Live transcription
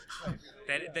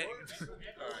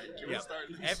Yeah.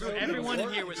 Everyone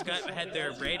in here had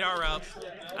their radar up.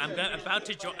 I'm about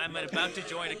to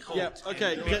join a cult. Yeah.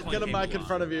 Okay. Get a mic in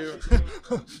front of you.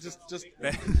 just.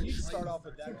 You start off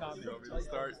with that comment. You want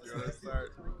to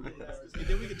start? And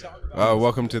then we can talk about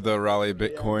Welcome to the Raleigh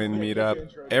Bitcoin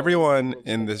meetup. Everyone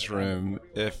in this room,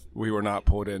 if we were not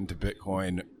pulled into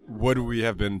Bitcoin, would we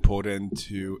have been pulled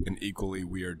into an equally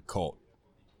weird cult?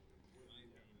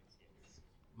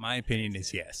 My opinion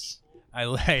is yes. I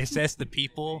assess the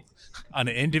people on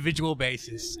an individual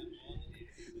basis,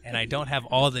 and I don't have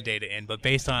all the data in, but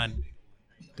based on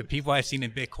the people I've seen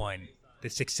in Bitcoin, the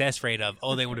success rate of,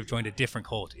 they would have joined a different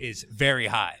cult is very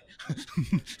high.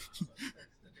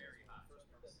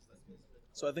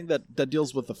 So I think that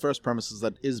deals with the first premise, is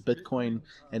that is Bitcoin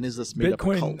and is this made up a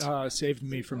cult? Bitcoin saved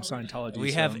me from Scientology.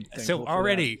 We have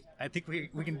already. I think we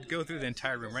can go through the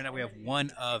entire room right now. We have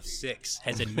 1 of 6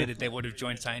 has admitted they would have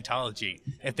joined Scientology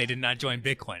if they did not join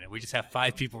Bitcoin, and we just have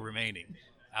 5 people remaining.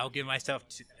 I'll give myself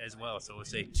as well, so we'll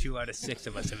say 2 out of 6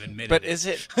 of us have admitted. But is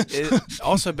it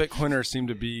also Bitcoiners seem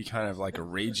to be kind of like a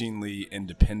ragingly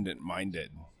independent-minded?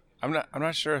 I'm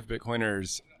not sure if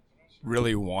Bitcoiners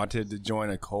really wanted to join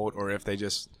a cult, or if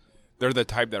they're the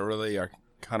type that really are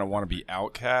kind of want to be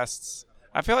outcasts.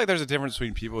 I feel like there's a difference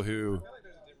between people who...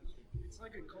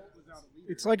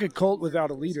 It's like a cult without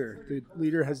a leader. The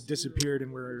leader has disappeared,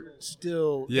 and we're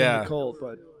still in the cult,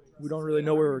 but we don't really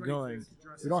know where we're going.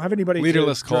 We don't have anybody.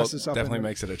 Leaderless to cult dress us up definitely in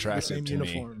makes it attractive to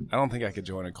uniform. me. I don't think I could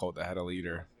join a cult that had a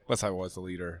leader, unless I was the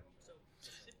leader.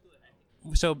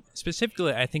 So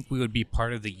specifically, I think we would be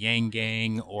part of the Yang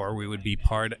Gang, or we would be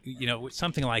part,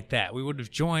 something like that. We would have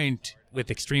joined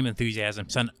with extreme enthusiasm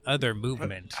some other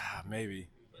movement. Maybe.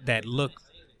 That look.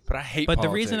 But I hate But politics.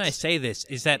 the reason I say this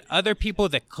is that other people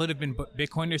that could have been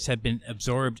Bitcoiners have been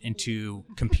absorbed into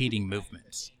competing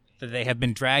movements. That they have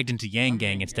been dragged into Yang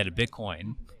Gang instead of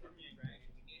Bitcoin.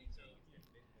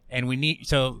 And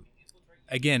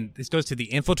again, this goes to the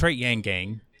infiltrate Yang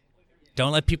Gang.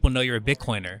 Don't let people know you're a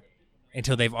Bitcoiner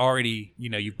until they've already,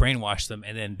 you brainwashed them,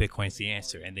 and then Bitcoin's the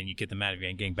answer, and then you get them out of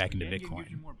Yang Gang back into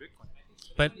Bitcoin.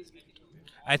 But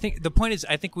I think the point is,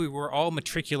 I think we were all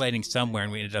matriculating somewhere,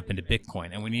 and we ended up into Bitcoin,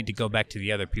 and we need to go back to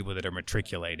the other people that are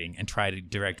matriculating and try to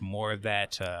direct more of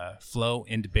that flow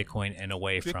into Bitcoin and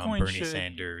away from Bernie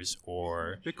Sanders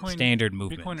or standard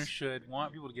movements. Bitcoiners should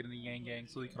want people to get in the Yang Gang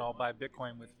so we can all buy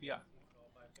Bitcoin with fiat.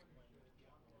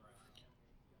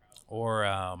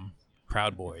 Or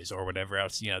Proud Boys or whatever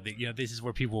else. This is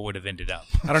where people would have ended up.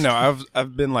 I don't know.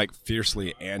 I've been like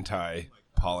fiercely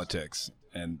anti-politics.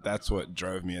 And that's what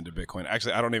drove me into Bitcoin.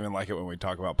 Actually, I don't even like it when we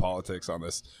talk about politics on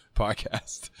this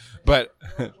podcast. But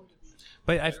there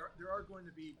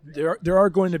are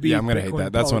going to be. Yeah, I'm going to hate Bitcoin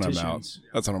that. That's when I'm out. politicians.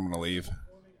 That's when I'm going to leave.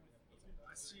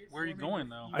 Where are you going,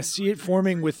 though? I see it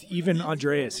forming with even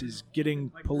Andreas is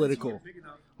getting political.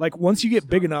 Like, once you get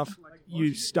big enough,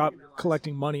 you stop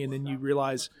collecting money, and then you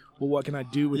realize, well, what can I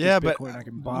do with this Bitcoin? I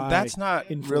can buy. That's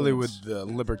not influence. really with the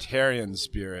libertarian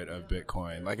spirit of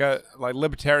Bitcoin. Like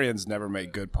libertarians never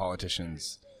make good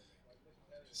politicians.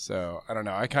 So I don't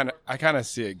know. I kind of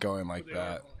see it going like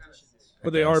that.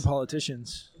 But they are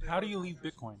politicians. How do you leave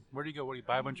Bitcoin? Where do you go? Where do you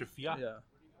buy a bunch of fiat? Yeah.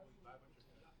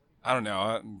 I don't know.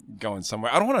 I'm going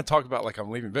somewhere. I don't want to talk about like I'm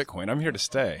leaving Bitcoin. I'm here to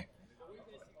stay.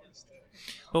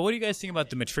 But what do you guys think about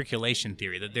the matriculation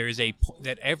theory? That there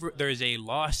is a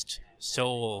lost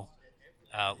soul,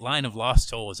 line of lost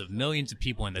souls of millions of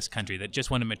people in this country that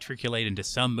just want to matriculate into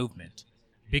some movement.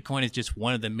 Bitcoin is just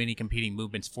one of the many competing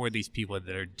movements for these people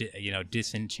that are,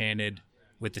 disenchanted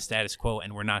with the status quo,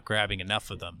 and we're not grabbing enough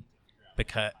of them.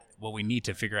 Because we need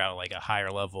to figure out like a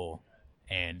higher level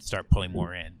and start pulling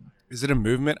more in. Is it a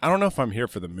movement? I don't know if I'm here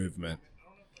for the movement.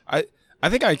 I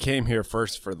think I came here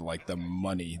first for like the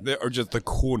money, or just the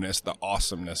coolness, the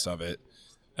awesomeness of it,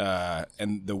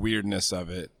 and the weirdness of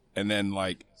it. And then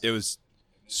like it was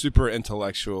super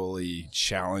intellectually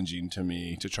challenging to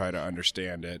me to try to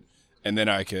understand it, and then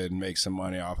I could make some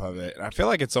money off of it. And I feel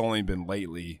like it's only been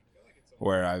lately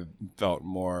where I've felt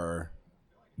more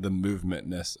the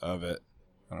movementness of it.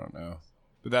 I don't know,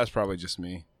 but that's probably just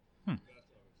me.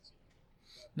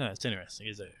 No, it's interesting.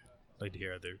 I'd like to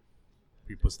hear other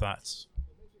people's thoughts.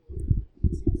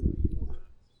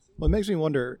 Well, it makes me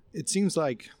wonder. It seems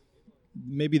like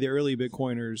maybe the early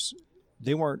Bitcoiners,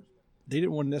 they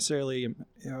didn't want to necessarily,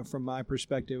 from my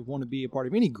perspective, want to be a part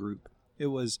of any group. It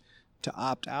was to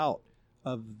opt out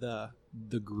of the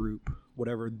group,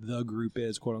 whatever the group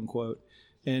is, quote unquote,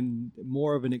 and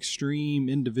more of an extreme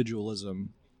individualism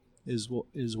is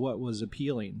what was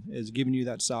appealing, is giving you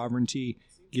that sovereignty,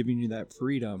 giving you that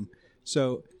freedom.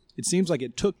 So it seems like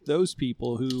it took those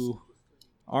people who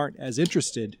aren't as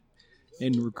interested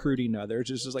and recruiting others.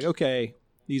 It's just like, okay,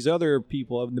 these other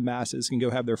people of the masses can go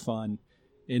have their fun.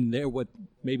 And they're what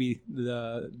maybe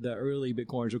the early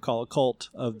Bitcoiners would call a cult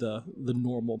of the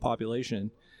normal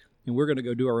population. And we're going to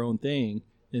go do our own thing.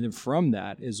 And then from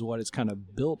that is what it's kind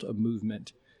of built a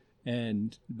movement.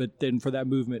 But then for that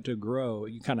movement to grow,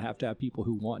 you kind of have to have people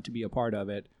who want to be a part of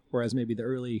it. Whereas maybe the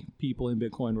early people in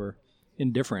Bitcoin were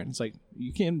indifferent. It's like,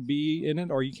 you can be in it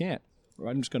or you can't.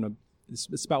 I'm just going to,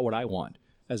 it's about what I want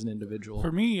as an individual.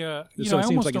 For me, so it it seems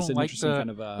almost like it's don't an like interesting kind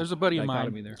of there's a buddy of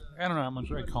mine. there. I don't know how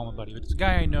much I call him a buddy, but it's a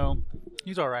guy I know.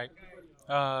 He's all right.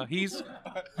 He's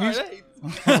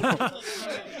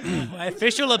My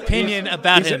official opinion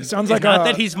about him sounds is like not a-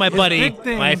 that he's my buddy. big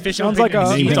thing My official sounds like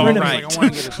opinion a is he's He's all enemy. right. like, I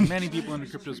want to get as many people into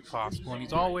crypto as possible, and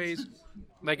he's always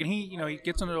like, and he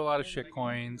gets into a lot of shit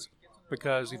coins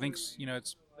because he thinks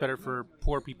it's better for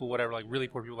poor people, whatever, like really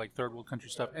poor people, like third world country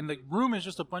stuff. And the room is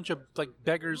just a bunch of like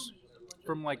beggars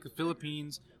from like the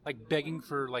Philippines, like begging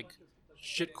for like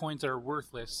shit coins that are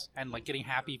worthless, and like getting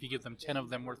happy if you give them 10 of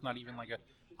them worth not even like a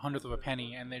hundredth of a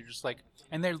penny, and they're just like,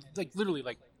 and they're like literally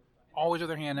like always with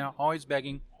their hand out, always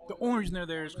begging. The only reason they're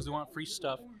there is because they want free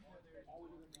stuff.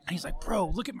 And he's like, bro,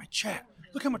 look at my chat.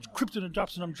 Look how much crypto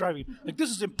adoption I'm driving. Like, this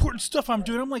is important stuff I'm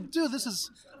doing. I'm like, dude,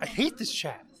 I hate this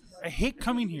chat. I hate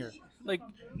coming here. Like,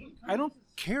 I don't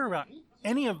care about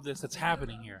any of this that's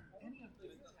happening here.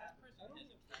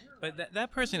 But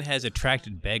that person has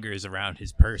attracted beggars around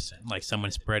his person, like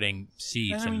someone spreading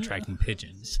seeds and attracting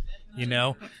pigeons.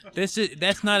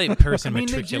 That's not a person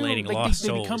matriculating lost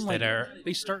souls become, that are.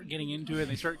 They start getting into it.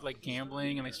 And they start like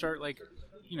gambling, and they start like,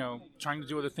 trying to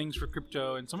do other things for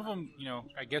crypto. And some of them,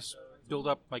 I guess, build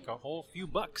up like a whole few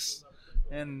bucks,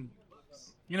 and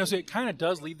so it kind of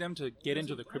does lead them to get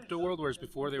into the crypto world, whereas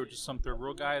before they were just some third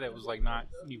world guy that was like not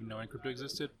even knowing crypto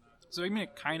existed. So I mean,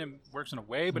 it kind of works in a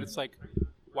way, but it's like,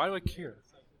 why do I care?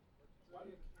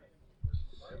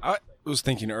 I was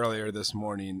thinking earlier this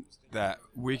morning that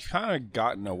we kind of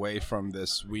gotten away from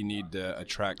this. We need to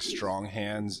attract strong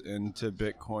hands into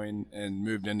Bitcoin and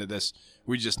moved into this.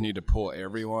 We just need to pull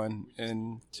everyone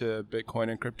into Bitcoin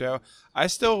and crypto. I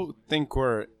still think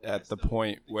we're at the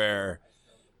point where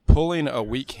pulling a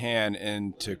weak hand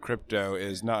into crypto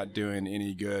is not doing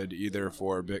any good either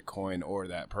for Bitcoin or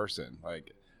that person.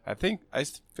 Like, I feel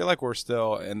like we're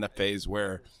still in the phase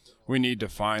where we need to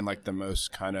find like the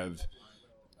most kind of,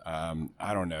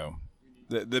 I don't know,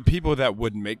 the people that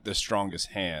would make the strongest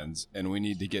hands, and we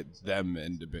need to get them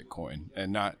into Bitcoin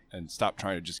and stop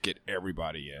trying to just get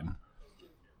everybody in.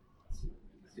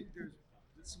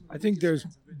 I think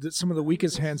some of the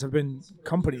weakest hands have been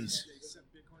companies.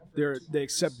 They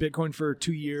accept Bitcoin for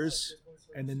 2 years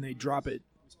and then they drop it.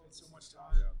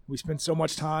 We spend so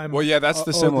much time. Well, yeah, that's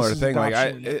the similar thing. Like,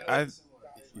 I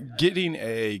getting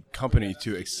a company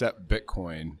to accept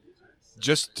Bitcoin,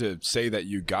 just to say that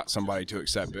you got somebody to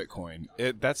accept Bitcoin,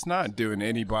 that's not doing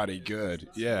anybody good.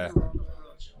 Yeah,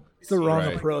 it's the wrong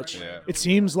Right. approach. Yeah. It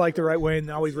seems like the right way, and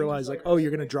now we've realized, like, oh,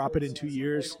 you're going to drop it in 2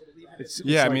 years. It's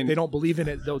Yeah, I like mean- they don't believe in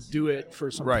it. They'll do it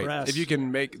for some right. press. If you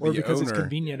can make or the because it's owner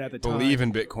convenient at the time. believe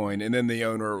in Bitcoin, and then the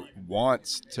owner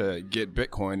wants to get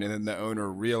Bitcoin, and then the owner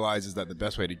realizes that the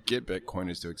best way to get Bitcoin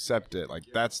is to accept it, like,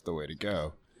 that's the way to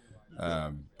go.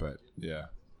 But yeah.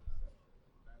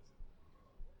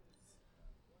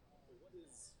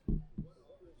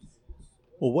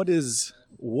 Well,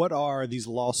 what are these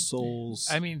lost souls?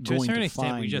 I mean, to a going certain to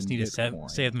extent, we find just in need to Bitcoin?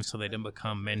 save them so they don't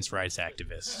become men's rights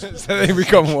activists. So they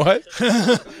become what?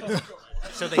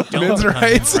 So they don't Men's become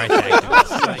rights? men's rights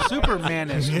activists. Like,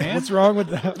 Supermanist, man. What's wrong with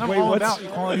that? I'm Wait, all what's about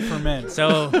equality for men.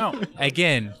 so No.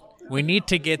 again, we need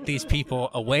to get these people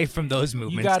away from those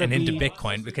movements gotta and into be-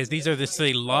 Bitcoin, because these are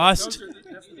the lost.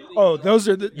 Oh, those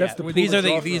are that's Yeah, the pool these to are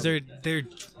draw these from. are they're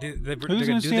Who's going to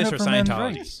gonna do stand this up for for men's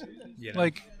Scientology. rights? You know?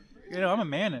 Like, I'm a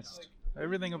manist.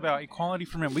 Everything about equality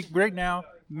for men. Right now,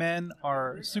 men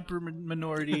are super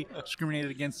minority,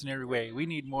 discriminated against in every way. We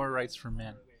need more rights for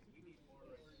men,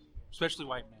 especially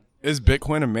white men. Is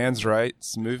Bitcoin a man's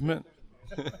rights movement?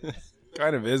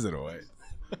 Kind of is in a way.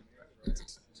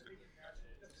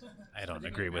 I don't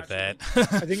agree with that.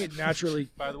 I think it naturally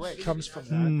By the way, comes from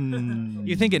that.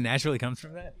 You think it naturally comes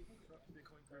from that?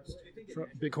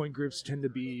 Bitcoin groups tend to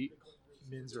be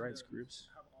men's rights groups,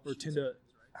 or tend to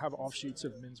have offshoots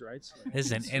of men's rights. This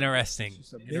is an interesting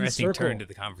men's turn circle. to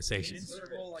the conversation.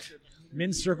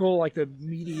 Men's circle, like the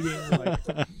meat eating, like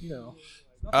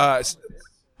A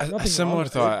Nothing wrong similar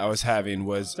with thought it. I was having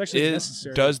was, actually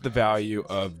necessary. does the value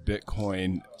of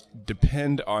Bitcoin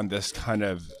depend on this kind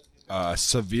of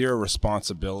severe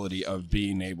responsibility of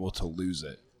being able to lose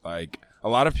it? Like, a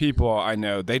lot of people I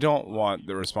know, they don't want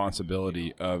the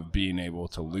responsibility of being able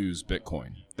to lose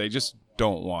Bitcoin. They just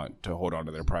don't want to hold on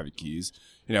to their private keys.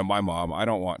 You know, my mom, I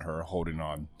don't want her holding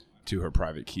on to her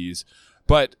private keys.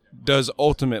 But does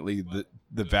ultimately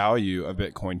the value of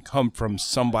Bitcoin come from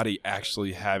somebody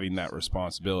actually having that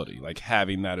responsibility, like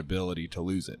having that ability to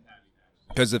lose it?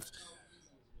 Because if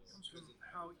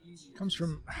it comes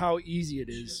from how easy it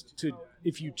is to,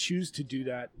 if you choose to do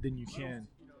that, then you can.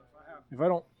 If I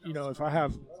don't, if I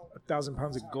have 1,000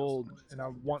 pounds of gold and I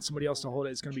want somebody else to hold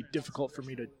it, it's going to be difficult for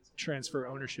me to transfer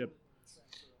ownership.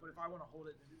 But if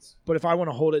I want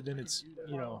to hold it, then it's,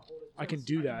 I can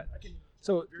do that.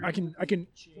 So I can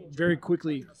very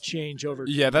quickly change over.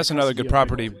 Yeah, that's another good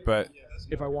property, but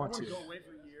if I want to.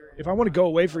 If I want to go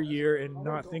away for a year and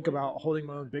not think about holding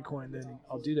my own Bitcoin, then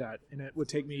I'll do that. And it would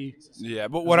take me. Yeah,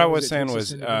 but what I was saying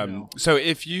was, so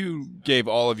if you gave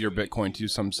all of your Bitcoin to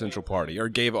some central party or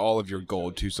gave all of your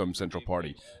gold to some central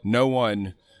party, no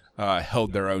one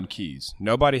held their own keys.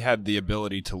 Nobody had the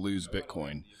ability to lose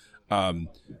Bitcoin.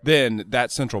 Then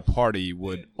that central party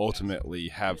would ultimately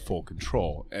have full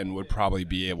control and would probably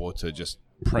be able to just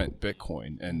print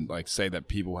Bitcoin and like say that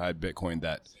people had Bitcoin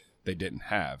that they didn't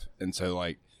have. And so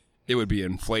like it would be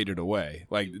inflated away.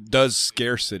 Like, does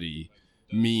scarcity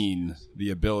mean the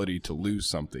ability to lose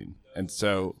something? And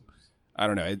so I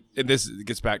don't know. This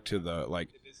gets back to the like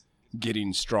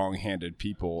getting strong-handed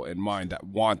people in mind that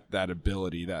want that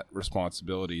ability, that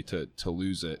responsibility to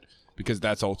lose it. Because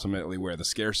that's ultimately where the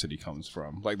scarcity comes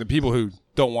from. Like the people who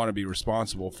don't want to be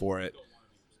responsible for it,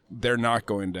 they're not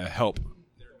going to help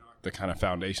the kind of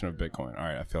foundation of Bitcoin. All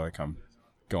right, I feel like I'm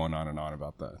going on and on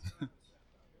about that. I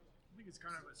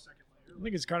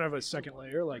think it's kind of a second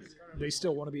layer. Like they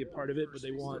still want to be a part of it, but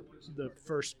they want the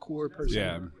first core person.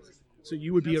 Yeah. So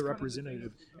you would be a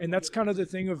representative, and that's kind of the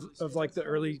thing of like the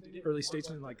early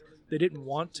statesmen. Like they didn't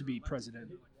want to be president;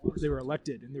 they were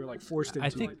elected, and they were like forced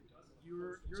into it.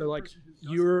 So like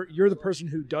you're the person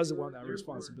who doesn't want that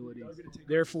responsibility.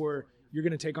 Therefore, you're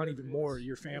going to take on even more.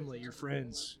 Your family, your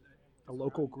friends, a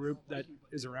local group that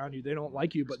is around you. They don't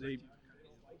like you, but they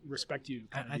respect you.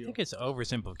 I think it's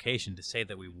oversimplification to say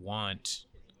that we want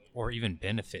or even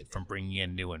benefit from bringing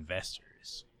in new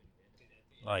investors.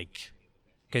 Like,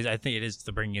 because I think it is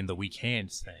the bringing in the weak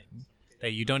hands thing.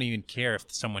 That you don't even care if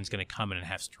someone's going to come in and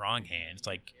have strong hands.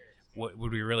 Like, what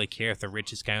would we really care if the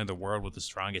richest guy in the world with the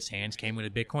strongest hands came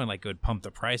into Bitcoin? Like, it would pump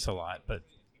the price a lot, but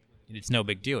it's no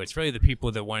big deal. It's really the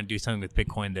people that want to do something with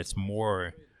Bitcoin that's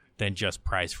more than just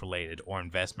price related or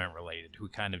investment related, who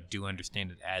kind of do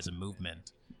understand it as a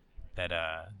movement that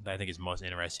I think is most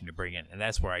interesting to bring in. And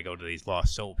that's where I go to these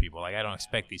lost soul people. Like, I don't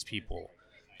expect these people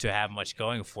to have much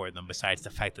going for them besides the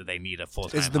fact that they need a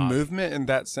full-time Is the hobby. movement in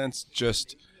that sense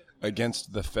just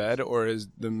against the Fed, or is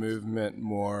the movement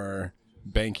more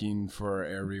banking for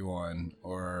everyone?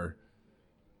 Or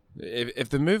if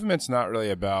the movement's not really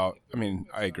about, I mean,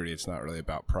 I agree it's not really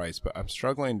about price, but I'm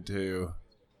struggling to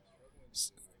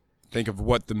think of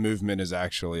what the movement is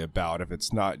actually about if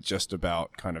it's not just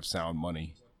about kind of sound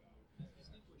money.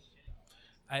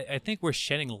 I think we're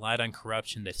shedding light on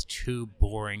corruption that's too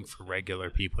boring for regular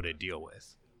people to deal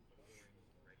with.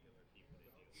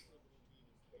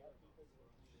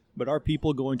 But are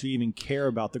people going to even care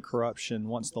about the corruption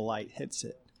once the light hits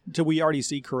it? So we already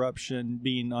see corruption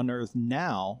being unearthed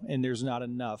now, and there's not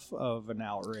enough of an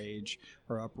outrage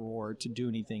or uproar to do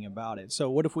anything about it. So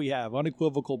what if we have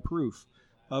unequivocal proof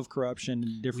of corruption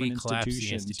in different collapse institutions?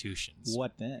 the institutions.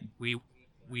 What then?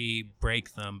 We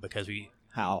break them because we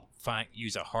How?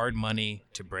 use a hard money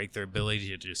to break their ability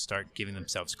to just start giving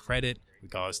themselves credit. We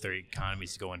cause their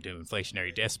economies to go into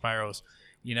inflationary death spirals.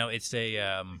 You know, it's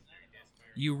a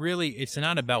it's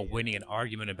not about winning an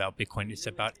argument about Bitcoin. It's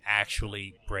about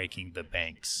actually breaking the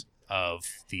banks of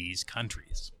these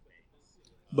countries.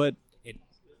 But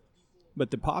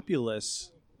the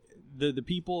populace, the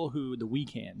people who, the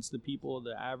weak hands, the people,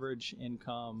 the average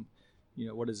income,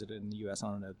 what is it in the U.S.? I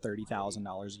don't know,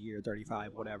 $30,000 a year,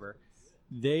 35, whatever.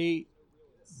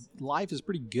 Life is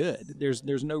pretty good.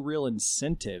 There's no real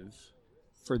incentive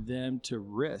for them to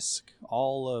risk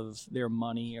all of their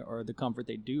money or the comfort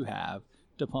they do have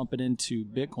to pump it into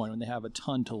Bitcoin when they have a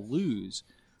ton to lose.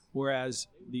 Whereas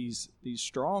these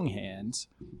strong hands,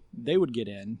 they would get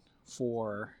in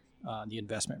for the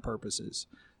investment purposes,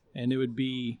 and it would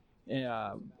be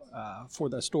for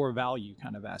the store value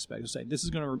kind of aspect. Say this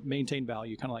is going to maintain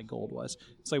value, kind of like gold was.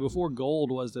 It's like before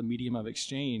gold was the medium of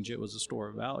exchange, it was a store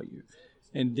of value,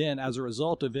 and then as a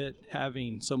result of it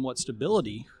having somewhat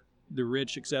stability, the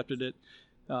rich accepted it,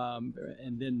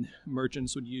 and then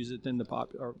merchants would use it. Then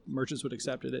merchants would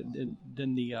accept it, and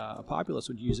then the populace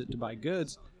would use it to buy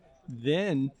goods.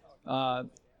 Then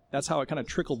that's how it kind of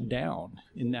trickled down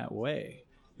in that way.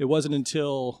 It wasn't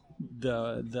until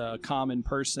the common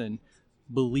person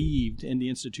believed in the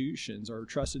institutions or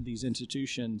trusted these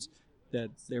institutions that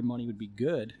their money would be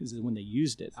good is when they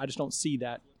used it. I just don't see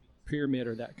that pyramid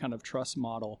or that kind of trust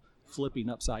model flipping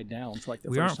upside down for like the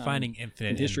we first aren't time finding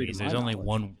infinite history enemies. to my There's only knowledge.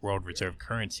 one world reserve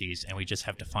currencies, and we just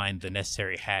have to find the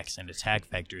necessary hacks and attack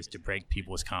vectors to break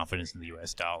people's confidence in the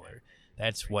U.S. dollar.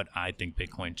 That's what I think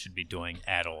Bitcoin should be doing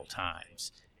at all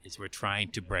times. Is we're trying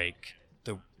to break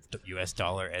the U.S.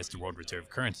 dollar as the world reserve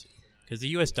currency, because the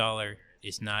U.S. dollar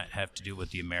is not have to do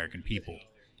with the American people.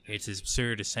 It's as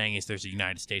absurd as saying is there's a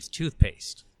United States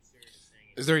toothpaste.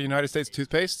 Is there a United States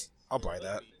toothpaste? I'll buy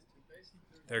that.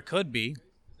 There could be.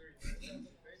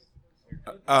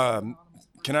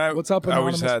 Can I? What's up, I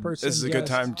always anonymous had. person This is a good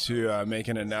guest? time to make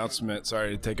an announcement.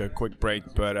 Sorry to take a quick break,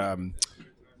 but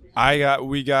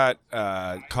we got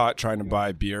caught trying to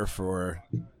buy beer for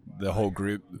the whole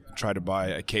group. Tried to buy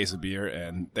a case of beer,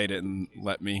 and they didn't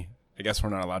let me. I guess we're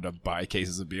not allowed to buy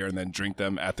cases of beer and then drink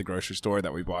them at the grocery store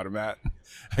that we bought them at.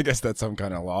 I guess that's some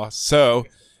kind of law. So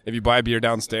if you buy beer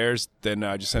downstairs, then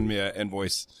just send me an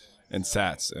invoice in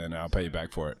sats, and I'll pay you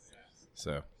back for it.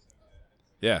 So,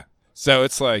 yeah. So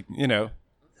it's like,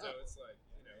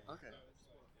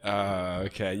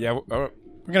 okay. Yeah, we're going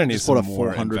to need Just bought some a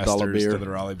more $400 investors beer. to the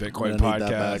Raleigh Bitcoin I'm gonna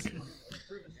need that podcast. back.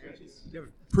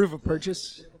 Proof of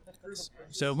purchase.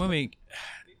 So when we,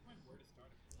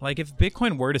 like, if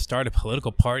Bitcoin were to start a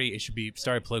political party, it should be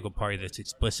start a political party that's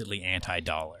explicitly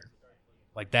anti-dollar.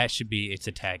 Like, that should be its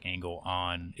attack angle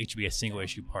on, it should be a single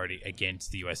issue party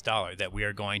against the U.S. dollar, that we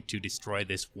are going to destroy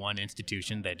this one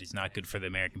institution that is not good for the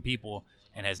American people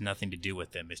and has nothing to do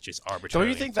with them. It's just arbitrary. Don't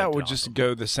you think that would just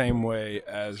go the same way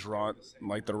as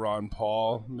the Ron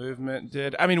Paul movement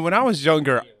did? I mean, when I was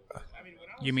younger,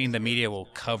 You mean the media will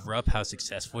cover up how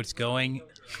successful it's going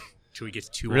till it gets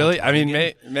too old really? to I mean,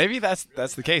 begin? maybe that's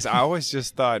the case. I always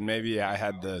just thought maybe I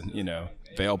had the,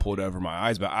 veil pulled over my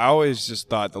eyes, but I always just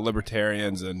thought the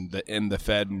libertarians and the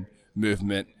Fed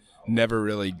movement never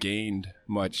really gained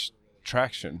much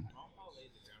traction.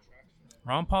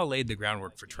 Ron Paul laid the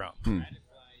groundwork for Trump.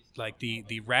 Like the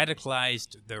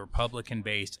radicalized the Republican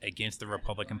base against the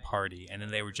Republican Party, and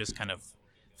then they were just kind of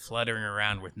fluttering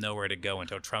around with nowhere to go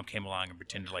until Trump came along and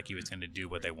pretended like he was going to do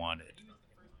what they wanted.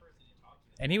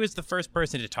 And he was the first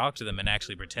person to talk to them and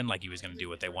actually pretend like he was going to do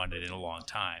what they wanted in a long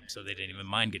time, so they didn't even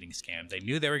mind getting scammed. They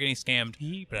knew they were getting scammed,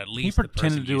 but at least He the person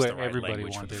pretended to do used what the right everybody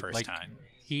language for wanted. the first Like, time.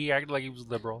 he acted like he was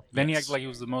liberal. Then he Yes. acted like he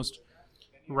was the most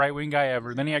right-wing guy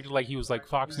ever. Then he acted like he was like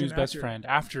Fox He's News an best actor. friend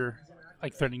after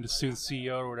like threatening to sue the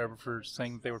CEO or whatever for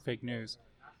saying that they were fake news.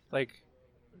 Like,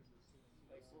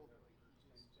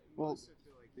 Well,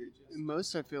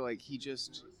 most I feel like he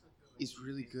just is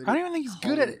really good. I don't even think he's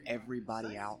good at calling it.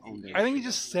 everybody out on their I think he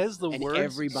shit. just says the And words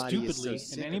everybody is stupidly, so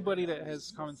sick and of anybody that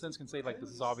has common sense can say like this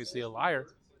is obviously a liar,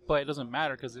 but it doesn't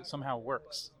matter because it somehow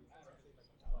works.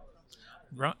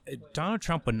 Donald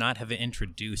Trump would not have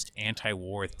introduced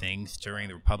anti-war things during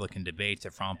the Republican debates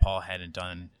if Ron Paul hadn't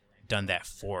done that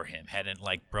for him, hadn't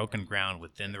like broken ground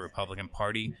within the Republican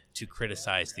Party to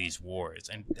criticize these wars.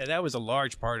 And that was a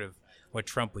large part of what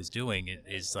Trump was doing,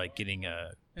 is like getting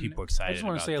people excited. I just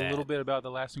want about to say that. a little bit about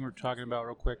the last thing we were talking about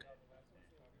real quick.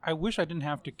 I wish I didn't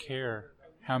have to care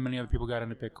how many other people got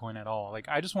into Bitcoin at all. Like,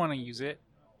 I just want to use it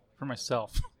for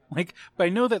myself. Like, but I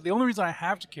know that the only reason I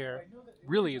have to care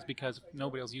really is because if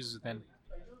nobody else uses it, then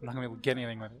I'm not gonna be able to get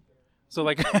anything with it. So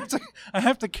like, I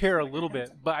have to care a little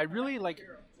bit. But I really like,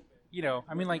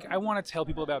 I mean, like, I want to tell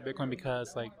people about Bitcoin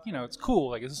because, like, it's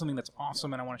cool. Like, this is something that's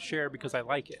awesome, and I want to share because I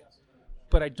like it.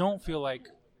 But I don't feel like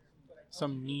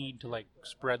some need to like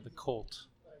spread the cult.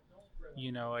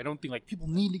 I don't think like people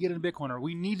need to get into Bitcoin or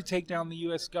we need to take down the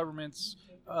U.S. government's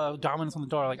dominance on the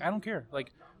dollar. Like, I don't care.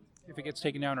 Like, if it gets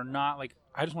taken down or not, like,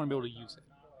 I just want to be able to use it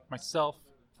myself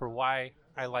for why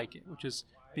I like it, which is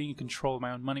being in control of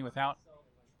my own money without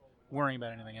worrying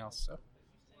about anything else. So.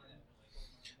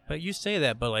 But you say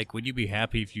that, but like, would you be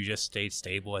happy if you just stayed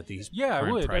stable at these Yeah, I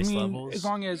current would. price I mean, levels? as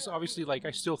long as, obviously, like,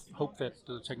 I still hope that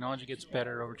the technology gets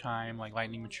better over time, like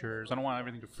Lightning matures. I don't want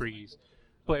everything to freeze.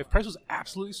 But if price was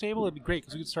absolutely stable, it'd be great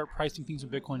because we could start pricing things in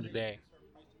Bitcoin today.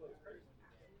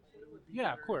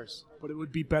 Yeah, of course. But it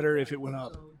would be better if it went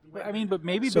up. But, I mean, but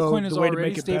maybe So Bitcoin is the way to already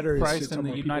make it stable better is to priced tell and the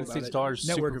more people United about States it. dollar is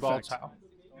Network super effect. volatile.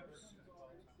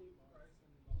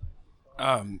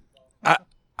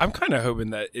 I'm kind of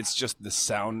hoping that it's just the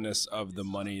soundness of the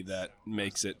money that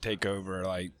makes it take over,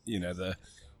 like, the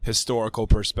historical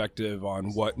perspective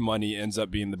on what money ends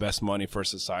up being the best money for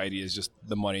society is just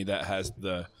the money that has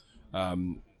the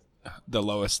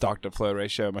lowest stock to flow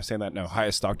ratio. Am I saying that? No,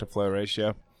 highest stock to flow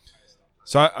ratio.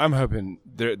 So I'm hoping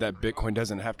that Bitcoin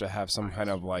doesn't have to have some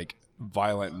kind of like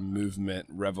violent movement,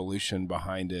 revolution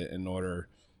behind it in order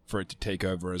for it to take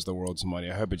over as the world's money.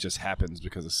 I hope it just happens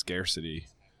because of scarcity.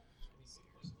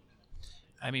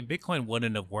 I mean, Bitcoin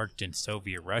wouldn't have worked in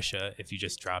Soviet Russia if you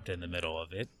just dropped it in the middle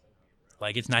of it.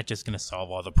 Like, it's not just going to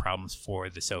solve all the problems for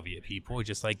the Soviet people.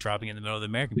 Just like dropping in the middle of the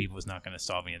American people is not going to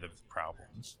solve any of the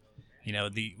problems. You know,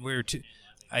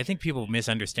 I think people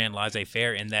misunderstand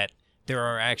laissez-faire in that there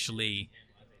are actually,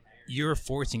 you're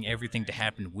forcing everything to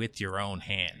happen with your own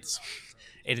hands.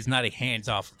 It is not a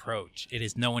hands-off approach. It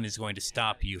is no one is going to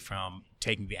stop you from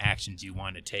taking the actions you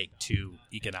want to take to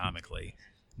economically.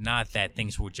 Not that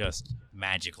things will just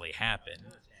magically happen.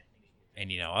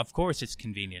 And, you know, of course it's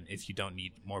convenient if you don't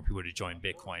need more people to join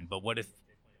Bitcoin. But what if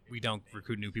we don't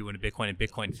recruit new people into Bitcoin and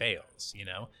Bitcoin fails, you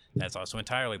know? That's also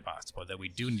entirely possible that we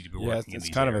do need to be working in these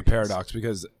it's kind areas. of a paradox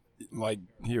because, like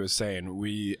he was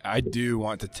saying, I do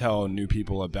want to tell new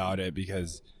people about it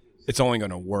because it's only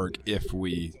going to work if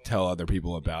we tell other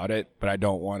people about it. But I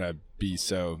don't want to be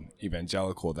so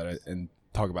evangelical and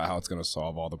talk about how it's going to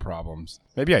solve all the problems.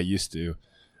 Maybe I used to.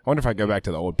 I wonder if I go back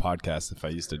to the old podcast if I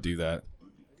used to do that.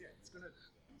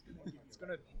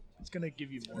 It's gonna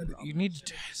give you more. You need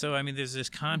to, so I mean, there's this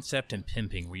concept in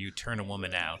pimping where you turn a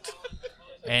woman out,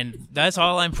 and that's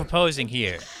all I'm proposing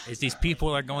here. Is these people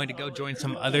are going to go join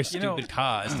some other stupid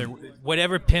cause?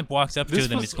 Whatever pimp walks up to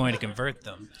them is going to convert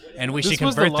them, and we should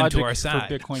convert them to our side.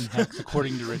 For Bitcoin hacks,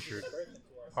 according to Richard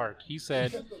Hart, he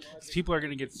said people are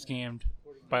going to get scammed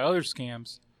by other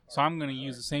scams, so I'm going to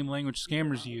use the same language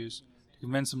scammers use to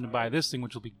convince them to buy this thing,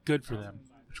 which will be good for them,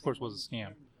 which of course was a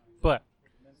scam, but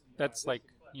that's like.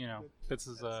 You know, this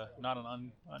is not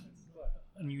an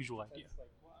unusual idea.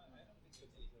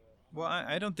 Well,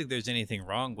 I don't think there's anything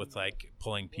wrong with like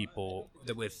pulling people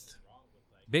with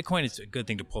Bitcoin is a good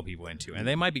thing to pull people into, and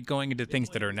they might be going into things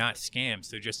that are not scams.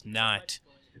 They're just not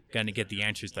going to get the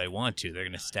answers they want to. They're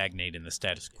going to stagnate in the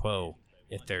status quo.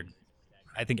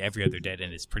 I think every other dead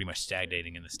end is pretty much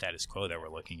stagnating in the status quo that we're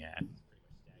looking at.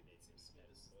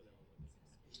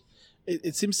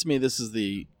 It seems to me this is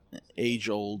the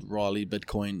age-old Raleigh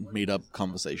Bitcoin meetup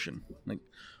conversation. Like,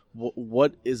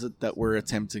 what is it that we're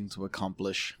attempting to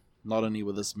accomplish, not only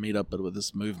with this meetup but with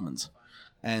this movement?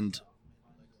 And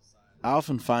I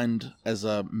often find as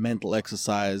a mental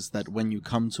exercise that when you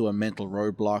come to a mental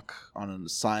roadblock on an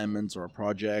assignment or a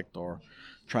project or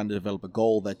trying to develop a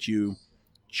goal, that you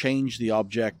change the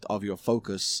object of your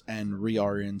focus and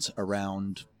reorient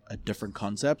around a different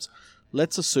concept.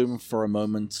 Let's assume for a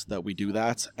moment that we do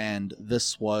that, and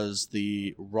this was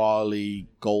the Raleigh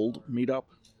Gold meetup.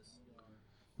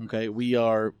 Okay, we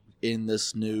are in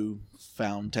this new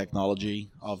found technology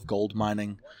of gold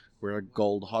mining. We're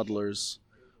gold hodlers.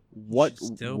 What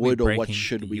would or what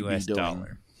should we be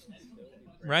doing?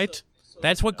 Right?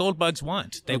 That's what gold bugs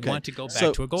want. They want to go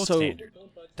back to a gold standard.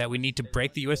 That we need to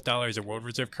break the U.S. dollar as a world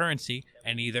reserve currency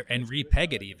and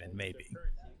repeg it even, maybe.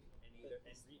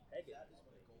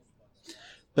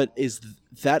 But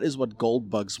that is what gold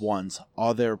bugs want?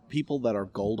 Are there people that are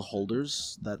gold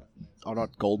holders that are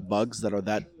not gold bugs that are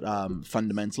that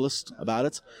fundamentalist about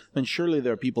it? I mean, surely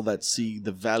there are people that see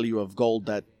the value of gold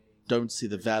that don't see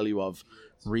the value of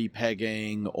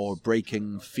repegging or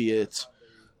breaking fiat,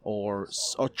 or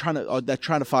they're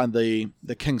trying to find the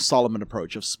King Solomon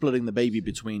approach of splitting the baby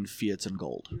between fiat and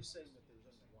gold.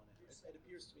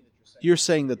 You're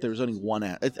saying that there's only one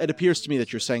answer. It appears to me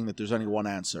that you're saying that there's only one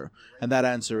answer, and that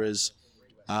answer is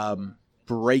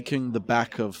breaking the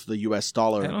back of the U.S.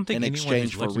 dollar in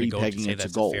exchange for repegging it to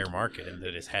gold. That's a fair market and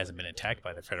that it hasn't been attacked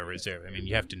by the Federal Reserve. I mean,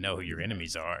 you have to know who your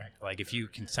enemies are. Like, if you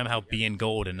can somehow be in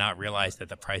gold and not realize that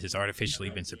the price has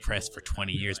artificially been suppressed for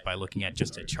 20 years by looking at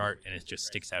just a chart and it just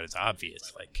sticks out as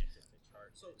obvious, like...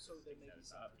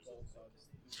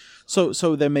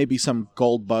 So there may be some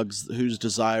gold bugs whose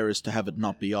desire is to have it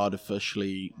not be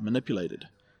artificially manipulated.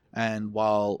 And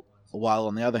while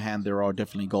on the other hand, there are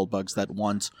definitely gold bugs that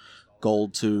want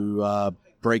gold to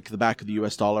break the back of the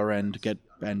US dollar and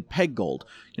peg gold.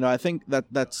 You know, I think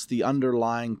that's the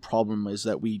underlying problem, is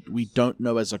that we don't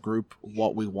know as a group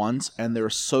what we want, and there are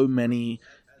so many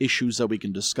issues that we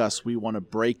can discuss. We want to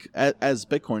break, as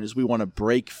Bitcoiners, we want to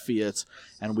break fiat,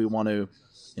 and we want to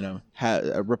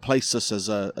replace this as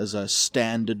a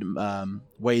standard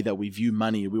way that we view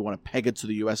money. We want to peg it to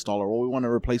the US dollar, or we want to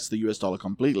replace the US dollar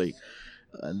completely.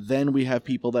 Then we have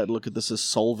people that look at this as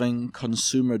solving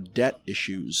consumer debt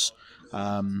issues.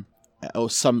 or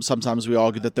sometimes we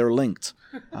argue that they're linked.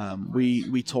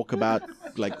 We talk about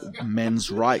like men's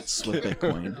rights with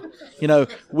Bitcoin. You know,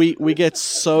 we get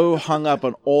so hung up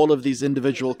on all of these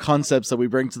individual concepts that we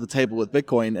bring to the table with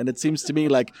Bitcoin, and it seems to me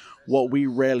like what we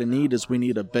really need is we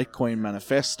need a Bitcoin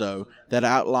manifesto that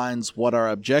outlines what our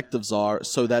objectives are,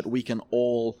 so that we can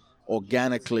all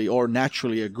organically or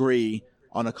naturally agree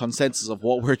on a consensus of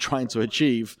what we're trying to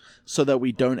achieve, so that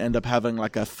we don't end up having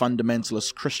like a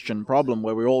fundamentalist Christian problem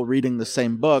where we're all reading the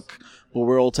same book, but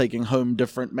we're all taking home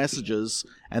different messages,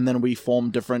 and then we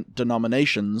form different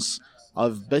denominations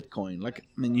of Bitcoin. Like,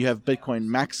 I mean, you have Bitcoin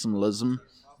maximalism,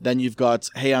 then you've got,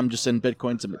 hey, I'm just in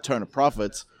Bitcoin to turn a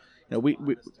profit. You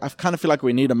know, I kind of feel like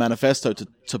we need a manifesto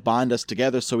to bind us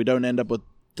together so we don't end up with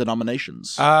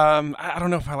denominations. I don't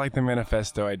know if I like the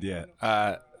manifesto idea.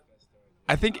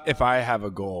 I think if I have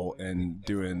a goal in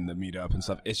doing the meetup and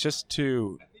stuff, it's just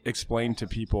to explain to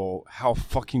people how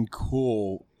fucking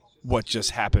cool what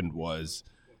just happened was.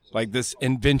 Like, this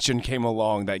invention came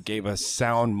along that gave us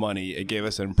sound money. It gave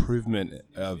us an improvement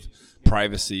of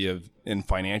privacy in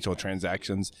financial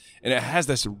transactions. And it has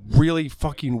this really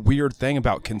fucking weird thing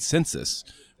about consensus,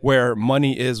 where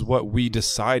money is what we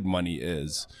decide money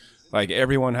is. Like,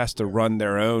 everyone has to run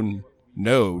their own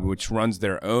node, which runs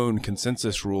their own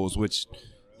consensus rules, which,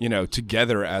 you know,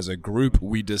 together as a group,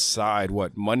 we decide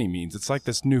what money means. It's like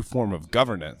this new form of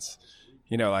governance.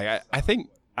 You know, like,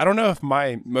 I don't know if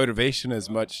my motivation is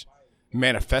much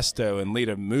manifesto and lead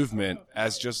a movement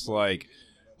as just like,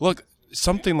 look,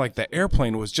 something like the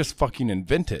airplane was just fucking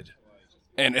invented.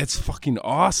 And it's fucking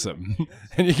awesome.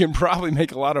 And you can probably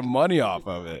make a lot of money off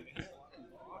of it.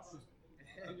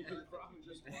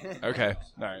 Okay,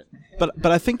 all right.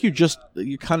 But I think you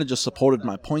kind of just supported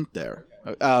my point there.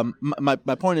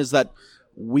 My point is that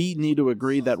we need to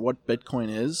agree that what Bitcoin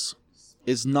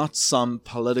is not some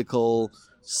political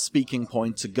speaking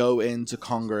point to go into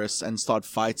Congress and start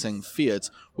fighting fiat.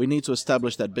 We need to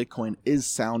establish that Bitcoin is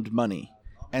sound money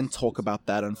and talk about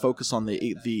that and focus on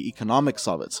the economics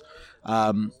of it,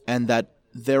 and that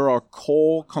there are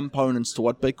core components to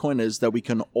what Bitcoin is that we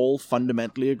can all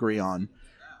fundamentally agree on,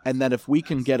 and that if we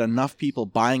can get enough people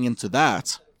buying into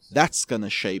that, that's going to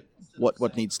shape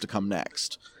what needs to come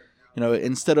next. You know,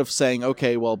 instead of saying,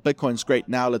 okay, well, Bitcoin's great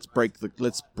now, let's break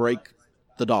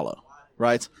the dollar,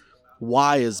 right?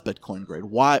 Why is Bitcoin great?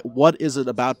 What is it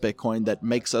about Bitcoin that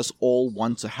makes us all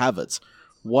want to have it?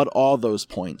 What are those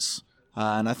points?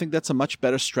 And I think that's a much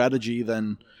better strategy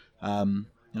than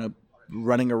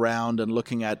running around and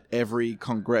looking at every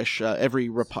every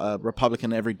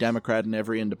Republican, every Democrat, and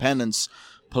every Independent's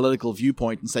political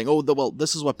viewpoint and saying, oh, well,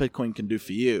 this is what Bitcoin can do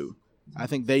for you. I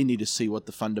think they need to see what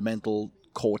the fundamental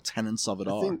core tenets of it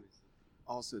are. I think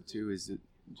also, too, is that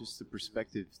just the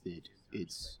perspective that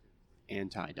it's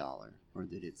anti-dollar, or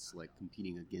that it's like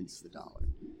competing against the dollar,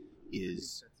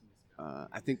 is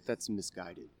I think that's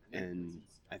misguided. And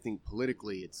I think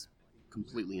politically it's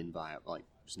completely inviable, like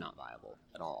it's not viable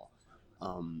at all.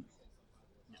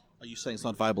 Are you saying it's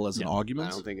not viable as an argument?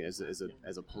 I don't think as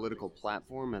a political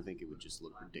platform, I think it would just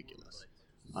look ridiculous.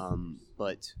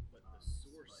 But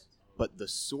the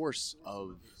source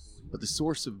of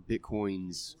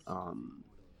Bitcoin's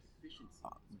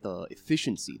the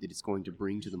efficiency that it's going to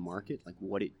bring to the market, like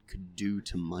what it could do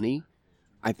to money,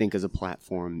 I think as a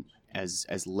platform, as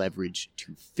leverage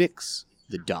to fix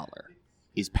the dollar,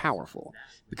 is powerful,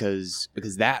 because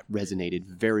that resonated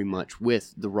very much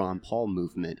with the Ron Paul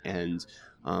movement, and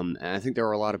I think there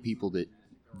are a lot of people that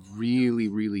really,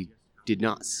 really did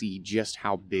not see just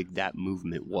how big that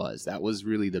movement was. That was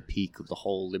really the peak of the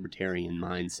whole libertarian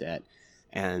mindset,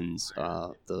 and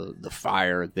the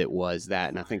fire that was that.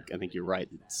 And I think you're right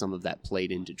that some of that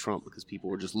played into Trump, because people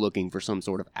were just looking for some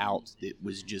sort of out that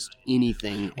was just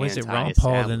anything. Was it Ron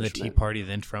Paul, then the Tea Party,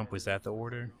 then Trump? Was that the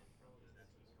order?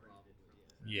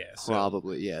 Yeah,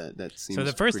 probably. Yeah, that seems. So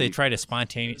the first they tried to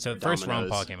spontaneous. So first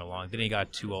dominoes. Ron Paul came along. Then he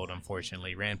got too old,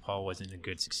 unfortunately. Rand Paul wasn't a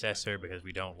good successor because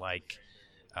we don't like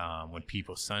when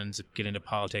people's sons get into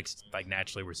politics. Like,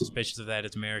 naturally, we're suspicious of that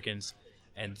as Americans.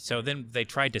 And so then they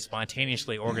tried to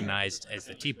spontaneously organize as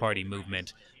the Tea Party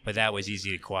movement, but that was easy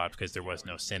to co-opt because there was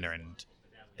no center, and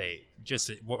they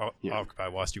just Occupy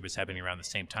Wall Street was happening around the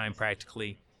same time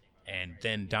practically. And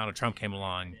then Donald Trump came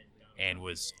along and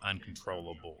was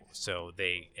uncontrollable. So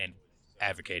they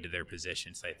advocated their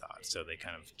positions, they thought. So they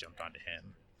kind of jumped onto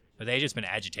him. But they just been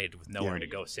agitated with nowhere to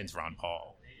go since Ron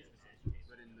Paul.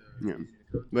 Yeah,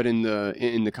 but in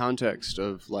the context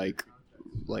of like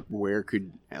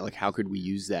how could we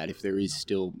use that if there is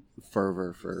still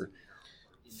fervor for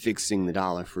fixing the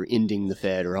dollar, for ending the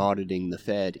Fed or auditing the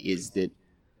Fed, is that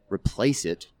replace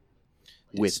it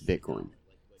with Bitcoin.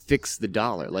 fix the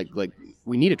dollar. Like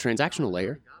we need a transactional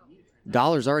layer.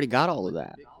 Dollar's already got all of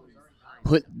that.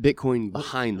 Put Bitcoin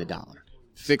behind the dollar.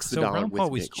 Fix the dollar Ron with Paul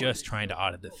was Bitcoin. just trying to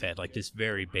audit the Fed, like this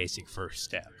very basic first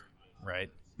step, right?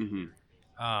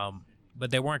 Mm-hmm. But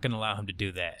they weren't going to allow him to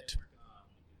do that,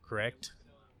 correct?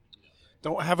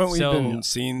 Haven't we So- been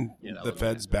seeing the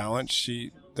Fed's balance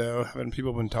sheet though? Haven't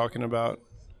people been talking about?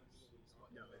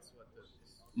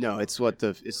 No, it's what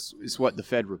the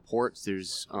Fed reports.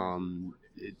 There's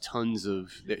tons of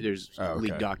there's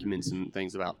leaked documents and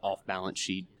things about off balance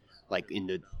sheet, like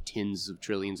into tens of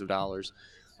trillions of dollars.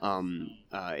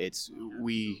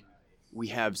 We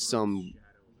have some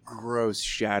gross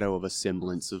shadow of a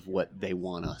semblance of what they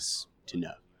want us to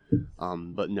know.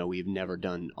 But no, we've never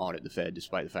done audit the Fed,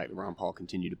 despite the fact that Ron Paul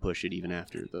continued to push it even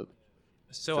after the.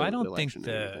 So the I don't think election and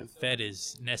the everything. Fed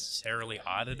is necessarily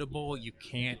auditable. You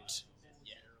can't.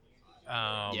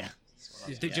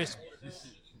 They just.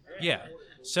 Yeah.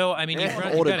 So I mean, you've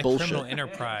got Audit a bullshit. criminal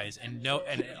enterprise, and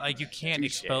like you can't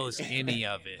expose any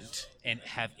of it and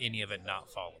have any of it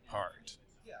not fall apart.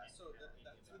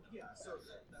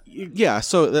 Yeah,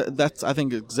 so that's, I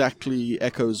think, exactly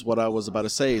echoes what I was about to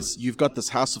say. Is you've got this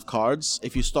house of cards.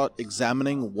 If you start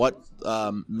examining what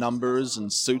numbers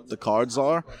and suit the cards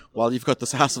are while you've got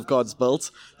this house of cards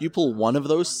built, you pull one of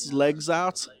those legs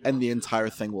out and the entire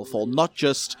thing will fall. Not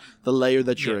just the layer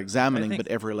that you're examining, but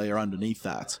every layer underneath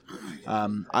that.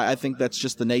 I think that's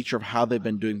just the nature of how they've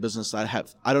been doing business. I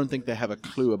don't think they have a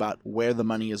clue about where the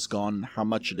money has gone, how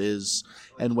much it is,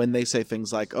 and when they say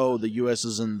things like, "Oh, the U.S.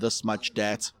 is in this much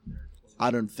debt,"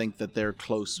 I don't think that they're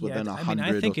close within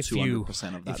 100 or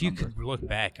 200% of that if you number. could look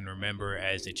back and remember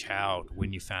as a child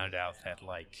when you found out that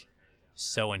like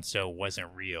so and so wasn't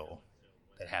real,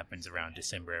 that happens around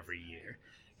December every year.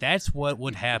 That's what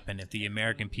would happen if the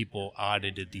American people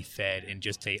audited the Fed and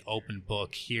just a open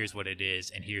book. Here's what it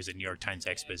is, and here's a New York Times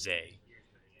expose.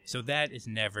 So that is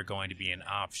never going to be an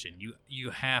option. You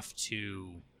have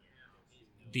to.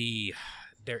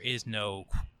 There is no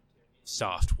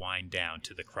soft wind down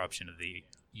to the corruption of the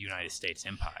United States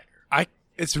empire.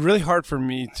 It's really hard for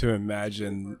me to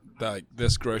imagine like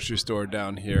this grocery store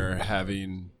down here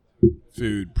having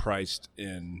food priced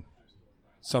in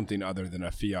something other than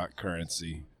a fiat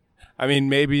currency. I mean,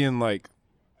 maybe in like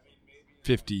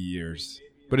 50 years,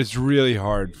 but it's really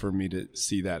hard for me to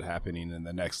see that happening in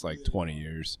the next like 20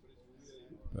 years.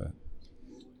 But.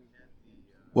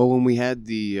 Well, when we had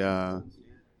the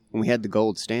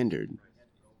gold standard,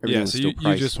 everything Yeah, was so still you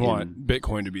priced just in want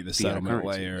Bitcoin to be the fiat settlement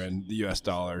currency. layer and the U.S.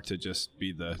 dollar to just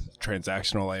be the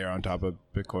transactional layer on top of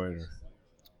Bitcoin.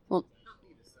 Well,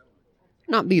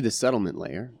 not be the settlement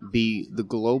layer, be the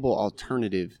global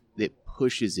alternative that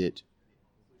pushes it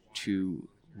to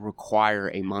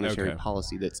require a monetary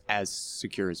policy that's as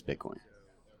secure as Bitcoin.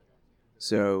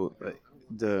 So I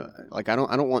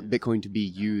don't want Bitcoin to be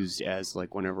used as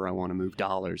like whenever I want to move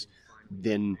dollars,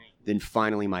 then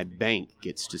finally my bank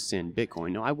gets to send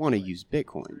Bitcoin. No, I want to use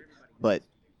Bitcoin, but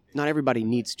not everybody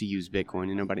needs to use Bitcoin,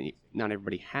 and not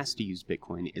everybody has to use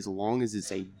Bitcoin. As long as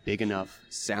it's a big enough,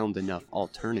 sound enough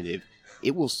alternative,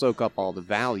 it will soak up all the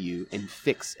value and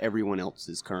fix everyone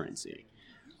else's currency.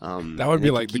 That would and be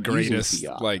they like can the keep using greatest,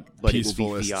 fiat, like but it will be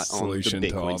peacefulest fiat solution on the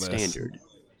to Bitcoin all this. standard.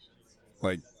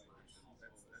 Like,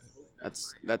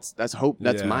 That's hope.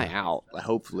 That's Yeah. my out.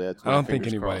 Hopefully, that's I my don't think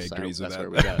fingers anybody crossed. I agrees hope with that's where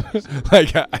we go. that.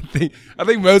 Like, I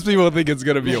think most people think it's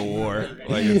gonna be a war.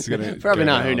 Like, it's gonna Probably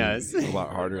go not, who down knows? A lot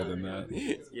harder than that.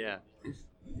 Yeah.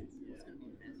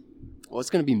 Well, it's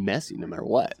going to be messy no matter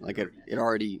what. Like it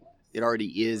already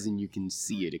is, and you can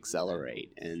see it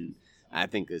accelerate. And I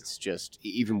think it's just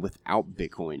even without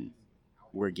Bitcoin,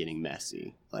 we're getting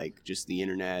messy. Like just the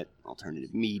internet,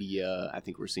 alternative media. I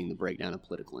think we're seeing the breakdown of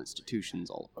political institutions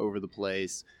all over the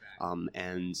place,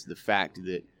 and the fact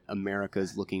that America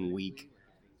is looking weak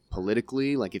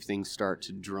politically. Like if things start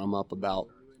to drum up about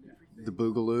the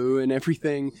boogaloo and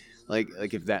everything, like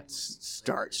if that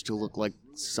starts to look like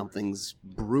something's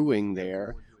brewing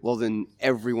there, well then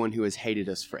everyone who has hated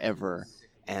us forever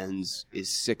and is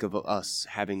sick of us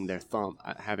having our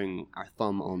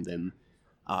thumb on them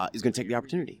is going to take the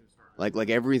opportunity. Like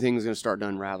everything's going to start to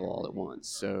unravel all at once.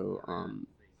 So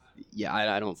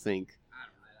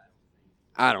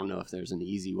I don't know if there's an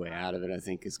easy way out of it. I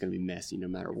think it's going to be messy no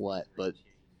matter what. But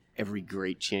every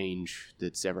great change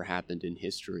that's ever happened in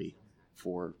history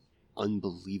for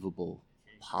unbelievable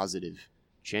positive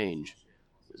change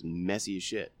was messy as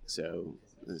shit. So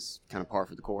it's kind of par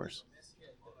for the course.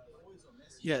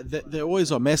 Yeah, they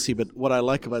always are messy, but what I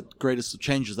like about greatest of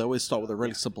changes, they always start with a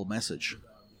really simple message.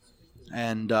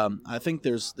 And I think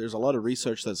there's a lot of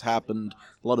research that's happened,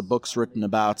 a lot of books written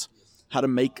about how to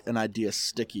make an idea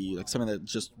sticky, like something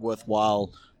that's just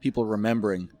worthwhile people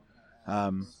remembering.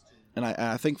 And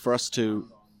I think for us to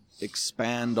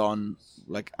expand on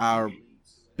like our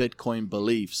Bitcoin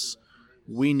beliefs,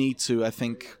 we need to, I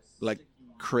think, like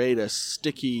create a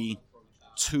sticky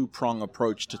two-prong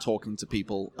approach to talking to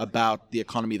people about the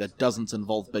economy that doesn't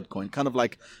involve Bitcoin. Kind of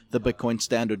like the Bitcoin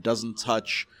Standard doesn't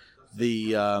touch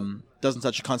the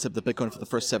concept of Bitcoin for the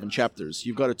first 7 chapters.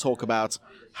 You've got to talk about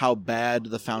how bad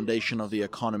the foundation of the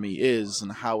economy is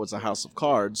and how it's a house of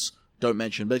cards. Don't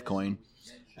mention Bitcoin.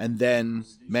 And then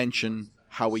mention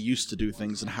how we used to do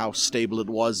things and how stable it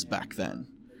was back then.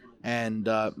 And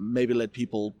maybe let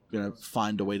people,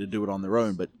 find a way to do it on their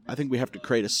own. But I think we have to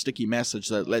create a sticky message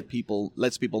that lets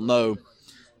people know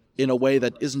in a way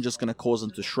that isn't just going to cause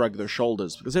them to shrug their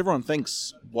shoulders, because everyone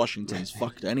thinks Washington's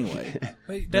fucked anyway.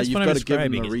 That's you've what I'm got to give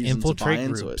them describing. a Is reason to buy infiltrate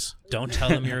into groups. it. Don't tell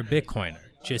them you're a Bitcoiner.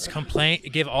 Just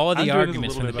give all of I'm the doing this a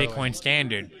arguments little from the bit, by the way. Bitcoin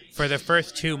Standard for the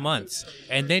first 2 months,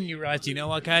 and then you realize, you know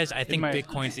what, guys? I think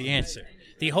Bitcoin's the answer.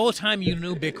 The whole time you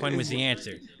knew Bitcoin was the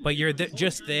answer, but you're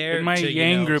just there In my to,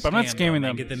 Yang group, I'm not scam scamming and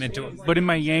them. Get them into it. But in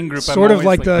my Yang group, I'm Sort of always,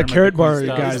 like the bringing up carrot Bitcoin bar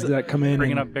stuff, guys that come in.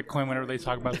 bringing and- up Bitcoin whenever they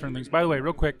talk about certain things. By the way,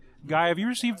 real quick, Guy, have you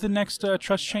received the next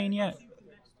trust chain yet?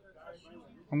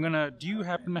 Do you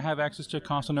happen to have access to a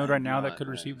console node right now that could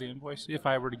receive the invoice if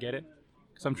I were to get it?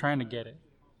 Because I'm trying to get it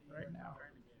right now.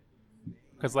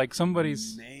 Because like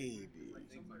somebody's, Maybe.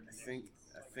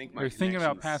 I think my they're thinking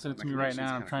about connection's- passing it to my me right connection's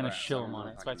now, and I'm kinda trying to crap, shill so them on I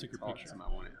it. don't So I know took if your I can picture. call it to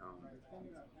my one at home.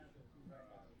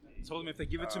 I told them if they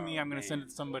give it to me, I'm going to send it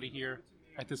to somebody here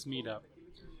at this meetup.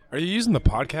 Are you using the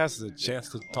podcast as a chance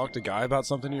to talk to Guy about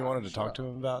something you wanted to talk to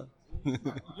him about?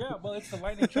 Yeah, well, it's the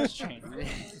Lightning Trust Chain.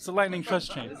 It's the Lightning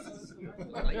Trust Chain.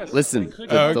 Yes, Listen, we could-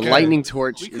 the lightning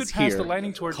torch we could is pass here. the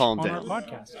lightning torch Calm on down. our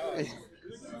podcast.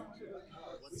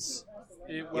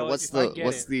 what's if I the- get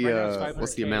what's it, the, right now it's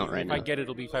what's the 500K. amount right If I now? get it,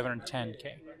 it'll be 510K.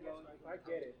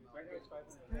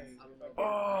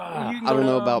 I don't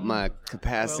know about my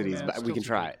capacities, man, but we still can too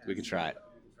try big. it. We can try it.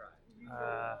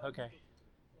 Okay.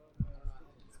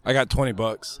 I got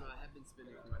 $20.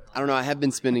 I don't know. I have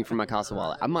been spending from my Casa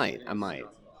wallet. I might.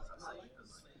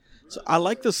 So I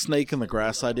like the snake in the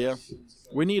grass idea.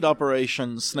 We need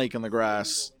Operation Snake in the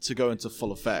Grass to go into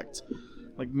full effect.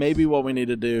 Like maybe what we need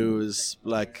to do is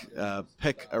like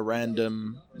pick a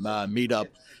random meetup,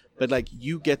 but like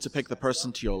you get to pick the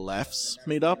person to your left's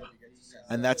meetup,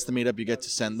 and that's the meetup you get to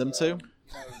send them to.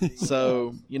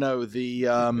 So the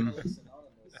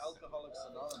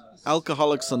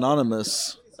Alcoholics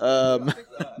Anonymous.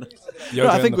 No,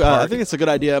 I think it's a good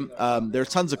idea. There are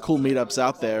tons of cool meetups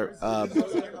out there.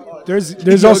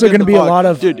 There's also going to be a lot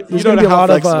of Dude, there's you don't going to be a know how lot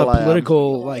of flexible I am.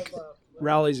 political like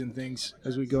rallies and things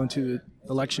as we go into the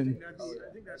election.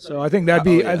 So I think that'd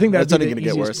be That's the only gonna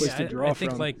get easiest worse. place to draw I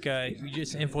think from. you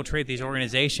just infiltrate these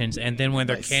organizations, and then when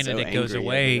their I'm so candidate goes angry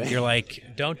away, at you're like,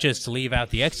 don't just leave out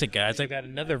the exit guys. I've got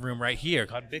another room right here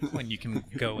called Bitcoin you can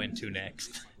go into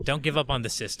next. Don't give up on the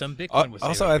system. Bitcoin was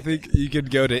Also, I think you could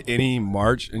go to any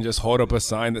march and just hold up a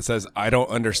sign that says, "I don't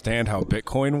understand how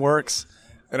Bitcoin works,"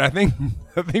 and I think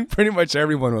pretty much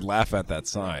everyone would laugh at that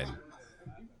sign,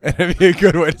 and it'd be a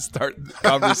good way to start the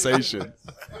conversation.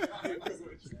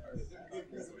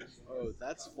 Oh,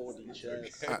 that's 4D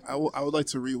chess. I would like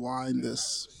to rewind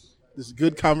this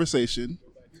good conversation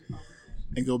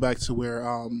and go back to where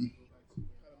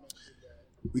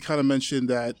we kind of mentioned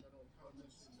that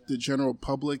the general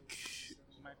public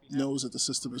knows that the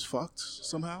system is fucked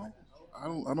somehow. I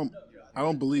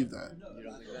don't believe that.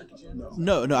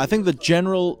 No. I think the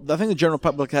general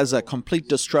public has a complete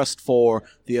distrust for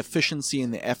the efficiency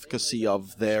and the efficacy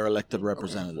of their elected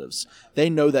representatives. They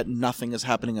know that nothing is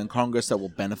happening in Congress that will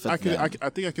benefit them. I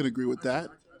think I could agree with that.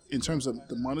 In terms of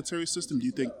the monetary system, do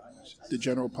you think the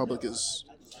general public is?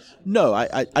 No,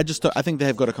 I think they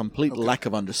have got a complete lack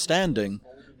of understanding.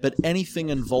 But anything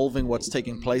involving what's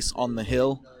taking place on the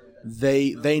Hill,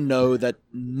 they know that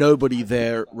nobody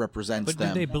there represents But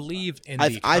them. do they believe in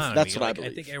the economy? That's what I Like,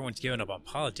 believe. I think everyone's given up on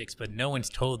politics, but no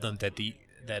one's told them that the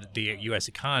U.S.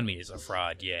 economy is a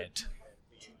fraud yet.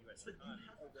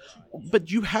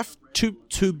 But you have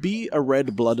to be a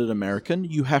red-blooded American,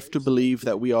 you have to believe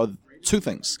that we are two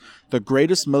things: the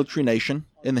greatest military nation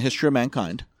in the history of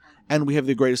mankind, and we have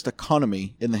the greatest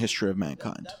economy in the history of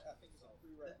mankind.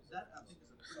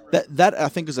 That I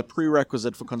think is a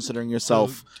prerequisite for considering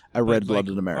yourself a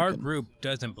red-blooded American. Our group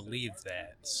doesn't believe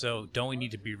that, so don't we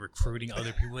need to be recruiting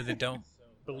other people that don't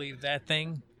believe that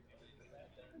thing?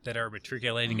 That are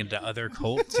matriculating into other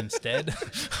cults instead?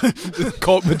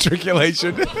 Cult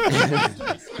matriculation.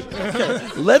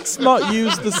 Let's not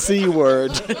use the C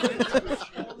word.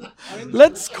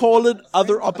 let's call it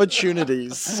other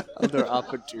opportunities. Other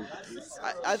opportunities.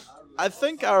 I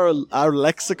think our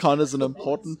lexicon is an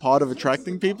important part of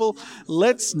attracting people.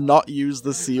 Let's not use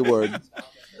the C word.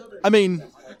 I mean,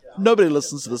 nobody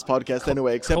listens to this podcast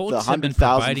anyway, except the Cults have been 100,000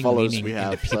 providing followers meaning we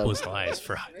have. into people's lives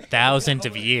for thousands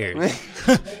of years.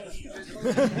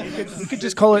 We could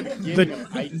just call it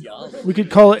we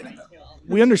could call it.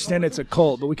 We understand it's a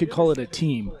cult, but we could call it a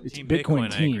team. It's Team Bitcoin Bitcoin,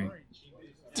 I team. agree.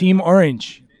 Team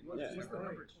Orange.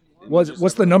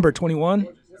 What's the number? 21.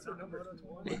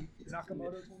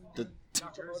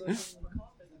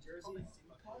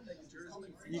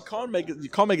 You can't make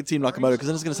a team Nakamoto because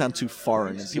then it's going to sound too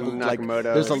foreign. And people Nakamoto.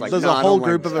 there's a, It's like, there's no, a I whole don't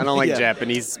group like, of I don't like yeah.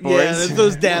 Japanese sports. Yeah, there's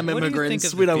those damn What do you think immigrants.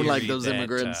 of the We don't like theory those that,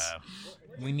 immigrants.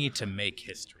 We need to make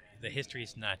history. The history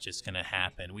is not just going to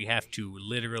happen. We have to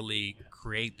literally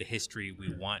create the history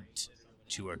we want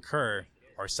to occur,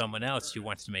 or someone else who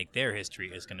wants to make their history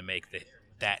is going to make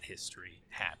that history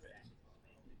happen.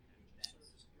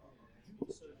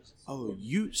 Oh,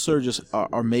 you, sir, just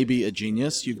are maybe a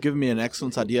genius. You've given me an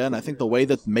excellent idea, and I think the way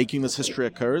that making this history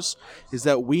occurs is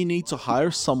that we need to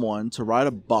hire someone to write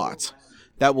a bot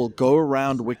that will go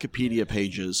around Wikipedia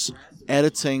pages,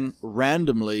 editing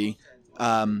randomly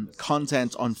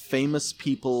content on famous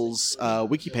people's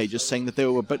wiki pages, saying that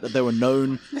they were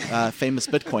known famous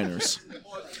Bitcoiners.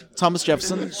 Thomas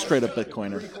Jefferson, straight up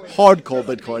Bitcoiner, hardcore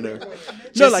Bitcoiner.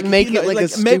 Just make it like a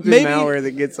stupid maybe, malware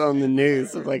that gets on the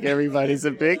news. Like everybody's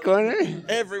a Bitcoiner.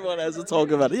 Everyone has to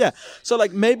talk about it. Yeah. So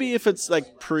like maybe if it's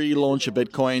like pre-launch of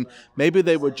Bitcoin, maybe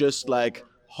they were just like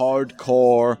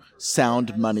hardcore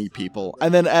sound money people.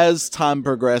 And then as time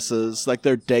progresses, like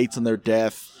their date and their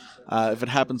death, if it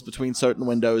happens between certain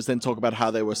windows, then talk about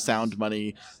how they were sound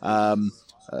money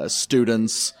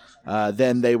students.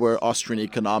 Then they were Austrian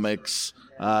economics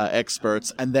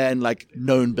experts, and then like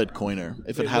known Bitcoiner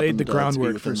if it happened laid the to be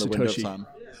groundwork within for the window of Satoshi. time.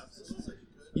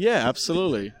 Yeah,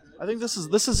 absolutely. I think this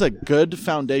is a good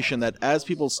foundation that as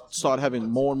people start having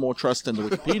more and more trust into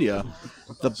Wikipedia,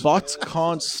 the bots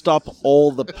can't stop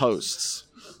all the posts.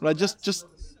 Right?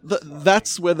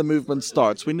 That's where the movement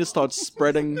starts. We need to start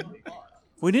spreading.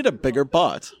 We need a bigger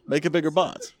bot. Make a bigger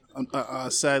bot.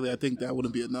 Sadly, I think that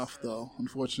wouldn't be enough, though,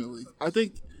 unfortunately. I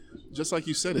think, just like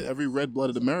you said it, every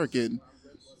red-blooded American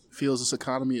feels this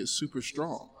economy is super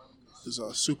strong. It's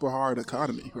a super hard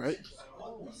economy, right?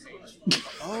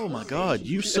 Oh my God,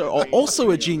 you sir are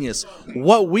also a genius.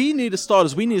 What we need to start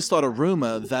is a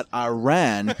rumor that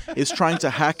Iran is trying to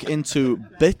hack into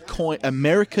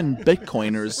American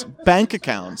Bitcoiners' bank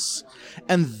accounts.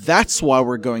 And that's why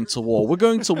we're going to war. We're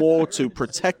going to war to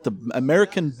protect the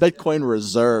American Bitcoin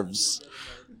reserves.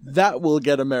 That will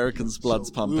get Americans' bloods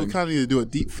We pumping. would kind of need to do a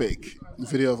deep fake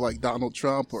video of like Donald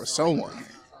Trump or someone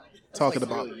talking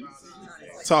about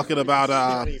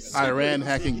Iran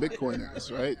hacking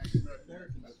Bitcoiners, right?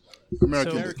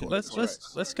 American So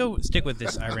Bitcoiners. let's go stick with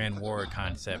this Iran war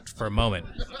concept for a moment.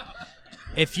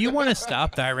 If you want to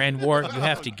stop the Iran war, you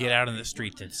have to get out on the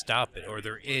streets and stop it, or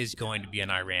there is going to be an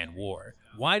Iran war.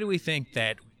 Why do we think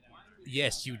that,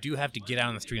 yes, you do have to get out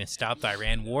on the street and stop the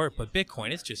Iran war, but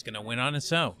Bitcoin is just going to win on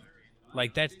its own?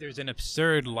 Like, there's an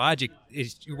absurd logic.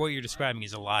 What you're describing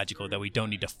is illogical, that we don't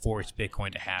need to force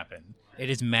Bitcoin to happen. It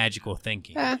is magical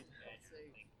thinking. I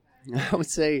would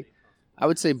say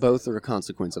both are a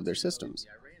consequence of their systems.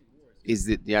 Is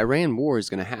that the Iran war is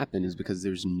going to happen is because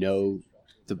there's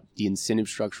the incentive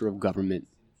structure of government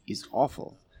is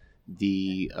awful.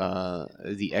 The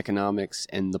economics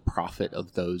and the profit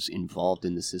of those involved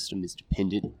in the system is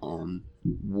dependent on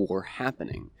war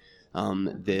happening.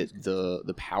 That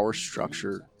the power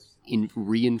structure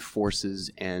reinforces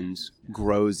and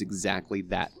grows exactly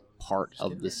that part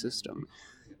of the system.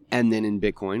 And then in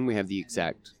Bitcoin, we have the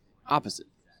exact opposite,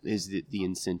 is that the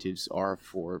incentives are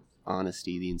for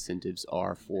honesty, the incentives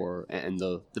are for, and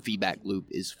the feedback loop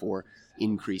is for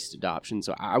increased adoption.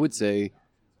 So I would say,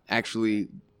 actually,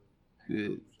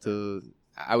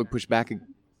 I would push back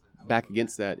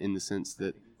against that in the sense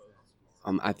that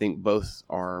I think both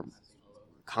are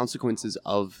consequences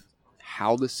of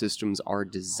how the systems are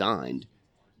designed,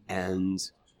 and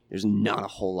there's not a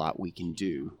whole lot we can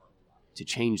do to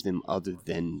change them other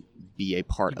than be a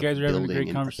part of You guys are having a building great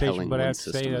and conversation, propelling but I one have to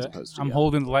say system as that opposed to I'm the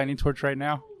holding the lightning torch right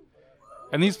now.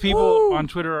 And these people on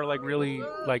Twitter are like really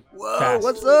like fast.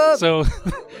 what's up? So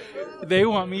they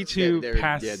want me to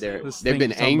pass they've this been thing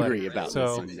to somebody. angry about so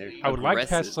this, and they're I would like to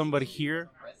pass aggressive. somebody here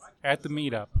at the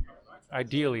meetup,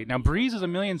 ideally. Now Breeze is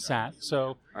 1,000,000 sat,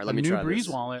 so right, a let me new try Breeze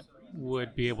this. wallet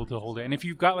would be able to hold it. And if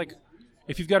you've got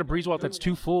a Breeze wallet that's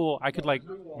too full, I could like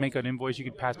make an invoice. You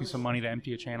could pass me some money to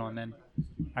empty a channel, and then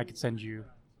I could send you.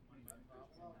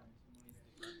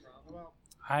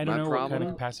 I don't My know what kind problem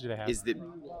of capacity they have. is that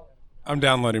I'm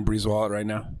downloading Breeze Wallet right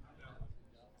now.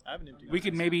 We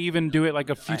could maybe even do it like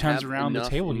a few I times have around the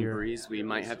enough table in here. Breeze, we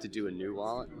might have to do a new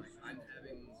wallet.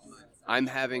 I'm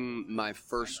having my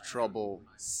first trouble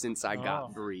since I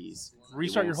got Breeze. It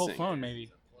Restart your won't whole sync. phone,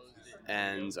 maybe.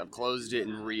 And I've closed it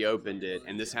and reopened it,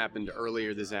 and this happened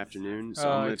earlier this afternoon. So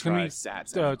I'm going to It's gonna try be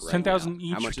Sats. it's 10,000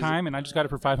 each time, and I just got it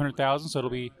for 500,000, so it'll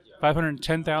be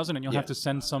 510,000, and you'll have to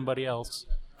send somebody else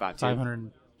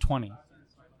 520.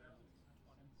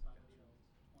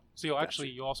 So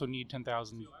you'll also need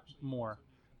 10,000 more.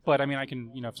 But I mean, I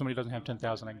can, if somebody doesn't have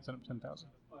 10,000, I can send them 10,000.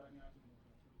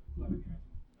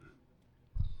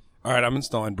 All right, I'm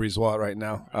installing Breeze Wallet right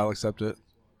now. I'll accept it.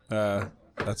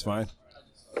 That's fine.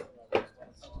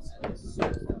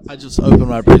 I just opened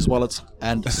my Breeze wallet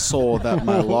and saw that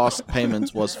my last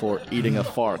payment was for eating a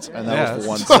fart, and that was for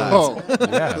one sat. Oh,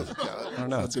 Yeah. I don't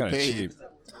know. It's kind of pain. cheap.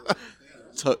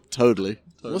 Totally.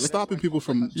 What's stopping people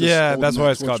from? Just Yeah, holding that's that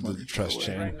why it's Twitch called money, the trust by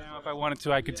the way? chain. Now, if I wanted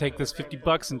to, I could take this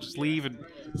 $50 and just leave and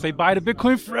say bye to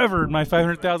Bitcoin forever and my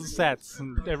 500,000 sats,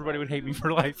 and everybody would hate me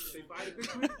for life.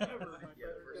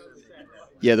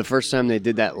 Yeah, the first time they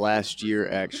did that last year,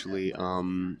 actually,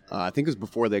 I think it was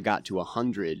before they got to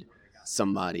 100.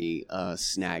 Somebody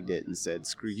snagged it and said,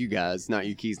 "Screw you guys! Not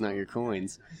your keys, not your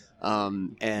coins."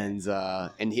 And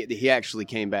he actually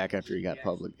came back after he got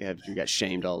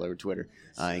shamed all over Twitter.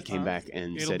 He came back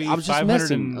and It'll said, be "I was just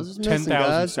messing, 510,000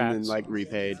 guys," and then sats. like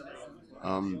repaid.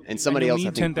 And somebody You'll else I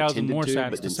need think 10,000 pretended more to, sats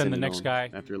but to didn't send the it next on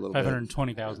guy after a little bit.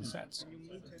 520,000 sats.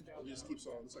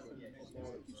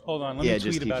 Hold on, let Yeah, me it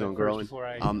just tweet keeps about on it growing. first before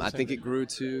I I send think it grew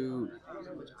to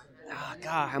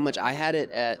God, how much? I had it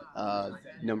at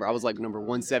number. I was like number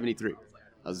 173.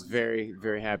 I was very,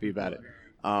 very happy about it.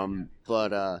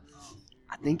 But I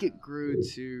think it grew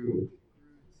to.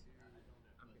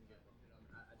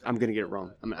 I'm gonna get it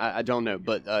wrong. I don't know,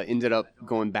 but ended up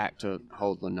going back to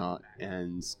Hold or Not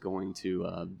and going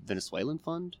to Venezuelan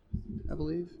fund, I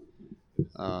believe.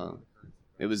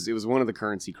 It was one of the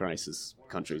currency crisis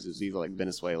countries. It was either like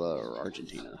Venezuela or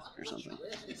Argentina or something.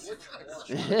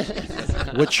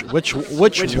 Which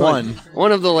one?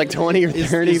 One of the like 20 or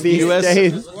 30 is the these US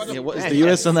days. Yeah, what is the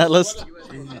U.S. on that list?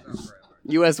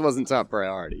 U.S. wasn't top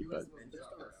priority, but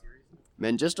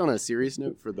man, just on a serious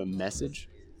note for the message,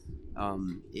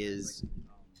 is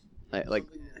like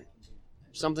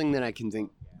something that I can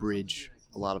think bridge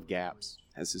a lot of gaps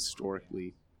has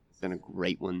historically been a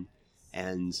great one,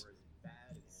 and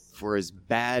for as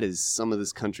bad as some of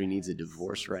this country needs a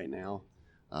divorce right now,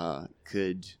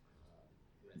 could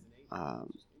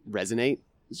resonate.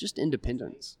 It's just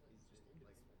independence.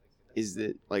 Is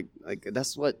that like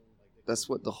that's what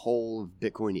the whole of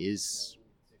Bitcoin is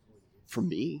for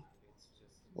me.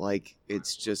 Like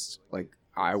it's just like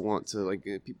I want to like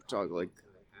people talk like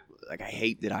I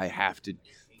hate that I have to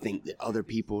think that other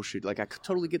people should like I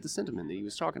totally get the sentiment that he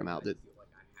was talking about that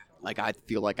like I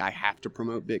feel like I have to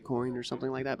promote Bitcoin or something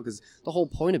like that because the whole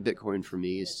point of Bitcoin for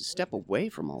me is to step away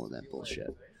from all of that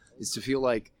bullshit. Is to feel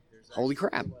like holy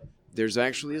crap, there's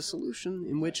actually a solution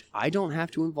in which I don't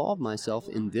have to involve myself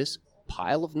in this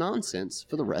pile of nonsense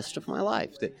for the rest of my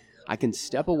life. That I can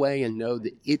step away and know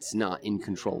that it's not in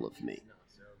control of me.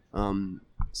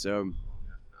 So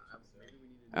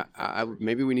I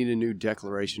maybe we need a new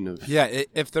declaration of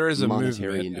if there is a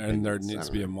monetary movement and there independence. needs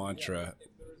to be a mantra,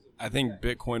 I think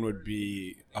Bitcoin would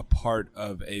be a part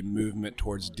of a movement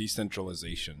towards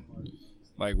decentralization.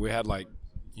 Like we had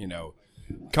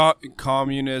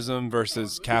communism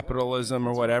versus capitalism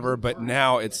or whatever, but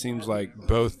now it seems like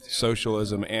both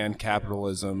socialism and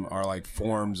capitalism are like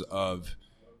forms of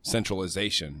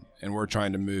centralization, and we're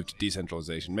trying to move to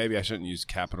decentralization. Maybe I shouldn't use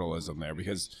capitalism there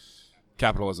because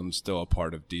capitalism is still a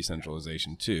part of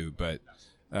decentralization too, but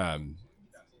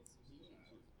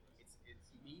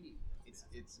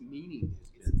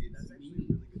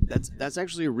That's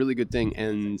actually a really good thing,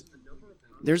 and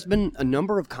there's been a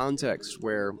number of contexts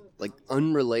where, like,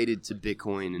 unrelated to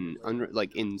Bitcoin and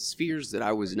like in spheres that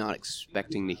I was not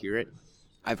expecting to hear it,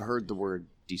 I've heard the word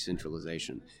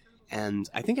decentralization, and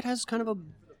I think it has kind of a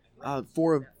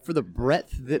for the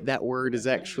breadth that word is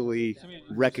actually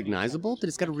recognizable, that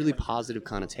it's got a really positive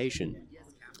connotation.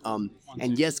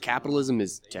 And yes, capitalism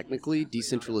is technically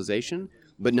decentralization,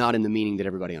 but not in the meaning that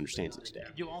everybody understands it today.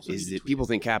 Is that people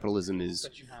think capitalism is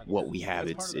what we have?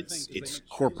 It's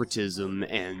corporatism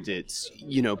and it's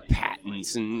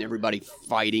patents and everybody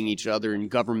fighting each other and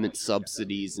government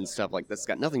subsidies and stuff like that's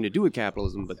got nothing to do with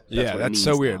capitalism. But that's what it means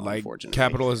so weird. now, like unfortunately.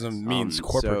 capitalism means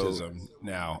corporatism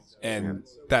now, and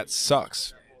that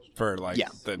sucks for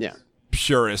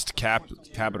purist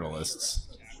capitalists.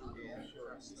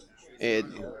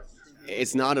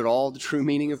 it's not at all the true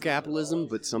meaning of capitalism,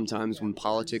 but sometimes when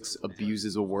politics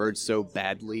abuses a word so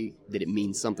badly that it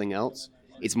means something else,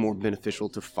 it's more beneficial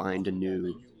to find a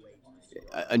new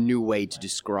way to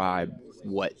describe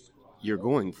what you're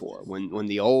going for. When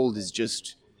the old is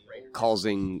just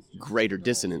causing greater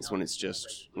dissonance, when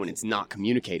it's not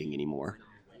communicating anymore,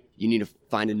 you need to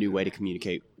find a new way to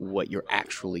communicate what you're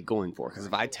actually going for. Because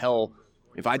if I tell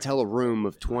a room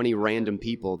of 20 random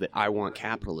people that I want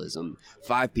capitalism,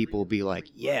 5 people will be like,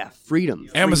 yeah, freedom,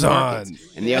 free Amazon.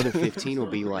 markets. And the other 15 will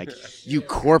be like, you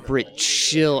corporate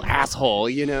chill asshole,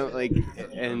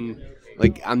 and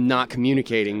I'm not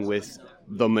communicating with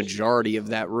the majority of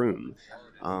that room.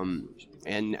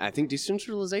 And I think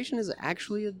decentralization is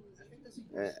actually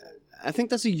I think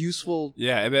that's a useful.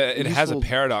 Yeah, it has a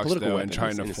paradox though in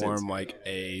trying to form like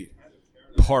a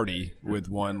party with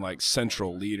one like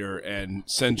central leader and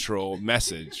central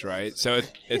message, right? So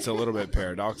it's a little bit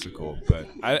paradoxical, but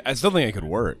I still think it could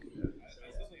work.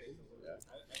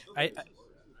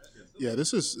 Yeah,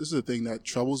 this is the thing that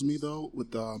troubles me though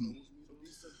with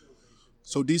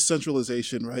so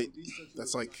decentralization, right?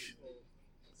 That's like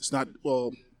it's not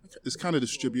it's kind of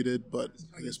distributed, but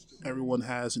I guess everyone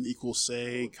has an equal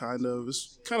say. Kind of,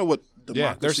 it's kind of what democracy.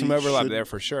 Yeah, there's some overlap there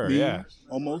for sure. Be, yeah,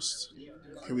 almost.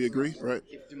 Can we agree? Right.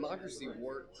 If democracy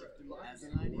worked as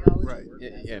an ideology, right?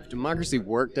 Yeah, if democracy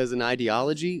worked as an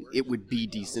ideology, it would be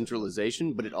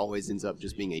decentralization, but it always ends up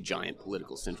just being a giant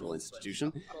political central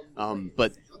institution.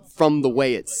 But from the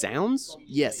way it sounds,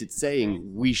 yes, it's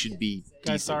saying we should be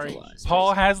decentralized. Sorry.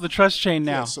 Paul has the trust chain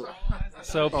now, Yeah,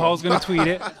 so Paul's going to tweet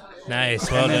it. Nice.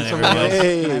 Well And done, then someone else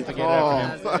everyone. has to get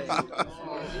after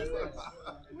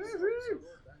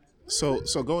him.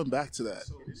 So going back to that,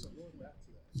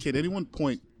 can anyone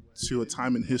point to a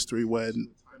time in history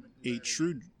when a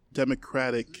true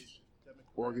democratic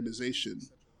organization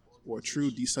or a true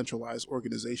decentralized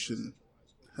organization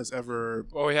has ever?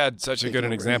 Well, we had such a good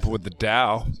an example with the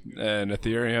DAO and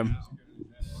Ethereum.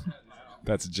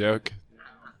 That's a joke.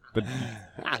 But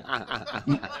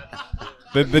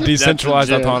the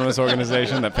decentralized autonomous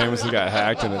organization that famously got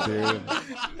hacked in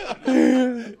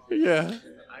Ethereum. Yeah.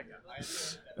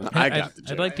 I got the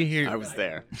joke. I'd like to hear. I was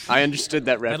there. I understood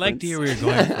that reference. I'd like to hear where you're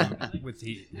going from with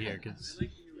here, because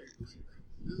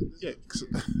Yeah,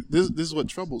 this is what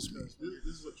troubles me.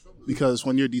 Because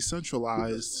when you're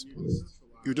decentralized,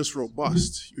 you're just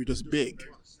robust. You're just big.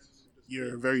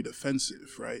 You're very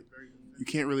defensive, right? You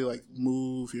can't really like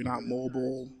move. You're not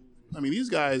mobile. I mean, these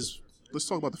guys. Let's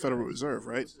talk about the Federal Reserve,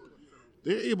 right?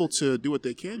 They're able to do what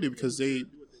they can do because they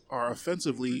are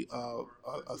offensively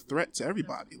a threat to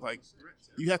everybody. Like,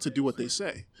 you have to do what they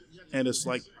say. And it's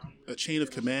like a chain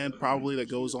of command probably that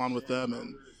goes on with them,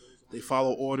 and they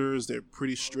follow orders. They're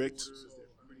pretty strict.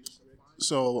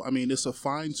 So, I mean, it's a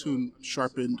fine-tuned,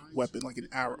 sharpened weapon, like an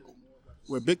arrow,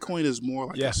 where Bitcoin is more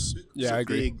like I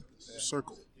agree. big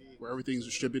circle where everything's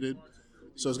distributed.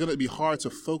 So it's going to be hard to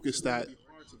focus that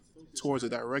towards a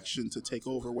direction to take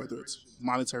over, whether it's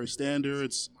monetary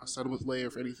standards, a settlement layer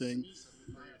for anything.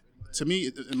 To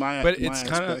me, in my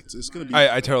aspect, it's going to be.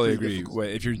 I totally pretty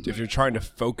agree. difficult. If you're trying to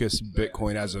focus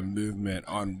Bitcoin as a movement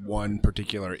on one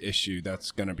particular issue,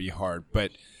 that's going to be hard.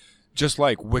 But just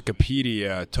like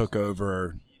Wikipedia took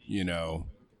over, the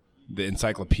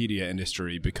encyclopedia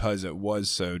industry because it was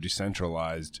so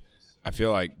decentralized, I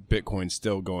feel like Bitcoin's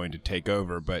still going to take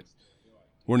over, but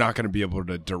we're not going to be able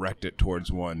to direct it towards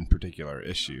one particular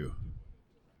issue.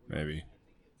 Maybe.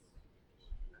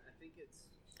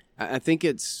 I think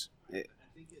it's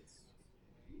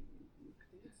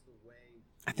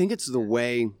the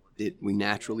way that we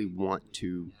naturally want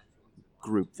to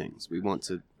group things. We want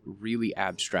to really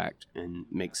abstract and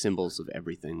make symbols of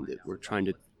everything that we're trying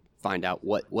to find out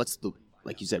what's the,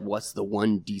 like you said, what's the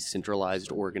one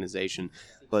decentralized organization.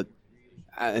 But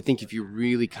I think if you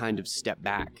really kind of step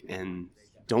back and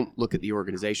don't look at the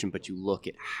organization, but you look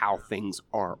at how things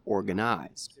are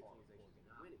organized,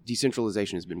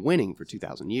 decentralization has been winning for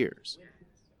 2,000 years.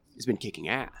 It's been kicking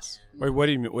ass. Wait, what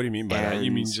do you mean by that?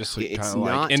 You mean just kind of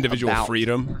like individual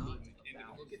freedom?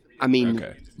 I mean,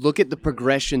 Okay. Look at the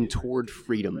progression toward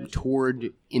freedom,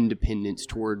 toward independence,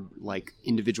 toward like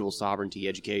individual sovereignty,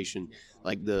 education,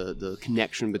 like the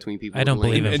connection between people. I don't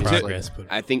believe in Like, progress. But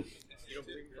I think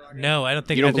no, I don't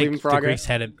think. You don't I believe think in the progress? Greeks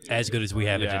had it as good as we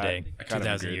have it today. I kind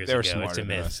of 2,000 agree. years They were ago, smarter it's a than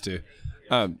myth. us too.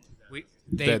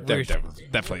 They're They're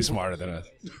definitely smarter than us.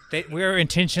 We're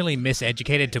intentionally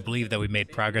miseducated to believe that we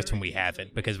made progress when we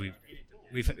haven't, because we've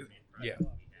yeah.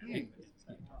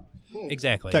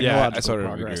 Exactly. Technological I sort of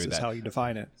progress agree with is that. how you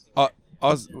define it.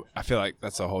 I feel like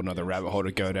that's a whole nother rabbit hole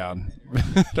to go down.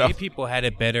 Gay people had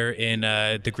it better in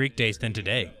the Greek days than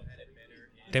today.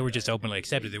 they were just openly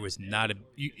accepted. There was not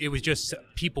it was just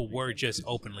people were just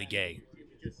openly gay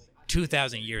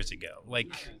 2,000 years ago.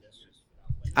 Like,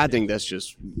 I think that's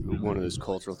just one of those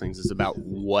cultural things. It's about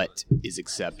what is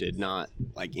accepted, not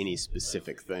like any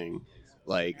specific thing.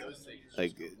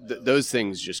 Those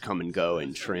things just come and go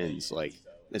in trends. Like,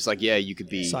 it's like, yeah, you could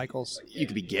be cycles. You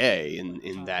could be gay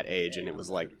in that age, and it was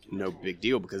like no big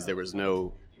deal because there was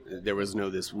no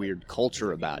this weird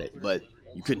culture about it. But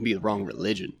you couldn't be the wrong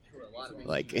religion.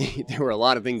 Like, there were a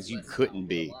lot of things you couldn't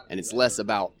be, and it's less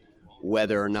about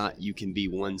whether or not you can be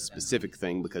one specific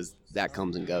thing, because that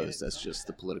comes and goes. That's just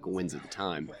the political winds of the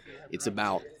time. It's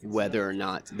about whether or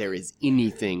not there is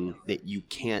anything that you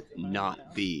can't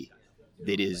not be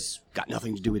that is got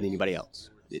nothing to do with anybody else.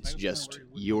 It's just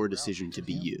your decision to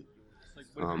be you.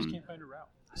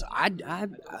 So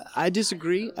I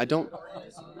disagree. I don't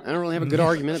really have a good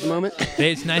argument at the moment.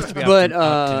 It's nice to be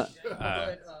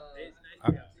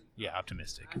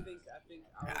optimistic.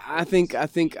 I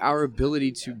think our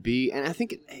ability to be, and I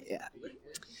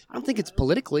don't think it's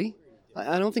politically.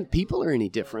 I don't think people are any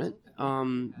different.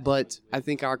 But I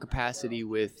think our capacity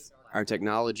with our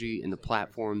technology and the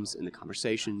platforms and the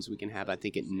conversations we can have, I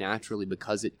think it naturally,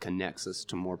 because it connects us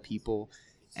to more people,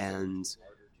 and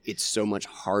it's so much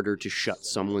harder to shut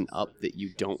someone up that you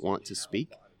don't want to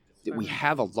speak, that we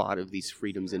have a lot of these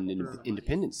freedoms and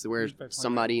independence, where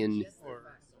somebody in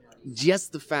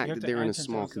just the fact that they're in a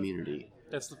small community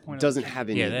doesn't have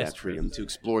any of that freedom to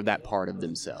explore that part of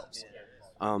themselves.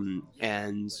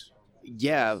 And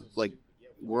yeah, like,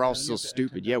 we're all so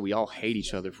stupid. Yeah, we all hate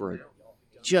each other for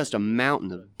just a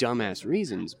mountain of dumbass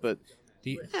reasons. But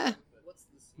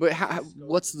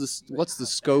what's the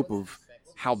scope of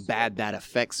how bad that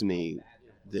affects me?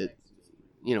 That,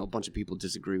 you know, a bunch of people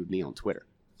disagree with me on Twitter.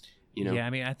 You know? Yeah, I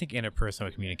mean, I think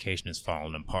interpersonal communication has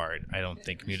fallen apart. I don't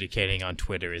think communicating on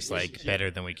Twitter is like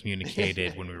better than we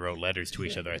communicated when we wrote letters to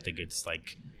each other. I think it's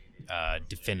like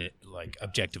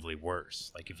objectively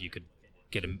worse. Like, if you could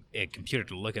get a computer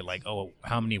to look at, like, oh,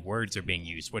 how many words are being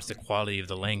used? What's the quality of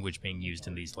the language being used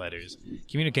in these letters?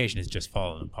 Communication has just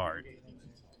fallen apart.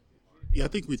 Yeah, I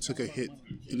think we took a hit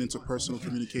in interpersonal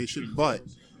communication, but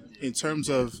in terms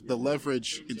of the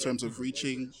leverage, in terms of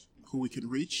reaching who we can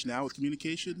reach now with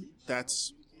communication,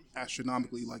 that's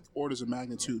astronomically, like, orders of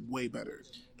magnitude way better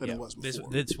than it was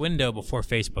before. This window before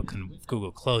Facebook and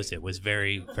Google closed it was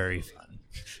very, very fun.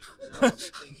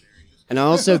 And I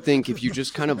also think if you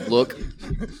just kind of look,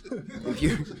 if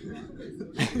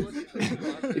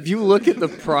you look at the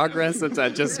progress, which I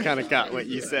just kind of got what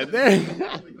you said there.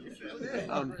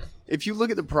 If you look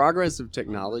at the progress of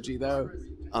technology, though,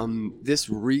 this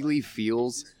really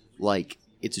feels like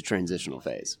it's a transitional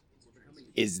phase.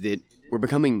 Is that we're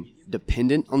becoming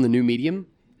dependent on the new medium,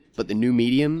 but the new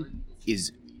medium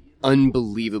is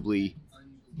unbelievably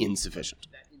insufficient.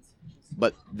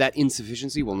 But that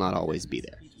insufficiency will not always be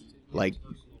there. Like,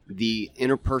 the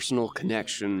interpersonal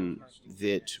connection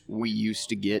that we used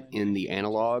to get in the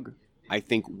analog, I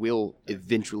think will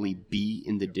eventually be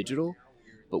in the digital.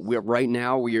 But we are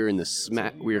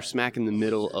smack in the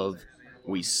middle of,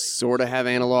 we sort of have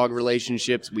analog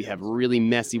relationships. We have really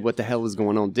messy, what the hell is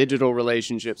going on, digital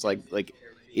relationships. Like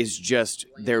it's just,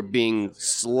 they're being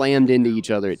slammed into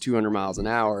each other at 200 miles an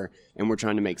hour, and we're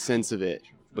trying to make sense of it,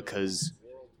 because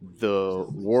the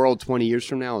world 20 years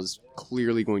from now is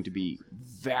clearly going to be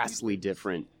vastly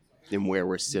different than where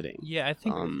we're sitting. Yeah, I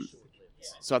think.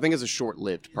 So I think it's a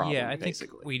short-lived problem. Yeah, I think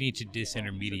basically we need to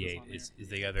disintermediate is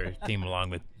the other theme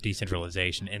along with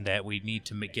decentralization, and that we need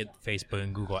to get Facebook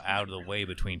and Google out of the way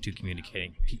between two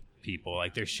communicating people.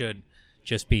 Like, there should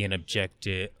just be an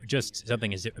objective, just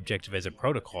something as objective as a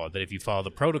protocol, that if you follow the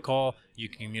protocol, you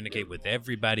can communicate with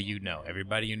everybody you know.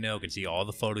 Everybody you know can see all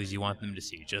the photos you want them to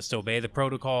see. Just obey the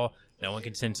protocol. No one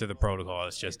can censor the protocol.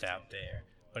 It's just out there.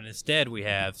 But instead, we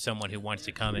have someone who wants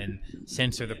to come and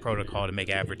censor the protocol to make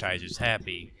advertisers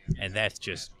happy, and that's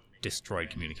just destroyed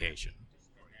communication.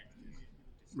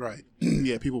 Right.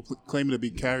 Yeah, people claiming to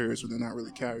be carriers when they're not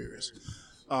really carriers.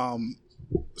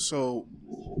 So,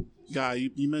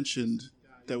 Guy, you mentioned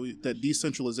that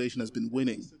decentralization has been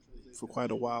winning for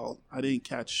quite a while. I didn't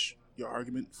catch your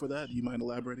argument for that. Do you mind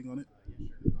elaborating on it?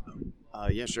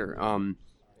 Yeah, sure.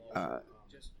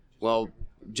 Well,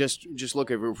 just look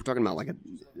at, if we're talking about like a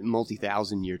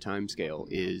multi-thousand-year time scale,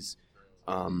 is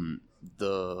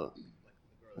the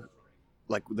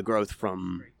growth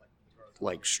from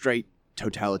like straight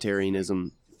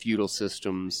totalitarianism, feudal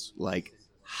systems, like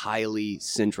highly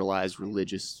centralized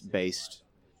religious-based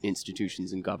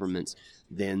institutions and governments,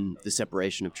 then the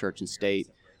separation of church and state.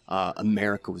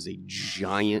 America was a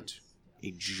giant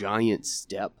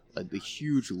step, a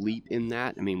huge leap in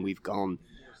that. I mean, we've gone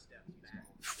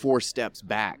 4 steps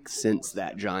back since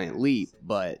that giant leap,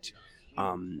 but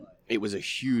it was a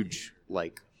huge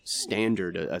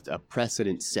standard, a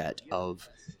precedent set of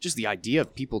just the idea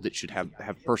of people that should have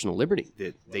personal liberty,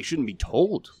 that they shouldn't be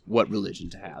told what religion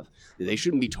to have, that they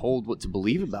shouldn't be told what to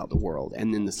believe about the world.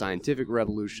 And then the scientific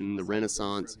revolution, the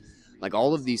Renaissance,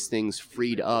 all of these things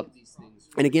freed up.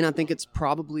 And again, I think it's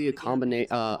probably a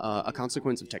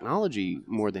consequence of technology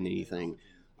more than anything,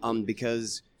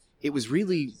 because it was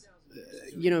really,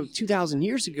 2,000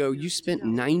 years ago, you spent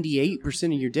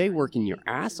 98% of your day working your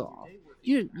ass off.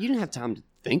 You didn't have time to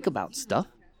think about stuff.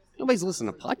 Nobody's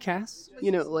listening to podcasts.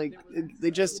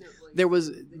 There was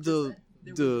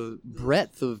the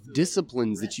breadth of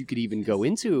disciplines that you could even go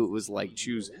into. It was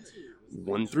choose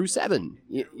 1 through 7,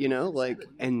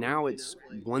 and now it's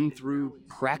 1 through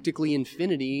practically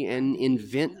infinity, and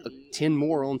invent 10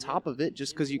 more on top of it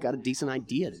just because you got a decent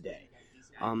idea today.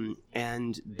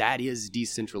 And that is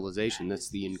decentralization. That's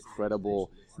the incredible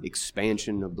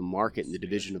expansion of the market and the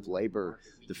division of labor.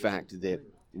 The fact that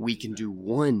we can do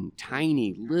one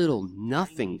tiny little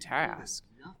nothing task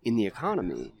in the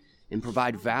economy and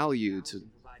provide value to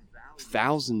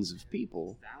thousands of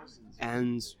people.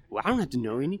 And I don't have to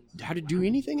know how to do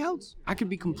anything else. I could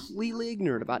be completely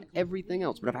ignorant about everything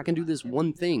else. But if I can do this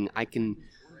one thing, I can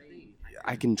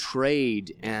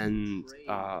trade and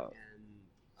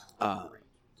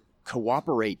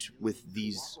cooperate with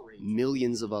these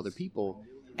millions of other people,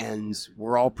 and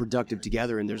we're all productive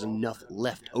together, and there's enough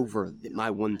left over that my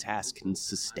one task can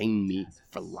sustain me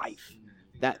for life.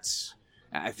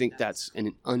 I think that's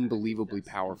an unbelievably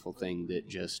powerful thing that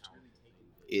just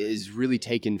is really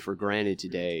taken for granted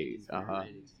today.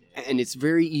 And it's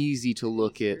very easy to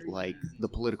look at the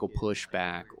political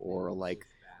pushback or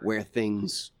where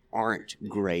things aren't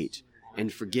great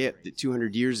and forget that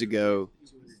 200 years ago,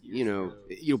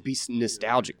 you'll be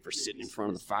nostalgic for sitting in front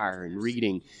of the fire and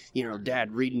reading,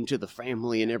 Dad reading to the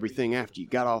family and everything after you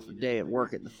got off a day at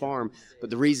work at the farm. But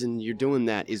the reason you're doing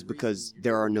that is because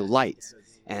there are no lights,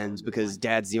 and because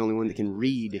Dad's the only one that can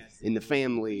read in the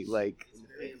family.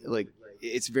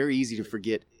 It's very easy to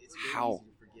forget how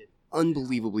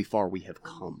unbelievably far we have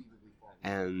come.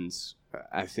 And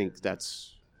I think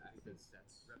that's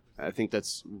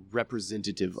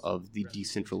representative of the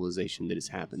decentralization that has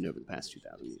happened over the past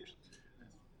 2,000 years.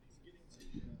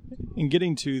 In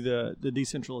getting to the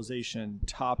decentralization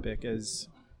topic, as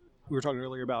we were talking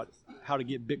earlier about how to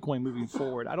get Bitcoin moving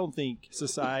forward, I don't think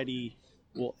society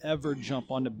will ever jump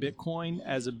onto Bitcoin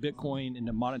as a Bitcoin and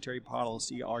a monetary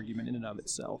policy argument in and of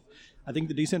itself. I think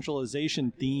the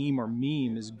decentralization theme or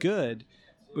meme is good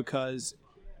because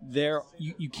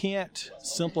you can't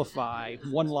simplify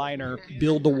one-liner,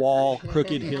 build the wall,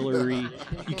 crooked Hillary.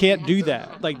 You can't do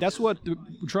that. That's what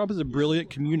Trump is a brilliant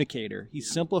communicator. He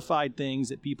simplified things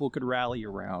that people could rally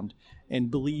around and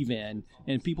believe in,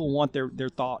 and people want their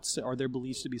thoughts or their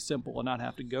beliefs to be simple and not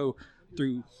have to go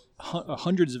through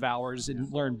hundreds of hours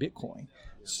and learn Bitcoin.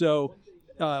 So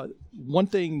one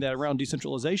thing that around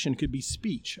decentralization could be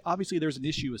speech. Obviously, there's an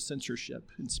issue with censorship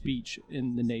and speech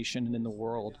in the nation and in the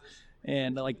world.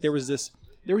 And there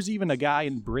was even a guy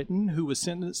in Britain who was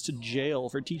sentenced to jail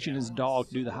for teaching his dog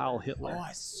to do the Heil Hitler. Oh,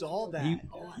 I saw that.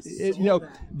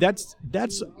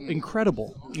 That's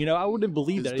incredible. I wouldn't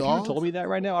believe that. If you told me that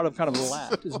right now, I'd have kind of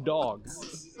laughed. His dog.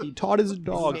 He taught his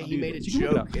dog. He made a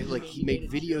joke. He made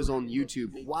videos on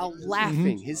YouTube while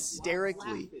laughing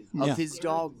hysterically of his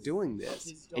dog doing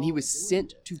this, and he was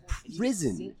sent to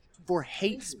prison for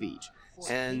hate speech.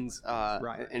 And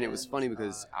and it was funny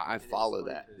because I follow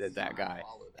that guy,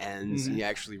 and he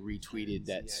actually retweeted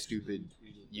that stupid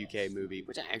UK movie,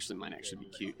 which might actually be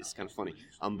cute. It's kind of funny,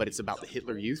 but it's about the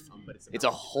Hitler Youth. It's a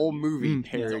whole movie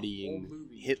parodying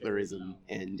Hitlerism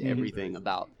and everything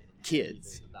about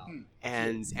kids.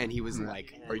 And he was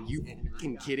like, "Are you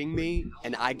fucking kidding me?"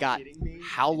 And I got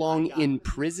how long in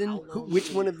prison?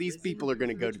 Which one of these people are going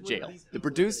to go to jail? The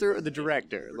producer or the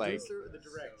director?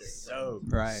 So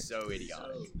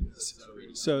idiotic.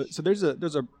 So there's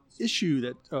a issue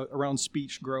that around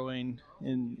speech growing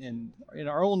in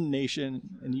our own nation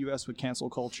in the U.S. with cancel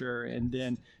culture, and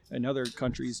then in other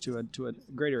countries to a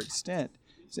greater extent.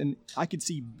 And I could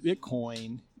see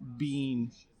Bitcoin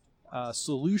being a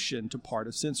solution to part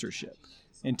of censorship,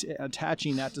 and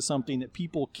attaching that to something that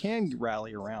people can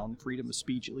rally around, freedom of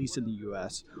speech, at least in the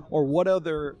U.S., or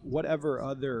whatever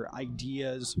other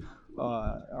ideas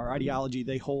or ideology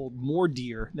they hold more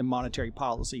dear than monetary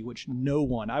policy, which no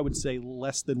one, I would say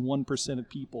less than 1% of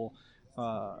people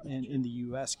in the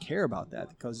U.S. care about that,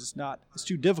 because it's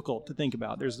too difficult to think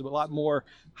about. There's a lot more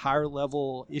higher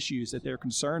level issues that they're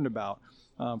concerned about.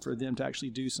 for them to actually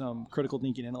do some critical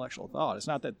thinking, intellectual thought. It's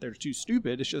not that they're too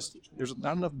stupid. It's just there's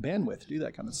not enough bandwidth to do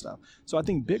that kind of stuff. So I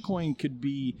think Bitcoin could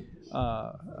be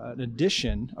an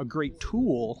addition, a great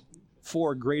tool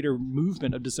for a greater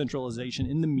movement of decentralization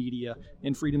in the media,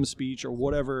 in freedom of speech, or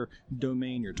whatever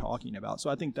domain you're talking about.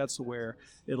 So I think that's where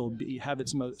it'll have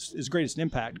its greatest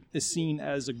impact, is seen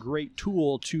as a great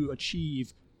tool to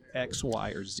achieve X, Y,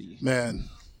 or Z. Man,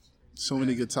 so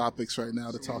many good topics right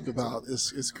now to talk about.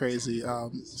 It's crazy.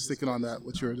 Sticking on that,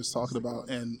 what you were just talking about,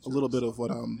 and a little bit of what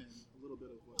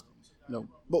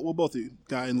but both of you,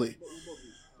 Guy and Lee.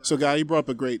 So, Guy, you brought up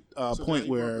a great point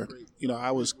where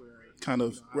I was kind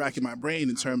of racking my brain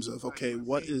in terms of, okay,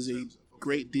 what is a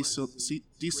great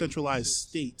decentralized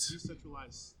state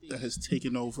that has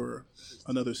taken over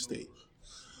another state?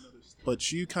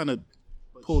 But you kind of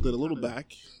pulled it a little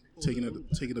back, taking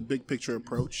a big picture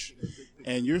approach,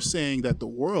 and you're saying that the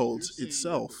world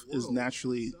itself is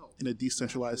naturally in a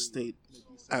decentralized state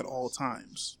at all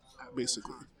times,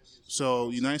 basically. So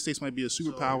the United States might be a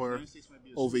superpower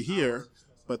over here,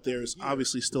 but there's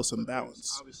obviously still some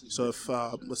balance. So if,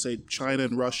 let's say, China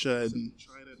and Russia and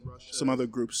some other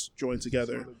groups join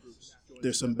together,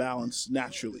 there's some balance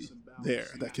naturally there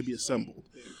that can be assembled.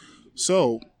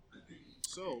 So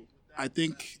I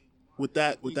think with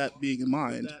that being in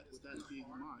mind,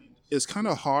 it's kind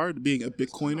of hard being a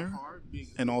Bitcoiner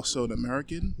and also an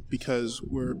American, because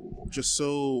we're just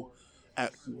so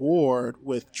at war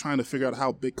with trying to figure out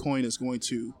how Bitcoin is going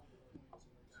to,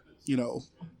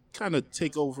 kind of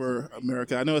take over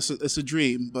America. I know it's a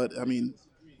dream, but I mean,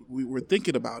 we're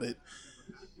thinking about it,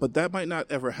 but that might not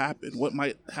ever happen. What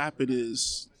might happen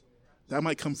is that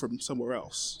might come from somewhere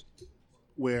else,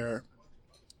 where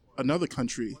another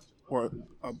country or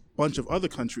a bunch of other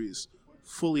countries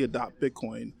fully adopt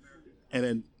Bitcoin, and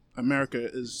then America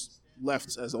is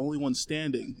left as the only one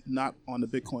standing, not on the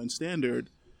Bitcoin standard,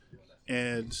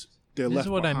 and they're left behind. This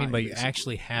is what I mean by you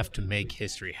actually have to make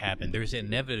history happen. There's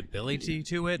inevitability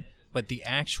to it, but the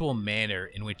actual manner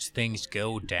in which things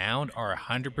go down are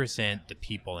 100% the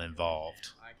people involved.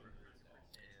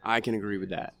 I can agree with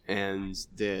that, and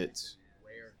that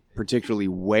particularly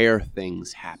where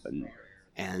things happen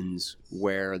and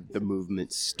where the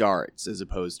movement starts as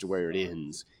opposed to where it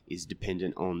ends is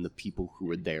dependent on the people who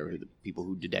are there, the people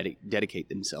who dedicate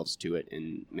themselves to it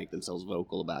and make themselves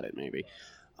vocal about it, maybe.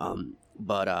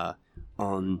 But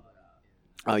on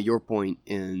your point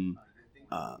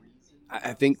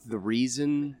I think the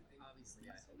reason,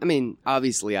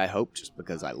 obviously I hope just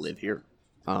because I live here,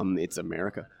 it's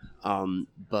America.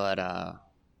 But I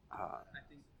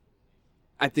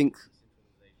think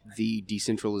the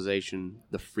decentralization,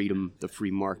 the freedom, the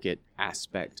free market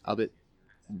aspect of it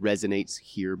resonates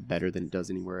here better than it does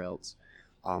anywhere else.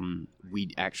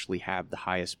 We actually have the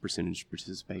highest percentage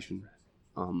participation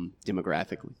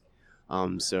demographically.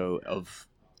 So of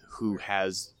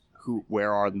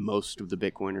where are most of the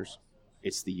Bitcoiners?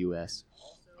 It's the U.S.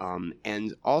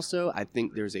 And also, I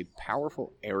think there's a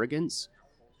powerful arrogance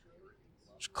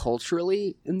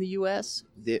culturally in the U.S.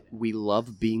 that we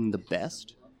love being the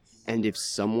best. And if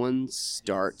someone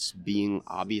starts being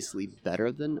obviously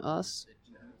better than us,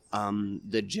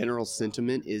 the general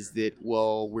sentiment is that,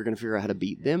 well, we're going to figure out how to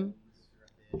beat them.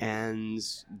 And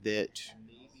that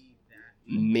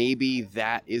maybe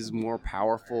that is more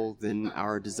powerful than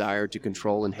our desire to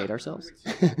control and hate ourselves,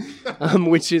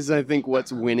 which is, I think,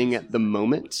 what's winning at the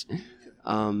moment.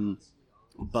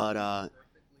 But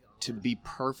to be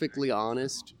perfectly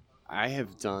honest, I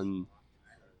have done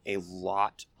a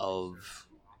lot of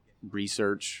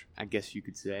research, I guess you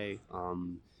could say.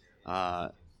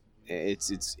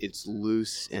 It's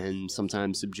loose and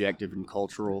sometimes subjective and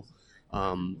cultural,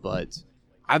 but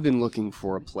I've been looking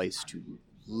for a place to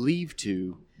leave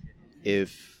to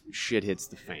if shit hits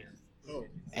the fan.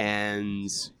 And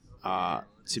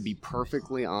to be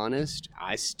perfectly honest,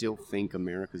 I still think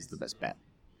America's the best bet.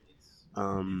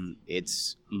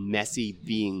 It's messy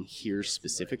being here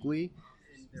specifically,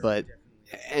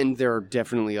 and there are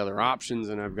definitely other options,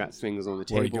 and I've got things on the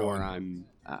table where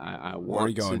I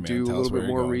want to do a little bit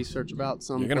more research about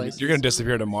some places. You're gonna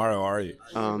disappear tomorrow, are you?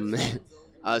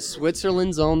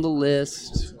 Switzerland's on the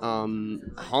list.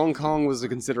 Hong Kong was a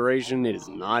consideration. It is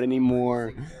not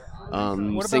anymore.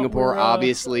 Singapore,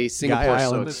 obviously. Singapore's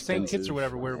so the St. Kitts or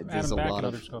whatever, where Adam Back and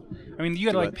others go.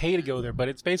 You got to pay to go there, but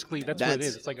it's basically that's what it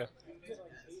is. It's like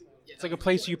It's like a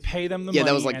place you pay them the Yeah, money.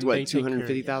 that was like and what, they take care of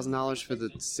you. $250,000 for the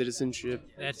citizenship.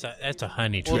 That's a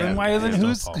honey trap. Well, then why isn't Please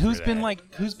don't fall who's for been that.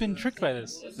 who's been tricked by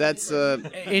this? That's It's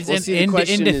well, an see, the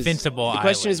question indefensible is, the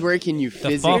question is island. where can you The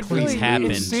physically Falklands It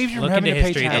happened. saves you from Look having into to pay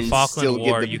history. The taxes. Falkland And still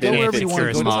War. get the You Go can't wherever benefits you secure want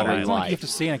a to of go. small modern It's not like you life. have to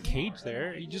stay in a cage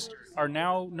there. You just are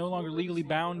now no longer legally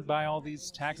bound by all these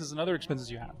taxes and other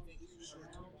expenses you have.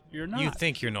 You're not. You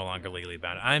think you're no longer legally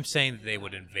bound. I'm saying that they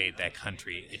would invade that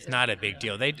country. It's not a big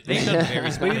deal. They've done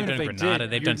very small. Even They've if done they Grenada. did,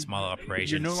 They've you're- done small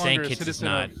operations. You're no St. longer a Kitts is citizen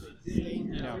not. of,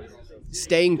 you know.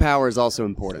 Staying power is also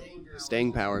important.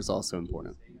 Staying power is also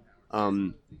important.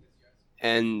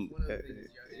 And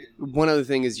one other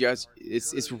thing is, yes,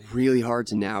 it's really hard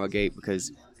to navigate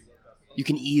because you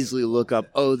can easily look up,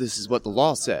 oh, this is what the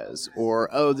law says, or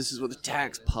oh, this is what the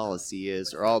tax policy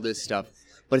is, or all this stuff.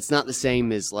 But it's not the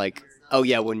same as like, oh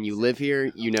yeah, when you live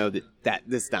here, you know that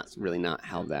that's not really not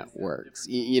how that works.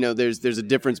 You know, there's a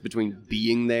difference between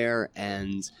being there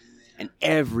and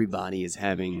everybody is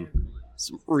having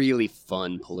some really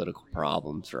fun political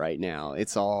problems right now.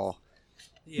 It's all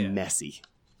messy.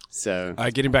 So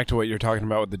Getting back to what you're talking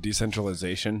about with the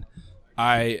decentralization,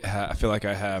 I feel like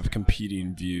I have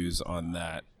competing views on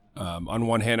that. On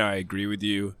one hand, I agree with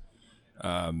you.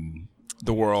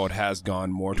 The world has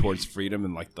gone more towards freedom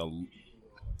in like the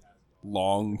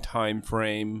long time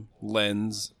frame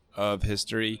lens of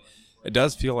history. It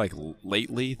does feel like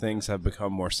lately things have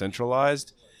become more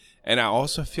centralized. And I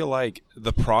also feel like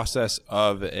the process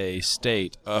of a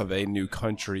state, of a new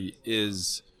country,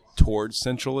 is towards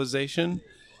centralization.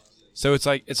 So it's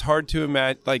like, it's hard to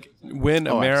imagine, like when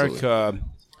America,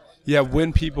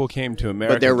 when people came to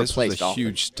America, they're this was replaced a often.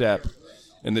 huge step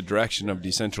in the direction of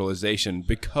decentralization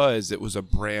because it was a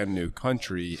brand new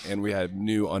country and we had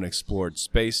new unexplored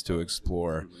space to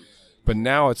explore. But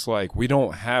now it's like we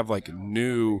don't have like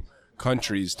new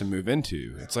countries to move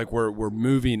into. It's like we're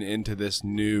moving into this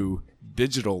new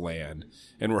digital land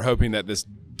and we're hoping that this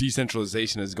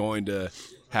decentralization is going to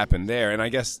happen there. And I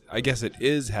guess it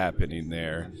is happening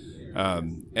there.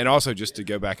 And also just to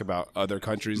go back about other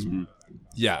countries,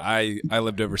 I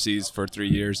lived overseas for 3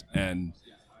 years, and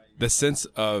the sense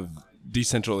of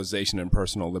decentralization and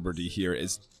personal liberty here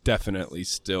is definitely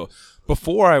still.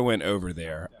 Before I went over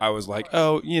there, I was like,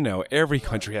 oh, you know, every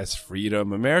country has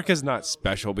freedom. America's not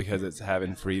special because it's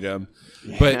having freedom.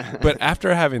 But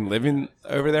after having living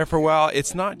over there for a while,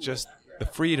 it's not just the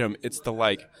freedom, it's the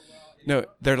like, no,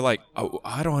 they're like, oh,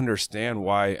 I don't understand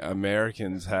why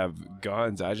Americans have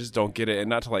guns. I just don't get it. And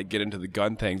not to like get into the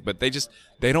gun things, but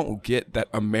they don't get that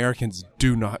Americans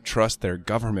do not trust their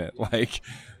government. Like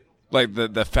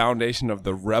the foundation of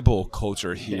the rebel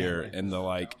culture here and the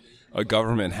like, a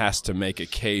government has to make a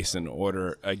case in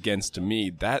order against me.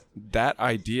 That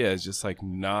idea is just like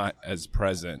not as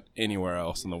present anywhere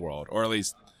else in the world, or at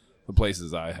least the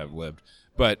places I have lived.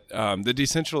 But the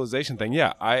decentralization thing,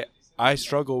 I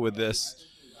struggle with this.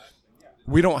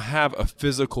 We don't have a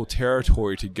physical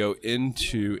territory to go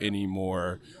into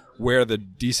anymore where the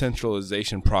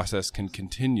decentralization process can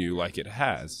continue like it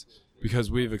has,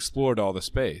 because we've explored all the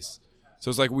space. So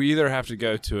it's like we either have to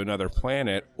go to another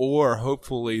planet, or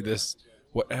hopefully this,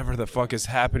 whatever the fuck is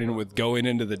happening with going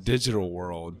into the digital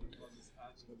world.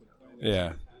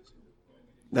 Yeah.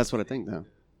 that's what I think, though,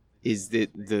 is that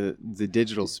the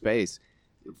digital space,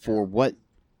 for what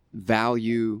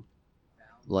value,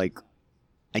 like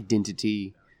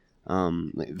identity,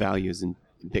 like values in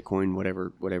Bitcoin,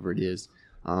 whatever it is,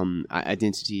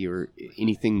 identity or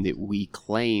anything that we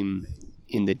claim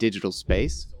in the digital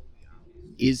space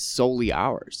is solely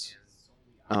ours.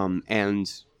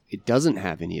 And it doesn't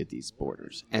have any of these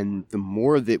borders. And the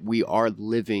more that we are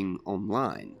living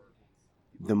online,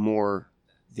 the more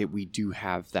that we do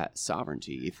have that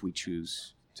sovereignty if we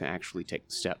choose to actually take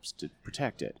the steps to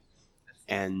protect it.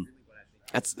 And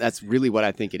that's really what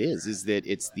I think it is that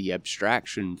it's the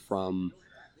abstraction from,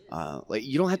 like,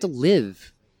 you don't have to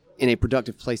live in a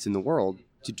productive place in the world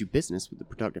to do business with the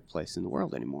productive place in the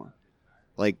world anymore.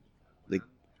 Like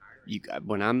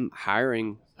when I'm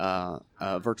hiring a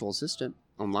virtual assistant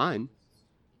online,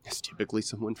 it's typically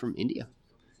someone from India.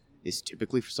 It's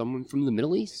typically someone from the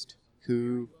Middle East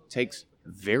who takes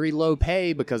very low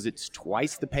pay because it's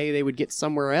twice the pay they would get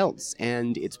somewhere else,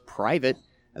 and it's private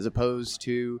as opposed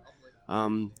to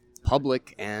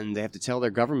public, and they have to tell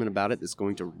their government about it that's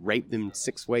going to rape them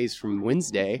 6 ways from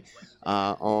Wednesday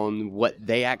on what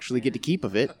they actually get to keep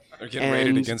of it. They're getting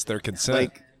rated against their consent.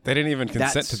 Like, they didn't even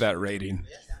consent to that rating.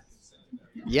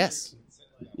 Yes.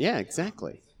 Yeah,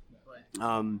 exactly.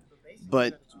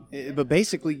 But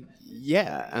basically,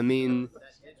 yeah, I mean,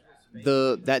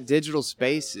 that digital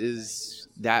space is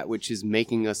that which is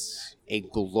making us a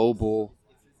global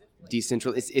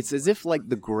decentral. It's as if like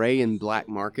the gray and black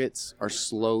markets are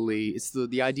slowly. It's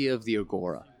the idea of the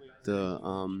agora, the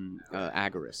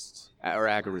agorist or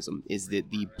agorism is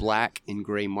that the black and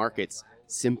gray markets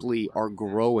simply are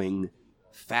growing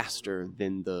faster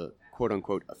than the quote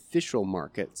unquote official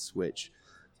markets, which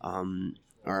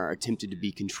are attempted to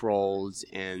be controlled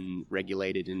and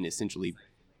regulated and essentially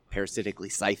parasitically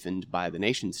siphoned by the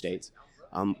nation states.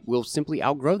 Will simply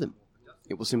outgrow them.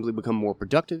 It will simply become more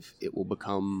productive, it will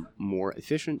become more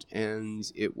efficient,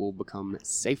 and it will become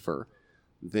safer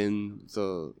than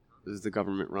the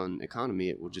government-run economy.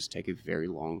 It will just take a very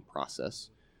long process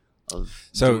of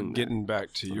doing getting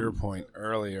back to your point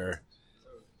earlier,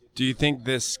 do you think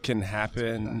this can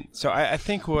happen? So I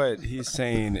think what he's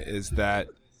saying is that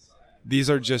these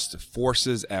are just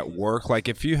forces at work. Like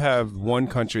if you have one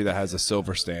country that has a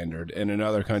silver standard and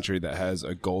another country that has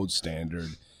a gold standard,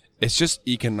 it's just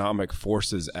economic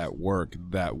forces at work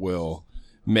that will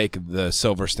make the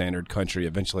silver standard country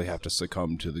eventually have to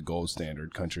succumb to the gold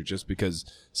standard country, just because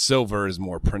silver is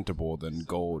more printable than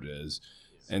gold is.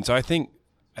 And so I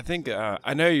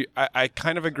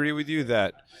kind of agree with you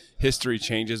that history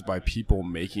changes by people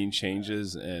making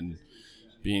changes and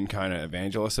being kind of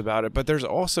evangelists about it. But there's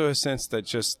also a sense that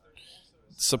just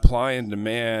supply and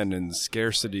demand and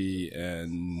scarcity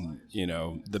and,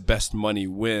 the best money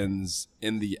wins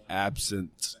in the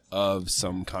absence of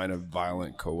some kind of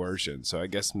violent coercion. So I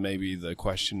guess maybe the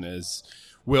question is,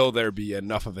 will there be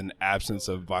enough of an absence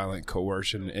of violent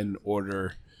coercion in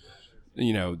order,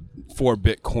 for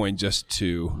Bitcoin just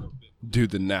to do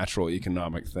the natural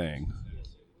economic thing?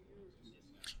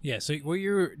 Yeah, so what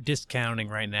you're discounting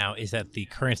right now is that the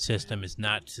current system is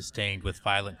not sustained with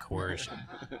violent coercion.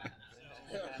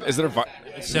 Is there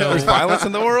there's violence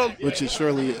in the world? Which it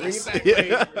surely is.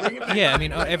 Yeah, I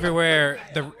mean, everywhere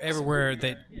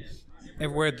that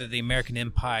the American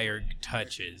empire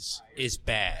touches is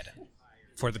bad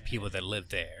for the people that live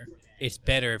there. It's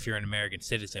better if you're an American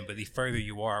citizen, but the further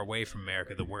you are away from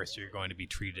America, the worse you're going to be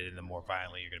treated and the more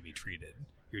violently you're going to be treated.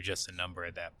 You're just a number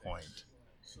at that point.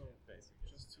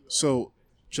 So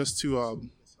just to,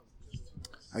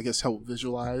 I guess, help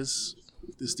visualize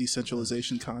this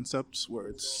decentralization concept where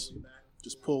it's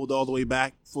just pulled all the way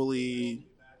back, fully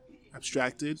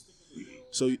abstracted.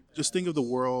 So just think of the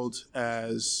world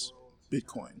as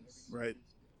Bitcoin, right?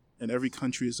 And every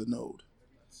country is a node.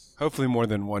 Hopefully more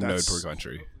than one node per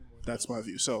country. That's my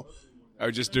view. So I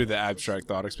would just do the abstract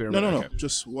thought experiment? No.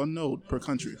 Just one node per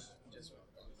country.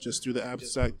 Just do the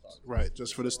abstract, right,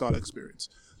 just for this thought experience.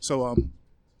 So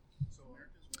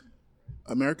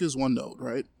America is one node,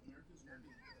 right?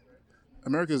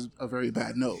 America is a very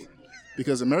bad node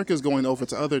because America is going over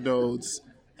to other nodes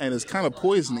and is kind of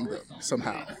poisoning them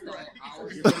somehow.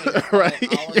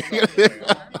 Right?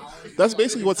 That's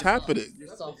basically what's happening.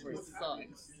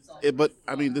 But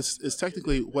I mean, this is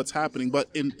technically what's happening. But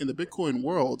in the Bitcoin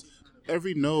world,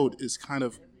 every node is kind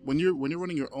of when you're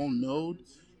running your own node,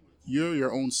 you're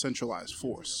your own centralized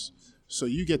force. So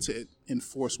you get to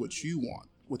enforce what you want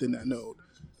within that node.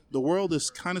 The world is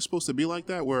kind of supposed to be like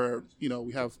that, where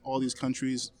we have all these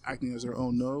countries acting as their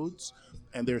own nodes,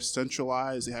 and they're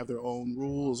centralized. They have their own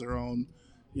rules, their own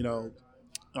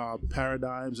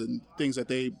paradigms and things that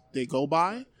they go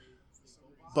by.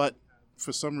 But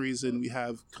for some reason, we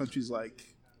have countries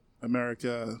like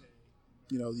America,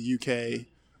 the UK,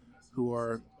 who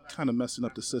are kind of messing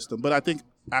up the system. But I think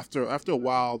after a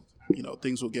while,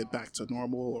 things will get back to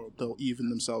normal, or they'll even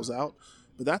themselves out.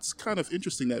 But that's kind of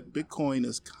interesting that Bitcoin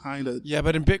is kind of... Yeah,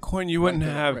 but in Bitcoin, you wouldn't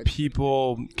have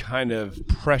people kind of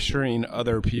pressuring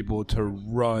other people to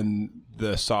run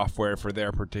the software for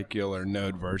their particular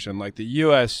node version. Like the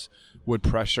U.S. would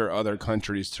pressure other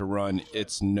countries to run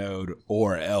its node,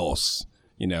 or else,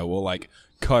 we'll like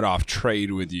cut off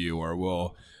trade with you, or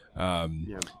we'll, well,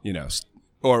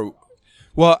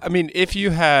 I mean, if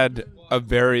you had a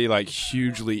very like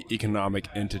hugely economic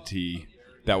entity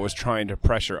that was trying to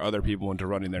pressure other people into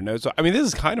running their nodes. So, I mean, this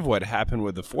is kind of what happened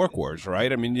with the fork wars,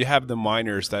 right? I mean, you have the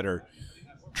miners that are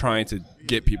trying to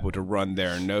get people to run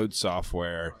their node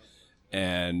software.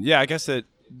 And, yeah, I guess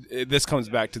this comes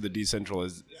back to the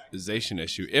decentralization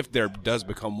issue. If there does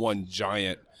become one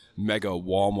giant mega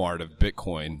Walmart of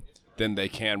Bitcoin, then they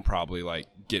can probably, like,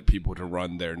 get people to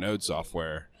run their node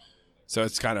software. So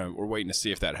it's kind of, we're waiting to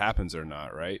see if that happens or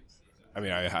not, right? I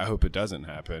mean, I hope it doesn't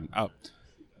happen.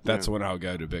 That's when I'll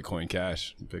go to Bitcoin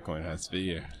Cash. Bitcoin has to be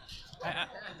here.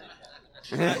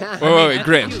 Wait,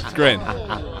 grin.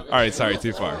 All right, sorry,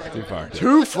 too far.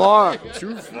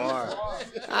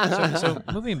 So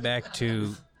moving back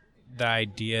to the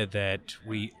idea that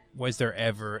was there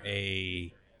ever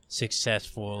a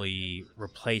successfully where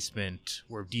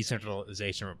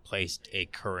decentralization replaced a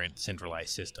current centralized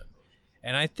system.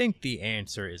 And I think the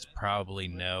answer is probably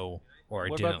no, or it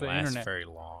What about didn't the last internet? very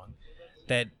long.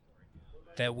 That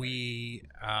we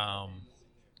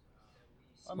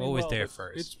what was there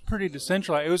first? It's pretty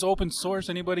decentralized. It was open source.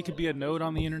 Anybody could be a node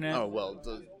on the internet. Oh well,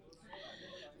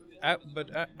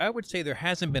 I would say there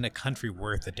hasn't been a country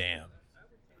worth a damn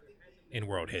in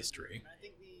world history.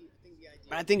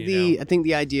 I think I think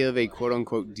the idea of a quote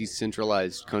unquote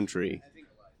decentralized country,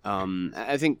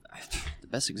 I think the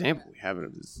best example we have of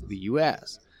it is the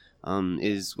U.S.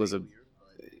 Was a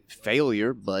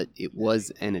failure, but it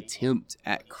was an attempt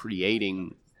at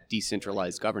creating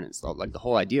decentralized governance. Like the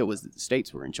whole idea was that the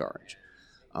states were in charge.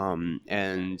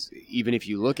 And even if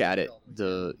you look at it,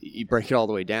 you break it all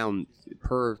the way down,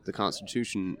 per the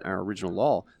Constitution, our original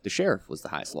law, the sheriff was the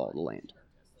highest law of the land.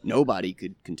 Nobody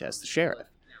could contest the sheriff.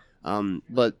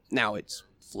 But now it's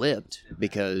flipped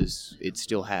because it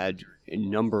still had a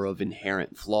number of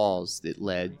inherent flaws that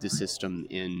led the system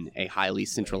in a highly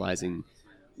centralizing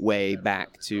way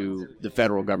back to the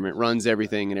federal government runs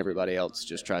everything and everybody else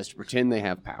just tries to pretend they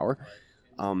have power.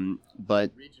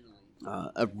 But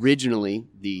originally,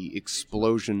 the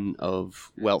explosion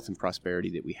of wealth and prosperity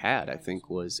that we had, I think,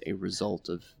 was a result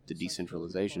of the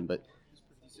decentralization. But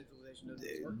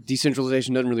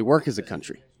decentralization doesn't really work as a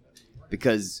country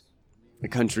because a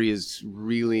country is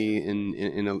really,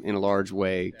 in a large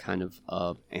way, kind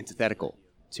of antithetical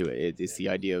to it. It's the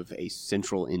idea of a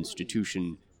central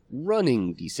institution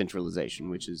running decentralization,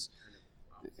 which is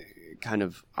kind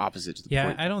of opposite to the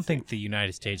point. Yeah, I don't think the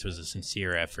United States was a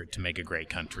sincere effort to make a great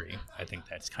country. I think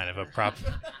that's kind of a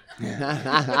problem.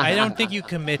 I don't think you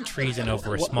commit treason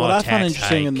over a small what I find tax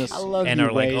interesting hike in this- I love and you,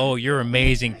 are like, Wade. oh, you're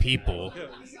amazing people.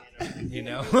 You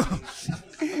know?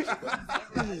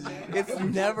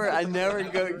 I never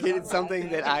get something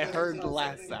that I heard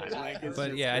last time.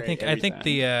 But yeah, I think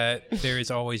there has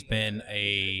always been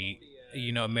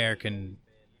American.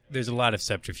 There's a lot of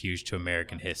subterfuge to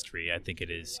American history. I think it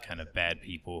is kind of bad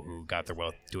people who got their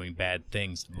wealth doing bad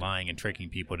things, lying and tricking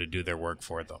people to do their work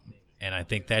for them. And I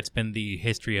think that's been the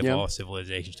history of all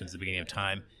civilizations since the beginning of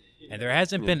time. And there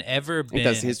hasn't been ever I been. think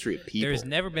that's the history of people. There's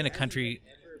never been a country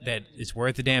that is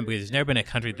worth a damn because there's never been a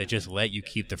country that just let you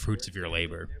keep the fruits of your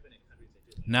labor.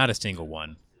 Not a single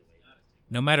one.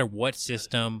 No matter what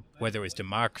system, whether it was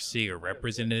democracy or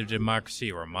representative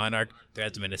democracy or a monarch, there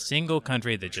hasn't been a single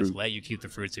country that just let you keep the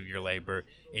fruits of your labor.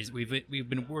 We've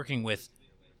been working with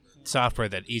software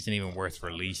that isn't even worth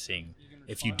releasing.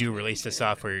 If you do release the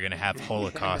software, you're going to have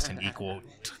Holocaust and equal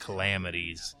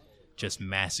calamities, just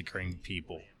massacring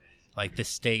people. Like, the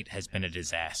state has been a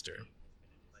disaster.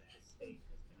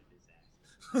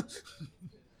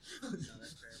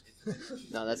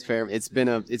 No, that's fair. It's been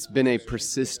a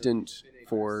persistent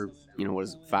for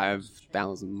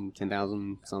 5,000,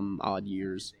 10,000, some odd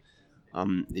years.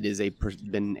 It is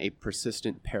been a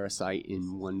persistent parasite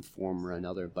in one form or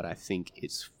another, but I think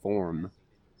its form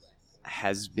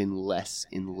has been less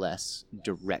and less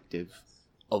directive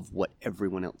of what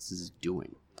everyone else is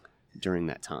doing during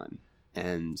that time.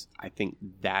 And I think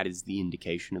that is the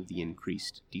indication of the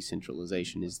increased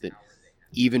decentralization, is that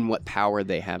even what power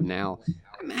they have now,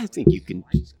 I think you can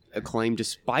acclaim,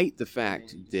 despite the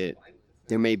fact that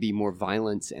there may be more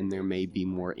violence and there may be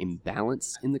more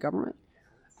imbalance in the government,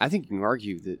 I think you can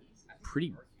argue that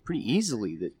pretty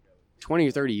easily that 20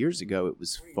 or 30 years ago it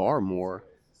was far more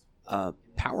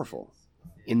powerful,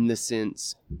 in the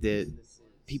sense that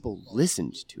people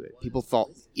listened to it. People thought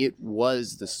it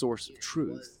was the source of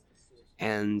truth,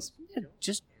 and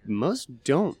just most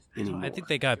don't anymore. I think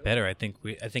they got better. I think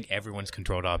everyone's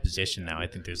controlled opposition now. I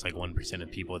think there's like 1%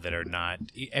 of people that are not.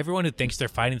 Everyone who thinks they're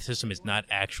fighting the system is not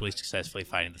actually successfully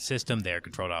fighting the system. They're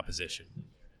controlled opposition.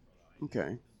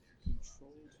 Okay.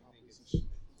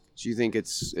 Do you think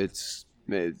it's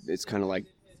kind of like,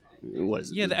 what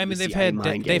is it? Yeah, I mean, they've had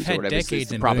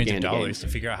decades and millions of dollars to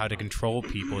figure out how to control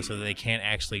people so that they can't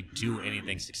actually do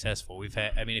anything successful.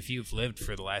 If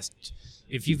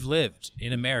you've lived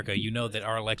in America, you know that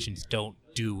our elections don't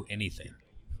do anything.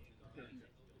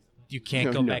 You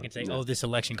can't go back and say, "Oh, this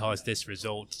election caused this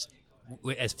result."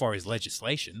 As far as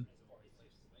legislation,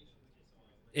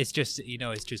 it's just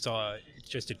it's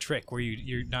just a trick where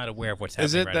you're not aware of what's happening.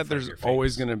 Is it right that in front there's of your face.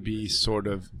 always going to be sort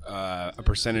of a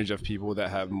percentage of people that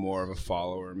have more of a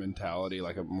follower mentality,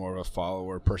 like a more of a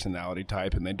follower personality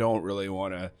type, and they don't really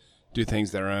want to do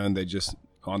things their own. They just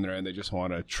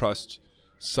want to trust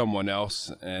someone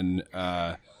else, and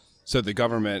so the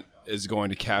government is going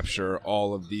to capture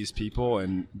all of these people,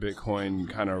 and Bitcoin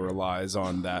kind of relies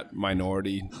on that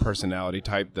minority personality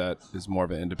type that is more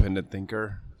of an independent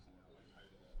thinker.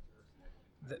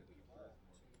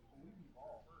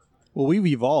 Well, we've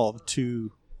evolved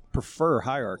to prefer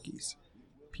hierarchies.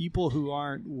 People who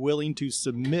aren't willing to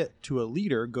submit to a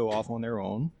leader go off on their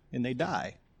own and they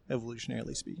die,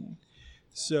 evolutionarily speaking.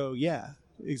 So, yeah,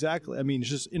 exactly. I mean, it's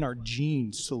just in our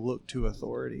genes to look to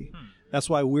authority. That's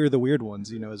why we're the weird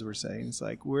ones, as we're saying. It's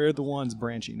like we're the ones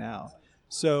branching out.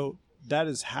 So that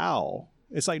is how.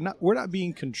 It's like we're not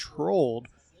being controlled,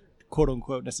 quote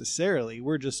unquote, necessarily.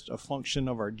 We're just a function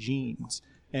of our genes,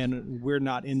 and we're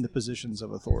not in the positions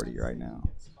of authority right now.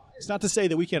 It's not to say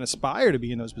that we can't aspire to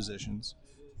be in those positions,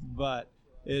 but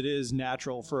it is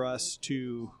natural for us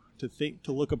to think,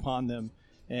 to look upon them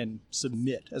and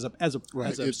submit as a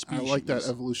species. I like that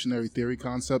evolutionary theory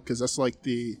concept because that's like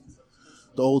the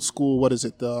old school. What is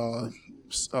it? The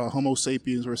Homo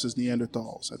sapiens versus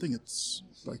Neanderthals. I think it's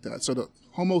like that. So the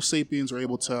Homo sapiens are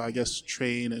able to, I guess,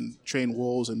 train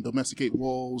wolves and domesticate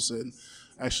wolves and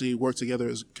actually work together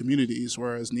as communities,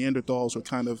 whereas Neanderthals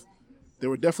they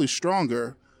were definitely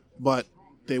stronger, but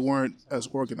they weren't as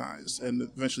organized, and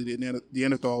eventually the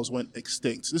Neanderthals went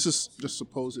extinct. This is just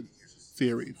supposed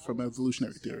theory from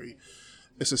evolutionary theory.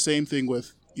 It's the same thing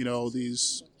with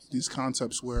these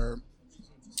concepts where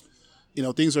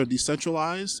things are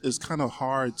decentralized. It's kind of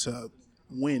hard to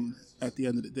win at the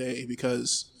end of the day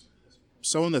because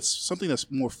something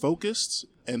that's more focused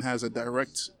and has a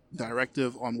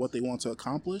directive on what they want to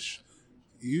accomplish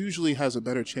usually has a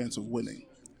better chance of winning.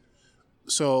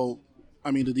 So,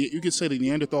 I mean, you could say the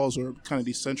Neanderthals were kind of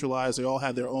decentralized. They all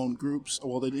had their own groups.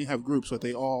 Well, they didn't have groups, but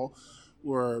they all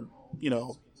were,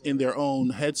 in their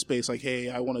own headspace, like, hey,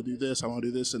 I want to do this, I want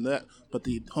to do this and that. But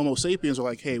the Homo sapiens are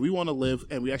like, hey, we want to live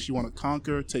and we actually want to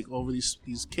conquer, take over these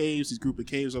caves, these group of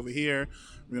caves over here.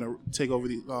 We're going to take over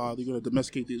they're going to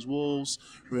domesticate these wolves.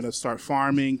 We're going to start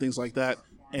farming, things like that.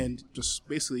 And just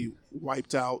basically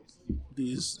wiped out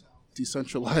these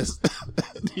decentralized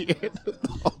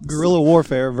guerrilla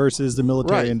warfare versus the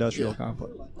military-industrial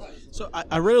complex. So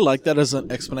I really like that as an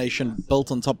explanation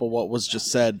built on top of what was just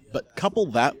said, but couple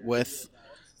that with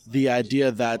the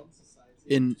idea that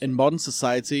in modern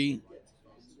society,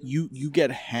 you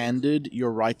get handed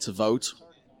your right to vote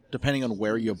depending on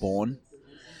where you're born,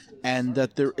 and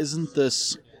that there isn't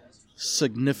this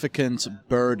significant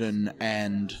burden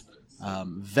and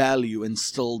value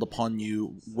instilled upon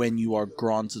you when you are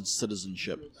granted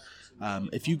citizenship.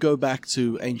 If you go back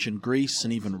to ancient Greece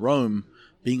and even Rome,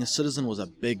 being a citizen was a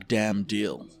big damn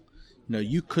deal.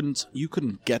 You couldn't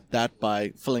get that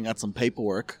by filling out some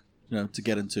paperwork, to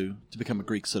become a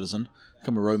Greek citizen,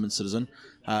 become a Roman citizen.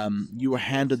 You were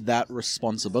handed that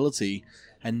responsibility,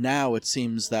 and now it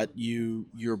seems that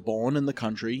you're born in the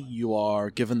country, you are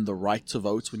given the right to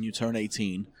vote when you turn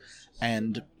 18,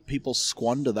 and people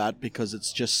squander that because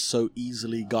it's just so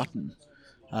easily gotten.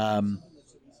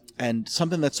 And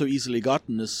something that's so easily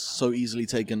gotten is so easily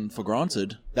taken for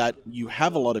granted that you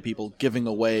have a lot of people giving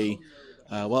away,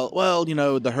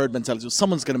 the herd mentality.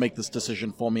 Someone's going to make this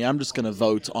decision for me. I'm just going to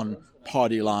vote on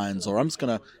party lines, or I'm just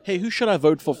going to, hey, who should I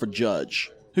vote for judge?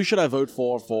 Who should I vote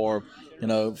for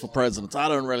president? I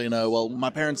don't really know. Well, my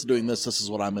parents are doing this. This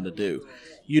is what I'm going to do.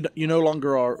 You no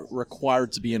longer are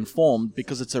required to be informed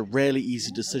because it's a really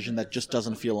easy decision that just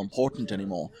doesn't feel important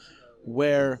anymore.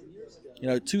 Where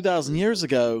 2,000 years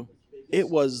ago, it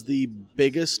was the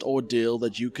biggest ordeal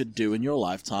that you could do in your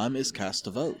lifetime is cast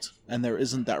a vote. And there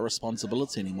isn't that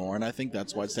responsibility anymore, and I think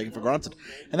that's why it's taken for granted.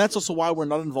 And that's also why we're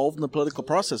not involved in the political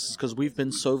process, because we've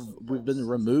been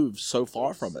removed so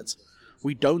far from it.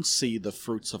 We don't see the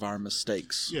fruits of our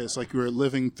mistakes. Yeah, it's like we're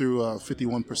living through a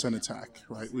 51% attack,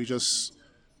 right?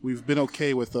 We've been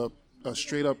okay with a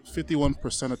straight up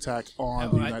 51% attack on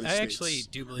the United States. I actually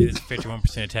do believe it's a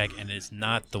 51% attack, and it's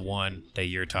not the one that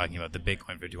you're talking about, the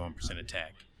Bitcoin 51%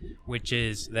 attack, which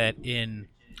is that in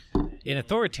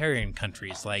authoritarian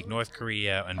countries like North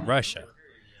Korea and Russia,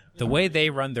 the way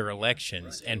they run their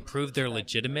elections and prove they're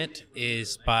legitimate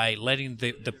is by letting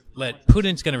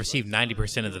Putin's going to receive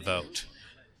 90% of the vote.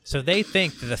 So they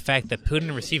think that the fact that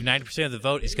Putin received 90% of the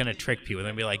vote is going to trick people.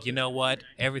 They're going to be like, you know what?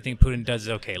 Everything Putin does is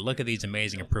okay. Look at these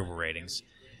amazing approval ratings.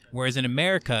 Whereas in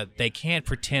America, they can't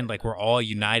pretend like we're all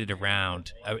united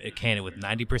around a candidate with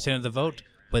 90% of the vote,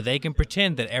 but they can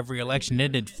pretend that every election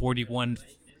ended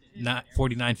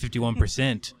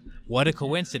 51%. What a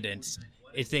coincidence.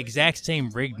 It's the exact same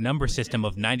rigged number system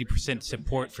of 90%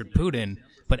 support for Putin,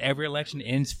 but every election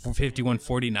ends for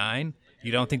 51-49.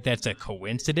 You don't think that's a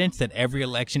coincidence that every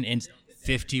election ends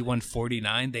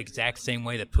 51-49 the exact same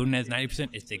way that Putin has 90%?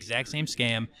 It's the exact same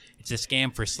scam. It's a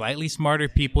scam for slightly smarter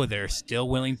people that are still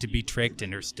willing to be tricked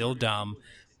and are still dumb,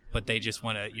 but they just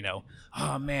want to,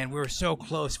 oh man, we were so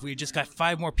close. If we just got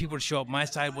 5 more people to show up, my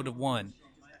side would have won.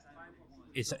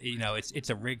 it's it's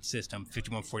a rigged system,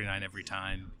 51-49 every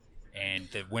time, and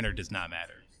the winner does not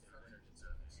matter.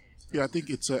 Yeah, I think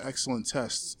it's an excellent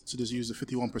test to just use the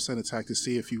 51% attack to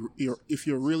see if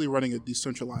you're really running a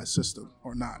decentralized system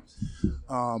or not.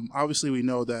 Obviously, we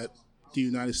know that the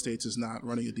United States is not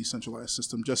running a decentralized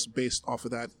system. Just based off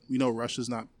of that, we know Russia's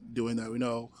not doing that. We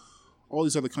know all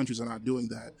these other countries are not doing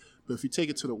that. But if you take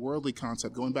it to the worldly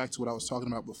concept, going back to what I was talking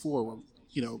about before, where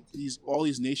all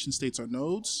these nation states are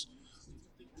nodes.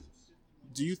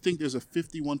 Do you think there's a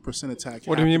 51% attack?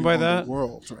 What do you mean by that? The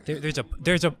world right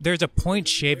There's a point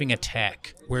shaving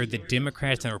attack where the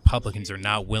Democrats and Republicans are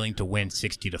not willing to win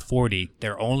 60-40.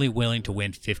 They're only willing to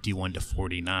win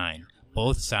 51-49.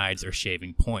 Both sides are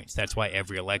shaving points. That's why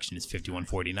every election is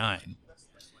 51-49.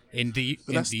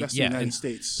 That's the United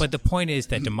States. But the point is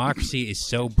that democracy is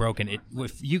so broken.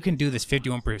 If you can do this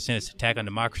 51% attack on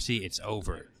democracy, it's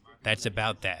over. That's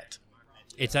about that.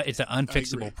 It's an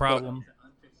unfixable problem.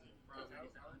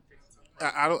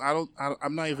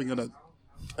 I'm not even going to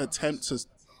attempt to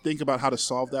think about how to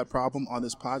solve that problem on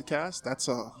this podcast. That's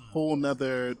a whole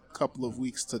nother couple of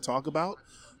weeks to talk about.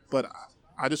 But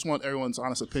I just want everyone's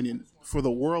honest opinion. For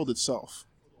the world itself,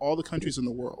 all the countries in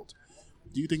the world,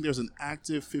 do you think there's an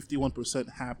active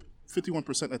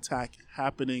 51% attack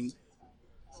happening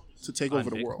to take over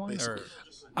the world, basically?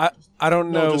 I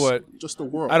don't know just the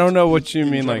world. I don't know what you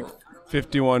mean, general. Like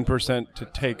 51% to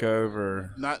take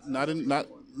over. Not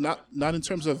in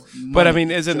terms of money, but I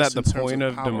mean, isn't that the point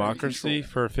of power democracy,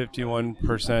 for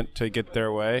 51% to get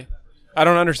their way? I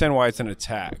don't understand why it's an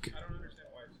attack.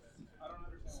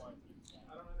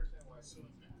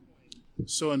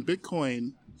 So in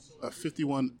Bitcoin,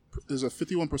 there's a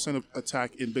 51%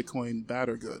 attack in Bitcoin, bad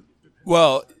or good?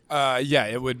 Well, yeah,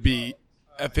 it would be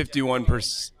a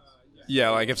 51%.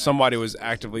 Yeah, like if somebody was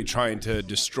actively trying to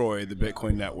destroy the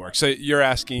Bitcoin network. So you're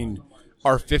asking,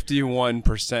 are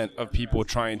 51% of people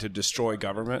trying to destroy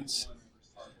governments?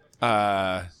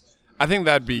 I think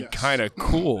that'd be kind of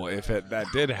cool if that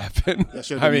did happen. That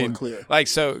should be more clear. Like,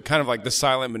 so kind of like the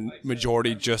silent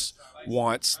majority just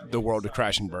wants the world to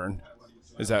crash and burn.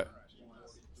 Is that?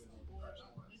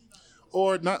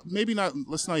 Or not? Maybe not.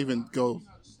 Let's not even go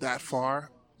that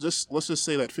far. Let's just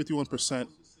say that 51%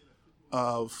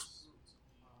 of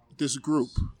this group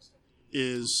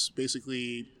is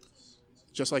basically,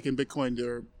 just like in Bitcoin,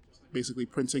 they're basically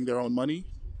printing their own money.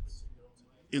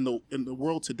 In the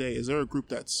world today, is there a group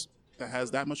that has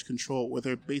that much control where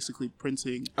they're basically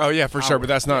printing? Oh yeah, for sure, but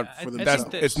that's not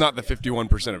it's not the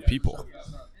 51% of people.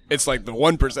 It's like the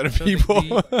 1% of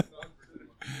people.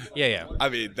 Yeah. I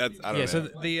mean, I don't know. So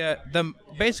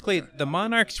basically the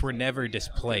monarchs were never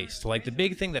displaced. Like the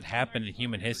big thing that happened in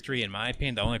human history, in my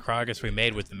opinion, the only progress we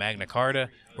made was the Magna Carta,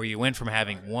 where you went from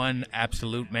having one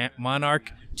absolute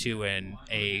monarch to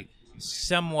a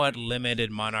somewhat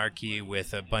limited monarchy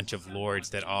with a bunch of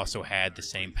lords that also had the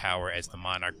same power as the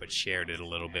monarch but shared it a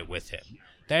little bit with him.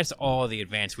 That's all the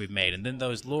advance we've made. And then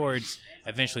those lords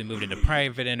eventually moved into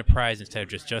private enterprise instead of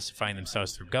just justifying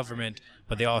themselves through government,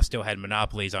 but they all still had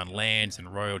monopolies on lands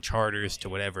and royal charters to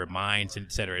whatever mines,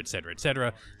 et cetera, et cetera, et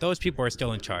cetera. Those people are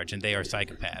still in charge, and they are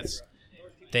psychopaths.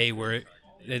 They've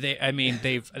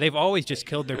always just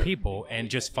killed their people and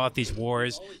just fought these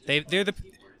wars.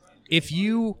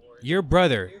 Your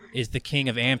brother is the king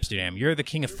of Amsterdam. You're the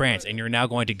king of France, and you're now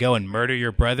going to go and murder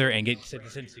your brother and get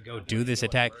citizens to go do this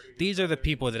attack. These are the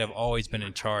people that have always been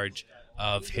in charge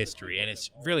of history, and it's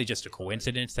really just a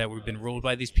coincidence that we've been ruled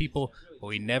by these people, but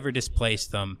we never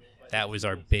displaced them. That was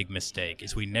our big mistake,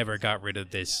 is we never got rid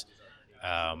of this,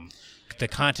 the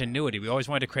continuity. We always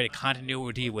wanted to create a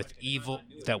continuity with evil,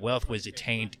 that wealth was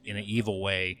attained in an evil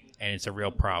way, and it's a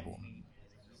real problem.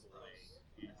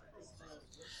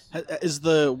 Is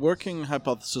the working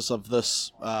hypothesis of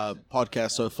this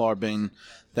podcast so far been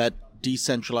that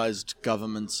decentralized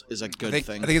governments is a good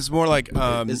thing? I think it's more like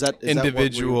is that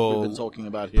individual, what we've been talking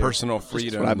about here? Personal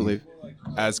freedom, I believe,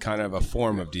 as kind of a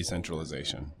form of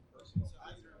decentralization.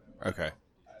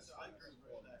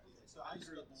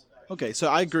 Okay, so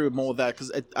I agree with more of that,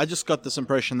 because I just got this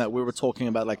impression that we were talking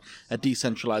about like a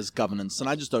decentralized governance, and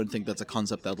I just don't think that's a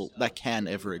concept that can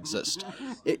ever exist.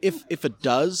 If it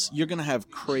does, you're going to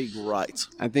have Craig Wright.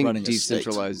 I think running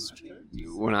decentralized.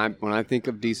 When I think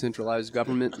of decentralized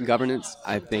governance,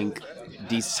 I think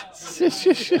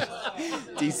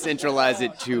decentralize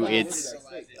it to its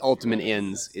ultimate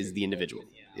ends is the individual.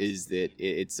 Is that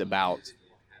it's about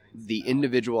the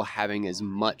individual having as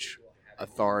much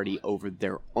authority over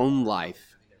their own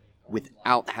life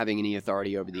without having any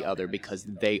authority over the other, because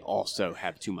they also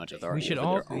have too much authority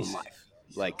over their own life.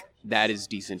 Like, that is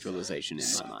decentralization in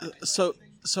my mind. So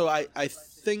I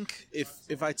think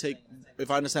if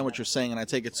I understand what you're saying and I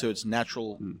take it to its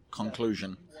natural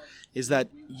conclusion, is that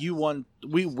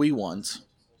we want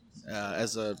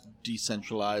as a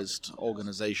decentralized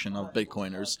organization of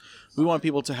Bitcoiners, we want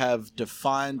people to have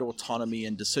defined autonomy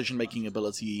and decision-making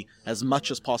ability as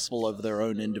much as possible over their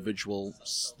own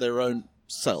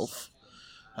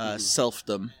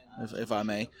selfdom, if I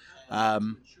may.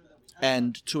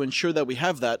 And to ensure that we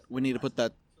have that, we need to put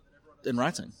that in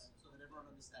writing,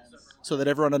 so that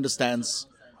everyone understands.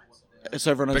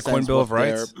 So everyone understands Bill of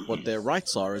Rights? what their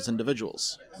rights are as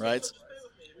individuals, right?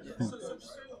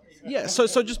 Yeah,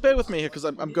 so just bear with me here because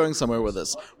I'm going somewhere with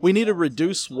this. We need to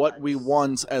reduce what we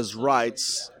want as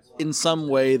rights in some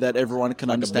way that everyone can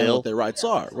understand what their rights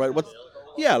are, right?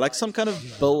 Like some kind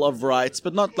of Bill of Rights,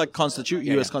 but not like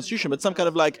U.S. Constitution, but some kind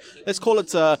of like, let's call it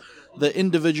the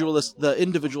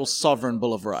individual sovereign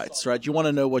Bill of Rights, right? You want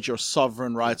to know what your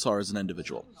sovereign rights are as an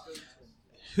individual.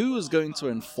 Who is going to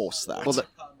enforce that?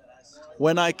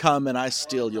 When I come and I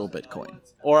steal your Bitcoin,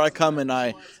 or I come and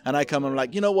I'm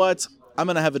like, you know what? I'm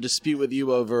going to have a dispute with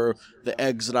you over the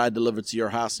eggs that I delivered to your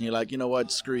house. And you're like, you know what?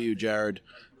 Screw you, Jared.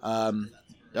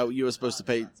 You were supposed to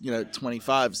pay,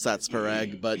 25 sats per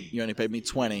egg, but you only paid me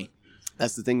 20.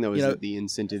 That's the thing, though, is that the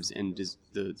incentives and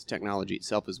the technology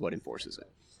itself is what enforces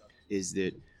it. Is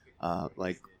that,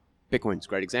 like, Bitcoin's a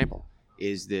great example,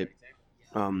 is that,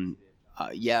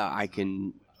 I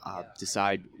can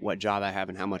decide what job I have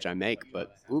and how much I make,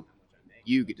 but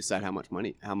you get to decide how much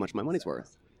my money's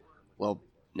worth. Well,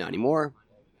 not anymore.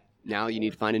 Now you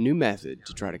need to find a new method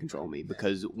to try to control me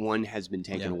because one has been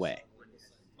taken away.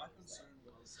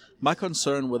 My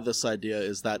concern with this idea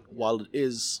is that while it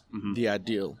is the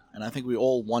ideal, and I think we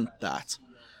all want that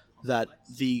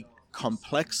the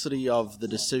complexity of the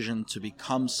decision to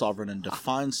become sovereign and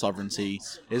define sovereignty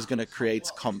is going to create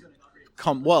it's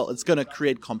going to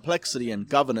create complexity in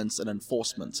governance and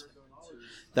enforcement.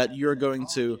 That you're going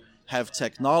to have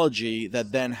technology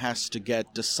that then has to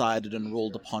get decided and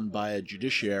ruled upon by a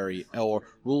judiciary, or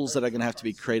rules that are going to have to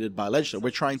be created by legislature.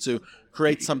 We're trying to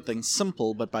create something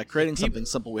simple, but by creating something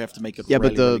simple, we have to make it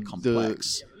really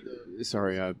complex.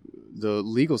 The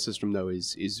legal system, though,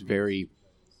 is very...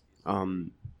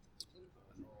 the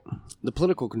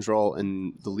political control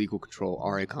and the legal control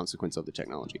are a consequence of the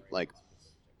technology. Like,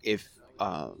 if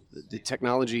the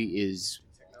technology is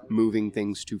moving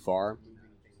things too far,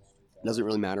 it doesn't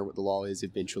really matter what the law is.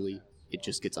 Eventually, it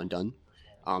just gets undone.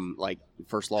 Like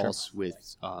first laws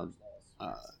with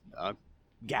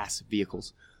gas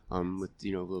vehicles, with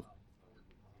the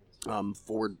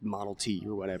Ford Model T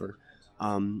or whatever,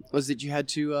 was that you had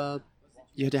to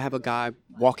have a guy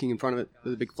walking in front of it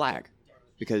with a big flag,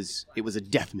 because it was a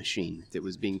death machine that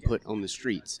was being put on the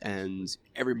streets, and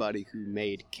everybody who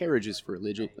made carriages for a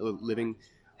living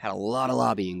had a lot of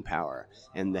lobbying power,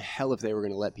 and the hell if they were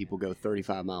going to let people go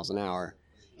 35 miles an hour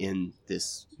in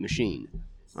this machine.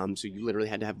 So you literally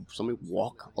had to have somebody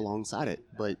walk alongside it.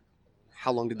 But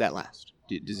how long did that last?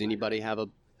 Does anybody have a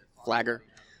flagger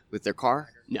with their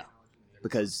car? No,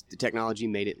 because the technology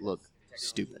made it look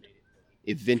stupid.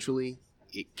 Eventually,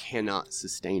 it cannot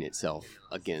sustain itself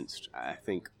against, I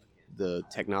think, the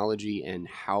technology and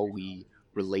how we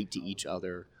relate to each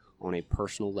other on a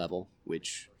personal level,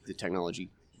 which the technology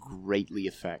greatly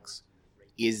affects,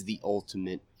 is the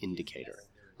ultimate indicator.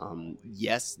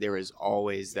 Yes, there is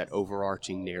always that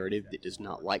overarching narrative that does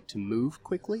not like to move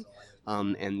quickly,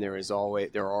 and there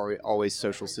are always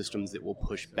social systems that will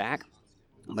push back.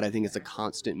 But I think it's a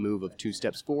constant move of 2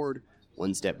 steps forward,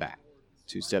 1 step back.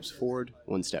 2 steps forward,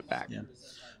 1 step back. Yeah.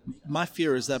 My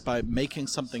fear is that by making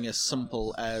something as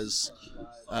simple as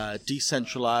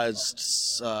decentralized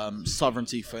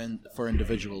sovereignty for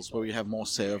individuals, where we have more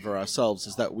say over ourselves,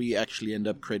 is that we actually end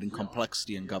up creating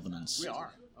complexity in governance. We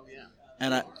are. Oh yeah.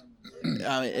 And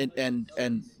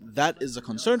that is a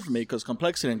concern for me, because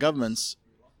complexity in governance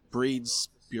breeds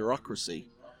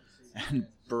bureaucracy, and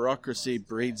bureaucracy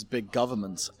breeds big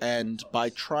government. And by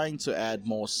trying to add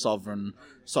more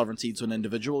sovereignty to an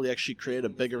individual, you actually create a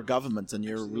bigger government, and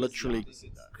you're literally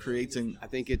creating... I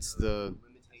think it's the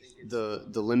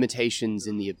limitations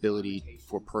in the ability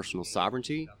for personal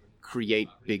sovereignty create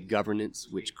big governance,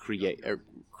 which create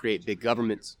big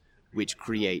governments, which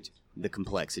create the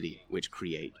complexity, which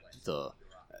create the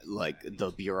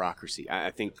bureaucracy.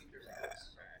 I think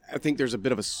there's a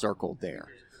bit of a circle there.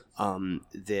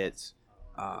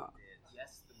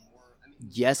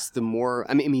 Yes, the more...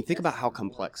 I mean, think about how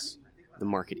complex the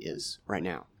market is right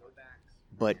now.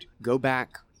 But go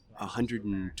back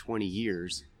 120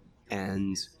 years,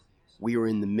 and we were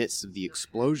in the midst of the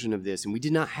explosion of this, and we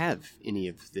did not have any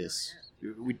of this.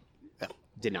 We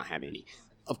did not have any.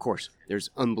 Of course, there's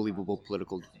unbelievable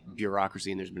political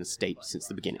bureaucracy, and there's been a state since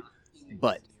the beginning,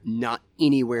 but not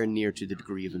anywhere near to the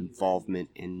degree of involvement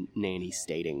and nanny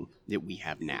stating that we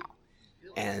have now.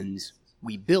 And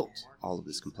we built all of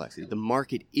this complexity. The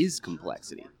market is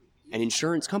complexity. An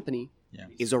insurance company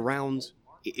is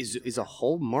a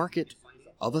whole market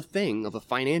of a thing, of a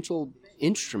financial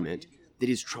instrument that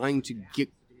is trying to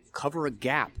cover a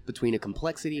gap between a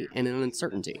complexity and an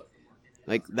uncertainty.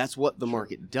 Like, that's what the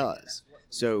market does.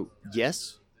 So,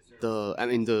 yes,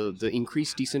 the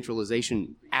increased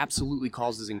decentralization absolutely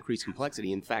causes increased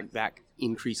complexity. In fact, that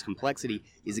increased complexity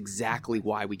is exactly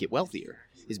why we get wealthier,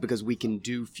 is because we can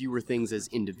do fewer things as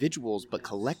individuals, but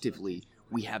collectively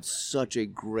we have such a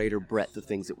greater breadth of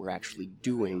things that we're actually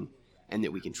doing and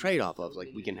that we can trade off of. Like,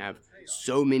 we can have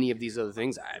so many of these other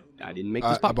things. I didn't make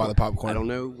this popcorn. I bought the popcorn. I don't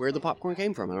know where the popcorn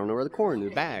came from. I don't know where the corn, the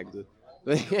bag.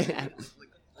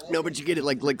 No, but you get it.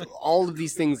 Like all of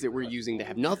these things that we're using that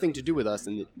have nothing to do with us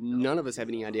and that none of us have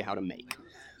any idea how to make.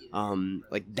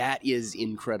 Like, that is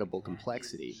incredible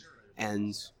complexity.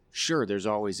 And sure, there's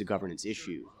always a governance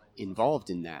issue involved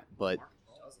in that, but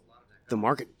the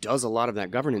market does a lot of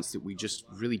that governance that we just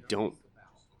really don't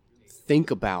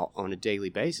think about on a daily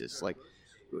basis. Like,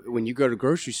 when you go to a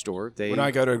grocery store, when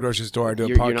I go to a grocery store, I do a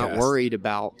podcast. You're not worried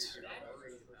about...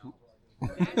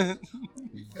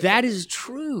 That is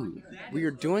true. We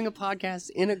are doing a podcast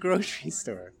in a grocery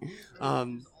store.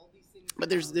 But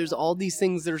there's all these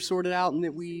things that are sorted out and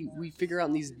that we figure out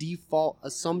in these default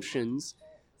assumptions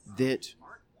that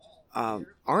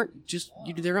aren't just,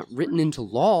 they're not written into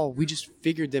law. We just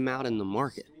figured them out in the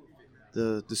market.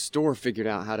 The store figured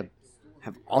out how to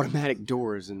have automatic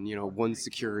doors and, one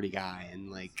security guy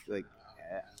and like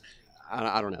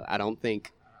I don't know. I don't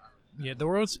think... Yeah, the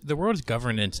world's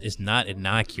governance is not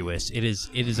innocuous. It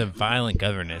is a violent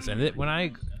governance, and when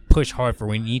I push hard for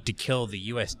we need to kill the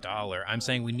U.S. dollar, I'm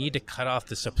saying we need to cut off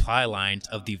the supply lines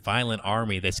of the violent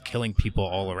army that's killing people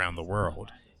all around the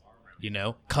world.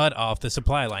 Cut off the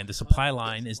supply line. The supply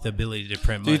line is the ability to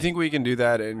print money. Do you think we can do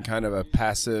that in kind of a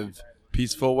passive,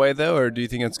 peaceful way, though, or do you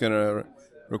think it's going to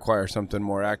require something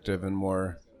more active and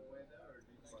more?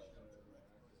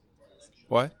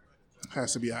 What?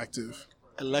 Has to be active.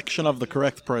 Election of the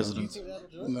correct president.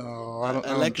 No, I don't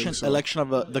think so. Election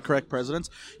of the correct president.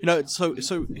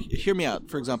 So hear me out.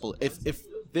 For example, if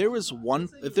there was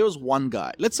one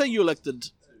guy, let's say you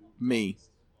elected me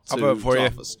to I'll vote for you.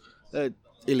 office.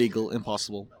 Illegal,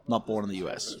 impossible, not born in the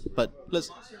U.S. But let's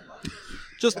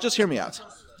just hear me out.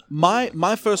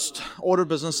 My first order of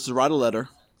business is to write a letter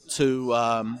to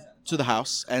the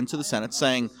House and to the Senate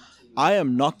saying I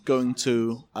am not going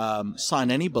to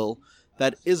sign any bill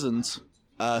that isn't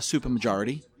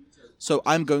supermajority, so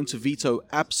I'm going to veto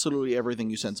absolutely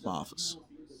everything you send to my office.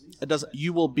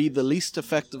 You will be the least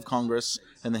effective Congress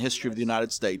in the history of the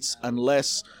United States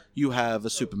unless you have a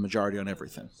supermajority on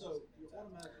everything.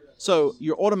 So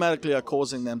you automatically are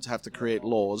causing them to have to create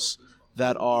laws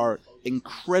that are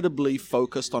incredibly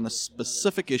focused on a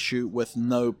specific issue with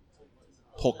no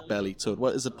pork belly to it.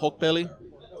 What is it? Pork belly?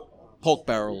 Pork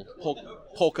barrel?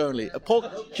 Pork only?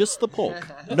 Just the pork.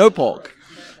 No pork.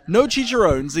 No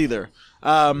chicharrones either.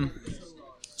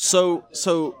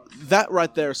 So that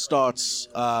right there starts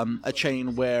a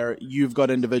chain where you've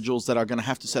got individuals that are going to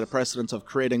have to set a precedent of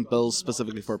creating bills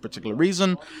specifically for a particular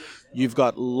reason. You've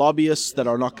got lobbyists that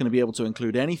are not going to be able to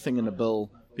include anything in a bill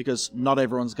because not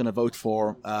everyone's going to vote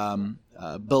for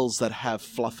bills that have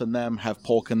fluff in them, have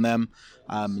pork in them.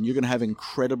 And you're going to have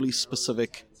incredibly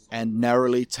specific and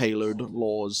narrowly tailored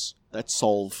laws that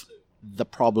solve the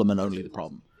problem and only the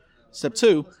problem. Step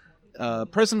 2,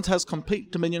 President has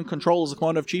complete dominion control as a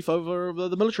commander-in-chief over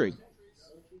the military.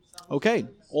 Okay,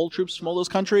 all troops from all those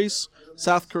countries,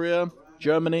 South Korea,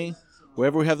 Germany,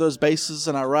 wherever we have those bases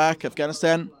in Iraq,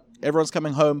 Afghanistan, everyone's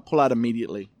coming home, pull out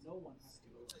immediately.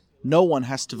 No one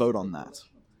has to vote on that.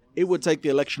 It would take the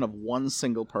election of one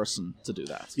single person to do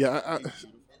that. Yeah,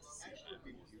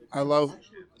 I love...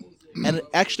 And it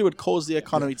actually would cause the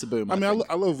economy to boom. I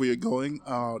love where you're going.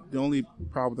 The only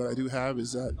problem that I do have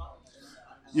is that...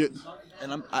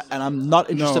 I'm not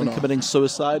interested in committing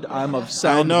suicide. I'm of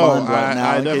sound mind right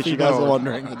now, in case you guys are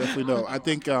wondering. I definitely know. I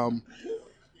think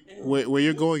where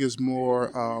you're going is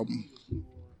more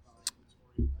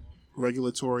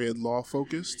regulatory and law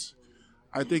focused.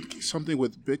 I think something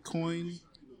with Bitcoin,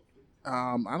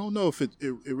 I don't know if it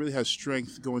really has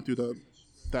strength going through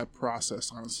that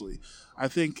process, honestly. I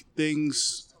think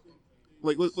things,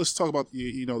 like let's talk about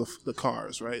the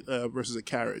cars, right, versus a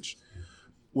carriage.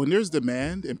 When there's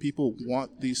demand and people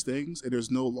want these things and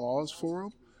there's no laws for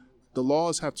them, the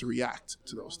laws have to react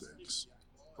to those things.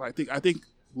 I think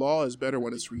law is better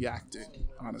when it's reacting,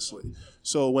 honestly.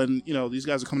 So when, these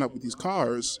guys are coming up with these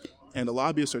cars and the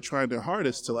lobbyists are trying their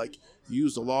hardest to like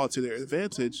use the law to their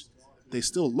advantage, they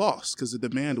still lost because the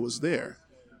demand was there.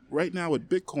 Right now with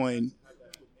Bitcoin,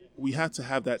 we have to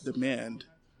have that demand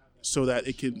so that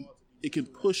it can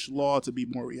push law to be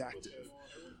more reactive.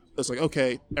 It's like,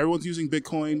 okay, everyone's using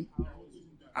Bitcoin.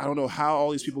 I don't know how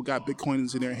all these people got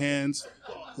Bitcoins in their hands.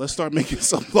 Let's start making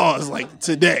some laws like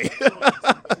today.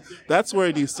 That's where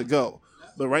it needs to go.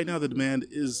 But right now the demand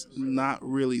is not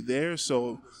really there.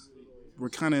 So we're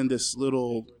kind of in this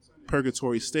little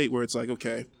purgatory state where it's like,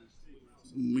 okay,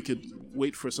 we could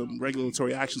wait for some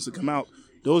regulatory actions to come out.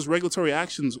 Those regulatory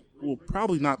actions will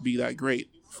probably not be that great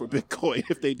for Bitcoin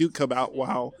if they do come out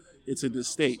while it's in this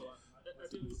state.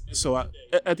 So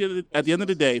at the end of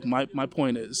the day, my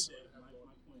point is,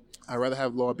 I'd rather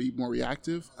have law be more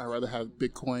reactive. I'd rather have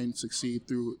Bitcoin succeed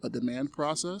through a demand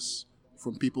process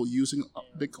from people using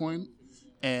Bitcoin,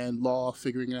 and law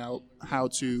figuring out how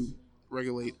to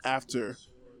regulate after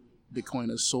Bitcoin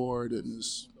has soared and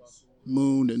has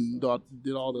mooned and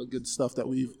did all the good stuff that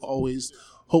we've always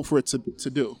hoped for it to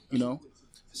do,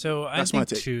 So I That's my think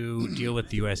take. to deal with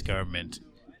the U.S. government,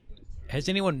 has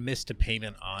anyone missed a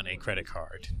payment on a credit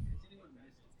card?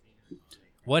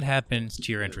 What happens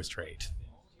to your interest rate?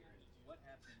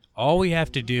 All we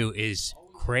have to do is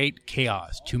create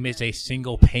chaos to miss a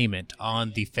single payment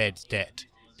on the Fed's debt.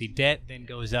 The debt then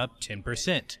goes up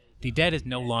 10%. The debt is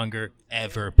no longer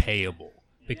ever payable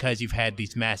because you've had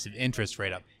these massive interest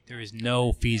rate up. There is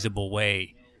no feasible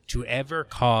way to ever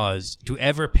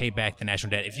pay back the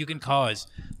national debt. If you can cause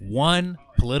one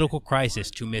political crisis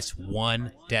to miss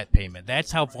one debt payment,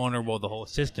 that's how vulnerable the whole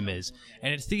system is.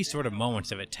 And it's these sort of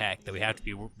moments of attack that we have to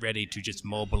be ready to just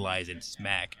mobilize and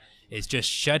smack. Is just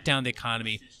shut down the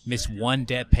economy, miss one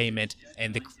debt payment,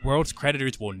 and the world's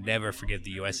creditors will never forgive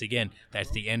the U.S. again.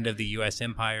 That's the end of the U.S.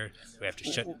 empire. We have to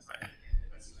shut.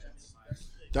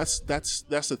 That's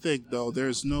the thing, though.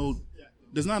 There's not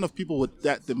enough people with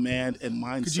that demand and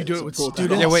mindset. Could you do it to with pull that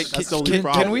students? off. Yeah, wait. That's the only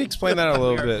problem. Can we explain that a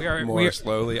little bit we are- more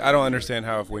slowly? I don't understand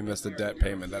how if we miss the debt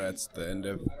payment, that's the end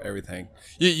of everything.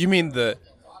 You mean the?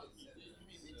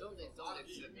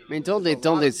 I mean, don't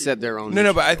they set their own?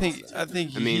 No, but I think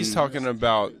he's mean- talking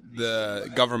about the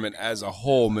government as a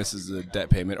whole misses the debt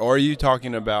payment, or are you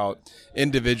talking about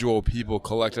individual people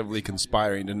collectively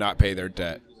conspiring to not pay their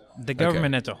debt? The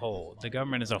government as a whole. The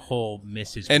government as a whole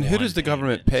misses. And who one does the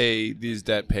government payment. pay these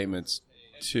debt payments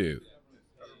to?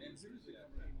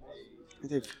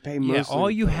 They pay Yeah, mostly-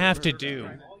 all you have to do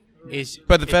is.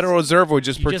 But the Federal Reserve would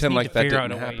just you pretend need like to that figure out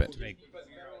didn't a way happen. to make-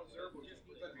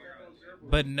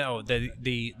 But no,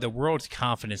 the world's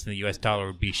confidence in the U.S. dollar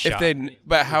would be shot.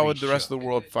 But how would the rest of the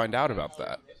world find out about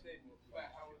that?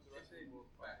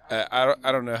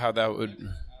 I don't know how that would.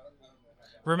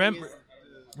 Remember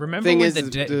Thing when is, the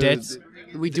debts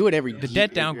we do it every. the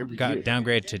debt every got year.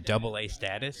 downgraded to AA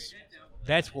status?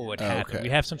 That's what would happen. Okay. We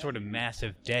have some sort of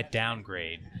massive debt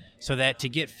downgrade, so that to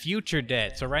get future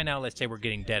debt. So right now, let's say we're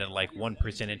getting debt at like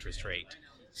 1% interest rate.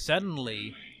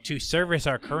 Suddenly, to service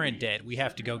our current debt, we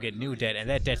have to go get new debt, and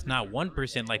that debt's not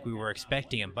 1% like we were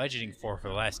expecting and budgeting for the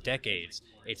last decades.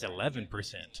 It's 11%,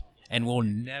 and we'll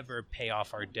never pay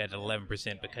off our debt at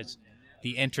 11% because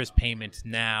the interest payments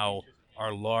now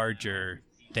are larger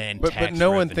than But tax no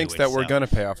one revenue thinks that we're itself. going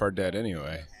to pay off our debt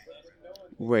anyway.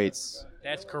 Wait,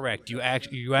 That's correct. You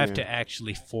have to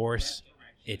actually force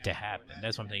it to happen.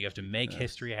 That's one thing. You have to make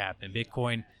history happen.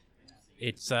 Bitcoin,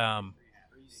 it's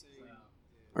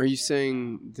are you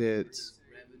saying that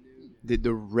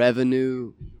the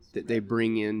revenue that they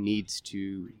bring in needs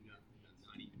to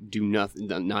do nothing,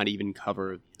 not even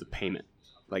cover the payment,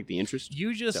 like the interest? you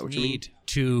Is just that what you mean? need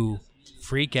to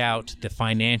freak out the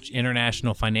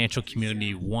international financial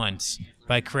community once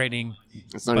by creating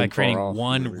It's not even far off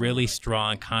one from really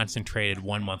strong, concentrated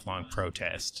 1 month long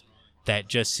protest that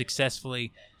just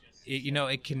successfully,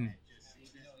 it can.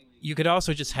 You could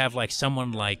also just have like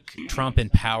someone like Trump in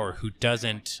power who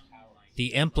doesn't.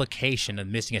 The implication of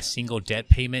missing a single debt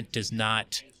payment does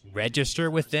not register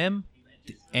with them,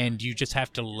 and you just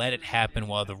have to let it happen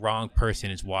while the wrong person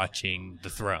is watching the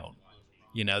throne.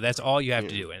 That's all you have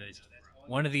to do. And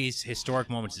one of these historic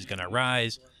moments is going to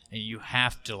arise, and you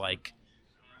have to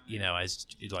as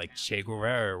like Che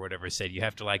Guevara or whatever said, you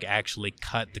have to actually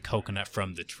cut the coconut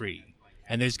from the tree.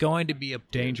 And there's going to be a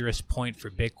dangerous point for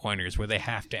Bitcoiners where they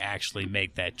have to actually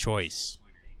make that choice.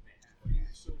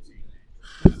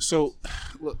 So,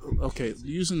 okay,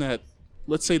 using that,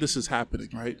 let's say this is happening,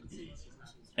 right?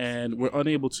 And we're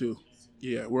unable to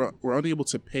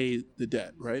pay the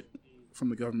debt, right? From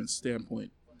the government's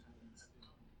standpoint.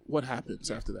 What happens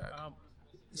after that?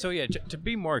 So yeah, to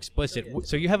be more explicit,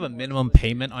 so you have a minimum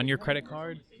payment on your credit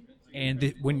card,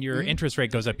 and when your interest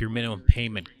rate goes up, your minimum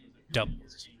payment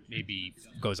doubles, maybe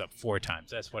goes up 4 times.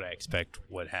 That's what I expect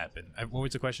would happen. What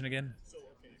was the question again?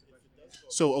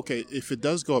 So, okay, if it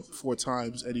does go up 4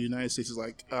 times and the United States is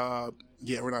like,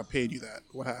 yeah, we're not paying you that,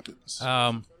 what happens?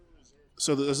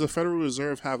 So does the Federal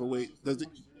Reserve have a way?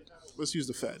 Let's use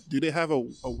the Fed. Do they have a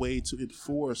way to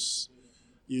enforce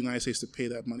the United States to pay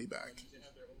that money back?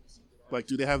 Like,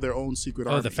 do they have their own secret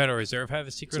army? Oh, the Federal Reserve have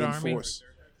a secret to army? enforce?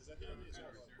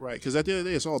 Right, because at the end of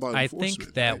the day, it's all about I enforcement.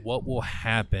 think that what will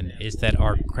happen is that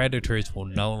our creditors will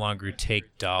no longer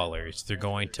take dollars. They're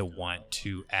going to want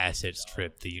to asset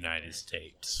strip the United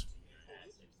States.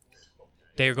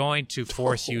 They're going to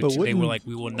force you to. They were like,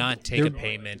 we will not take a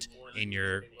payment in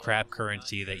your crap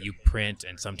currency that you print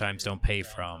and sometimes don't pay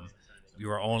from. You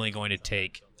are only going to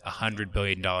take $100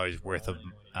 billion worth of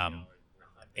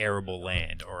arable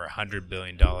land or $100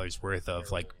 billion worth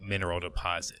of like mineral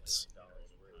deposits.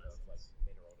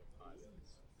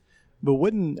 But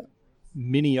wouldn't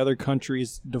many other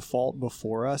countries default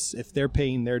before us if they're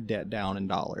paying their debt down in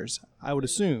dollars? I would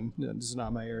assume, this is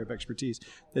not my area of expertise,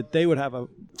 that they would have a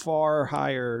far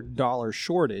higher dollar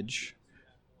shortage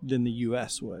than the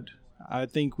U.S. would. I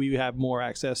think we have more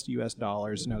access to U.S.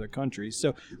 dollars in other countries.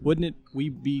 So wouldn't we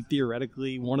be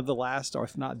theoretically one of the last, or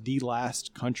if not the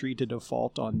last country to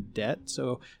default on debt?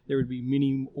 So there would be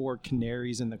many more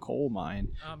canaries in the coal mine.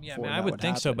 I would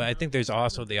think so, but I think there's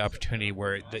also the opportunity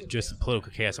where just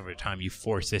political chaos over time, you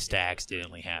force this to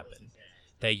accidentally happen.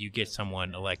 That you get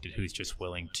someone elected who's just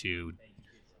willing to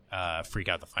freak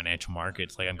out the financial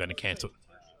markets, like I'm going to cancel.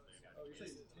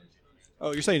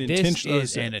 Oh, you're saying this intentional?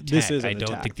 Is an attack. This is an I don't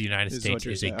attack, think the United States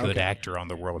is a good Okay. actor on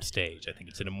the world stage. I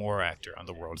think it's an immoral actor on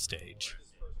the world stage.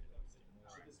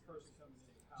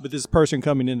 But this person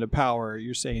coming into power,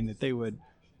 you're saying that they would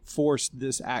force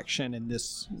this action and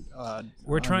this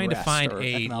We're trying to unrest find or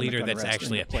a economic leader that's unrest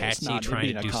actually a into place, patsy not trying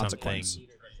being to a do something. consequence.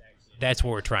 That's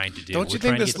what we're trying to do. Don't you We're think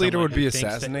trying to this get leader someone would be who thinks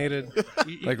that- assassinated,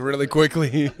 like really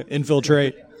quickly?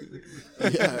 Infiltrate.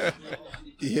 Yeah.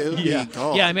 Yeah.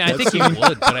 Yeah, I mean, I think he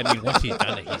would, but I mean, once he's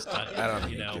done it, he's done it. I don't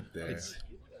think you he'd know. get there. It's-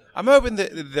 I'm hoping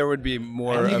that there would be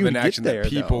more I think of you an would get action there, that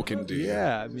people though. can do.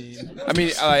 Yeah,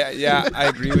 I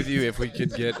agree with you. If we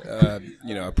could get, a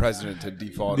president to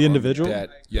default The on individual? debt,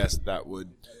 yes, that would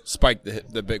spike the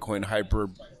Bitcoin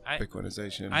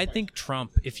Bitcoinization. I think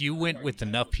Trump, if you went with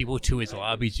enough people to his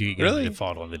lobbies, you could get him Really? to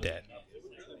default on the debt.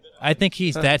 I think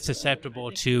he's that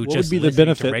susceptible to What just would be the listening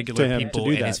benefit to regular to him to people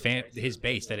do and that? his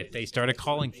base that if they started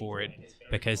calling for it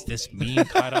because this meme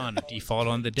caught on, default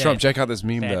on the debt. Trump, check out this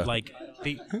meme that though. like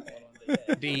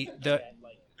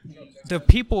the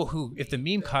people who, if the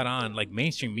meme caught on, like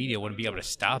mainstream media wouldn't be able to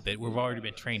stop it. We've already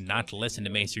been trained not to listen to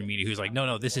mainstream media who's like,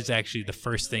 no, this is actually the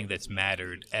first thing that's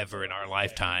mattered ever in our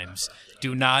lifetimes.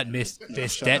 Do not miss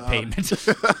this debt payment.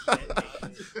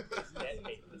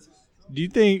 Do you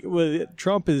think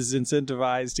Trump is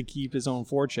incentivized to keep his own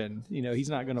fortune? You know, he's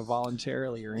not going to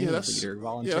voluntarily, or any leader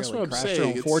voluntarily what I'm crash saying. their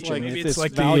own It's fortune like- if It's it's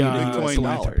like the valued in Bitcoin US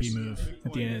philanthropy dollars. move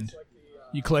at the end.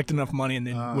 You collect enough money, and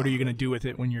then what are you going to do with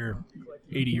it when you're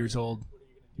 80 years old?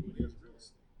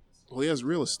 Well, he has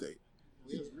real estate.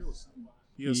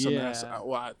 He has some Yeah. asset.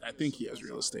 Well, I think he has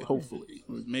real estate. Hopefully,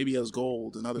 maybe he has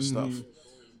gold and other stuff. Mm-hmm.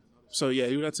 So yeah,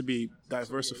 he would have to be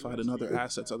diversified in other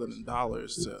assets other than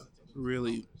dollars to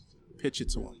really pitch it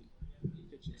to him.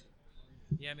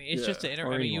 Yeah, I mean, it's Yeah. just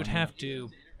Or I mean, you'd anyone. have to.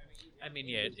 I mean,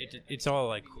 yeah, it's all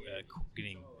like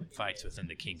getting fights within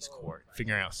the king's court,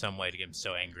 figuring out some way to get him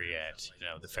so angry at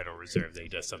the Federal Reserve that he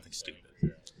does something stupid.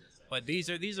 But these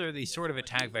are the sort of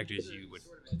attack vectors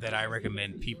that I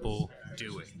recommend people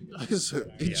doing. These are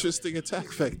interesting attack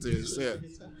vectors. Yeah.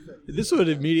 This would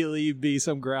immediately be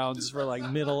some grounds for like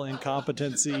mental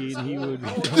incompetency, and he would be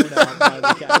thrown out by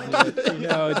the cabinet. You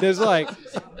know, there's like,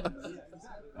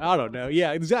 I don't know.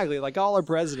 Yeah, exactly. Like all our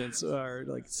presidents are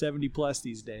like 70 plus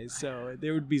these days, so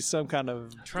there would be some kind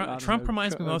of I don't Trump know,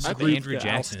 reminds me most of grief Andrew to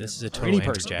Jackson. oust This is a him. Or total any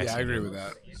Andrew person. Jackson. Yeah, I agree with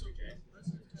that.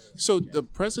 So the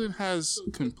president has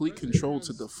complete control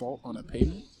to default on a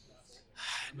payment.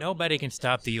 Nobody can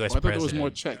stop the U.S. I thought there president. was more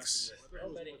checks.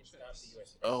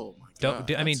 Oh my God!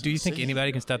 Do you that's think insane.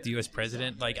 anybody can stop the U.S.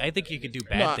 president? Like, I think you could do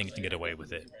bad No, things and get away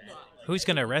with it. Who's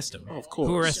going to arrest him? Oh, of course.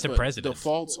 Who arrests the but president?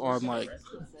 Defaults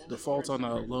on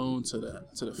a loan to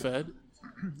the Fed.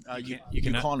 You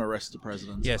cannot- can't arrest the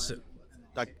president. Yes.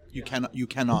 Like you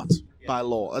cannot by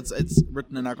law. It's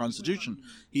written in our constitution.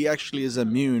 He actually is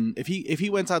immune. If he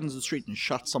went out into the street and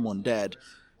shot someone dead,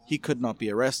 he could not be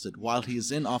arrested. While he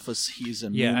is in office, he's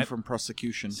immune from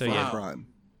prosecution for a crime.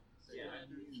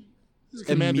 He's a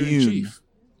commander in Immune. chief.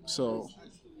 So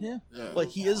Yeah. Well,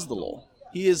 he is the law.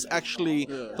 He is actually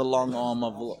the long arm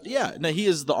of the law. Yeah, no, he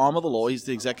is the arm of the law. He's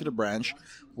the executive branch.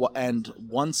 And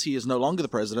once he is no longer the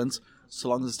president, so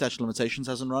long as the statute of limitations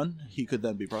hasn't run, he could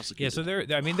then be prosecuted. Yeah, so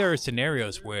there are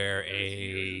scenarios where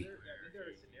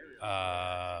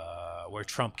where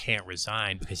Trump can't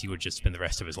resign because he would just spend the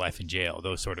rest of his life in jail.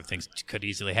 Those sort of things could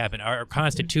easily happen. Our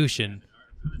Constitution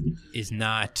is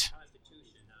not...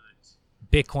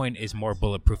 Bitcoin is more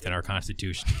bulletproof than our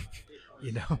Constitution,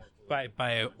 by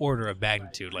an order of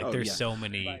magnitude. Like, there's so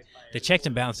many... The checks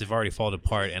and balances have already fallen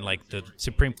apart, and, like, the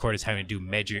Supreme Court is having to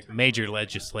do major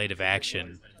legislative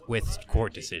action with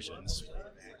court decisions.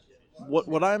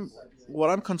 What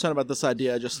I'm concerned about this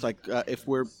idea, just like if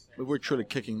we're truly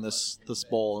kicking this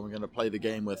ball and we're going to play the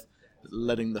game with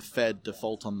letting the Fed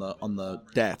default on the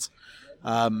debt,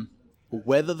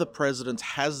 whether the president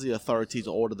has the authority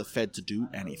to order the Fed to do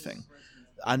anything.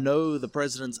 I know the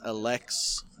president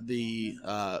elects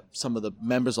some of the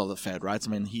members of the Fed, right? I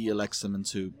mean, he elects them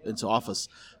into office,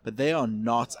 but they are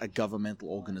not a governmental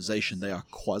organization. They are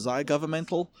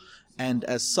quasi-governmental, and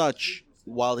as such,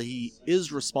 while he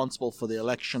is responsible for the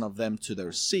election of them to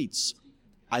their seats,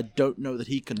 I don't know that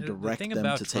he can direct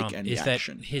them to take any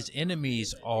action. That his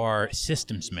enemies are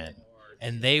systems men,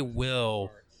 and they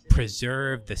will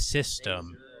preserve the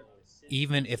system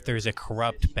even if there's a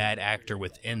corrupt bad actor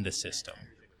within the system.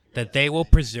 That they will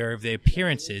preserve the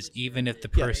appearances even if the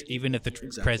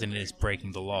president is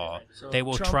breaking the law. So they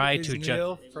will Trump try is to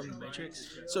Neo from the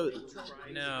Matrix. So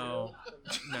no,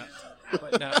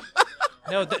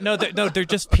 they're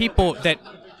just people that.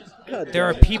 There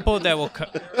are people that will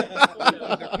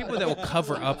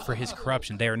cover up for his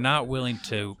corruption. They are not willing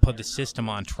to put the system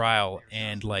on trial,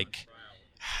 and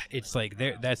it's like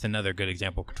that's another good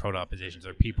example of controlled oppositions.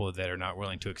 Are people that are not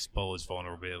willing to expose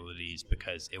vulnerabilities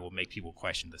because it will make people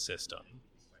question the system.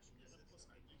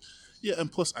 Yeah,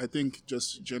 and plus, I think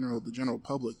just the general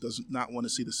public does not want to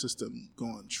see the system go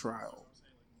on trial.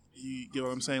 You get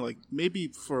what I'm saying? Like, maybe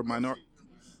for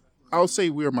I would say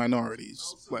we're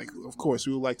minorities. Like, of course,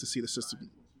 we would like to see the system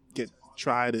get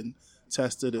tried and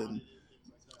tested and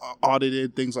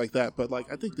audited, things like that. But,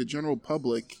 like, I think the general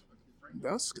public,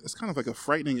 it's kind of like a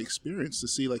frightening experience to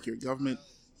see, like, your government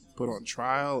put on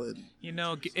trial. And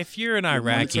if you're an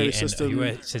Iraqi and the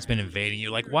U.S. has been invading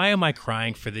you, like, why am I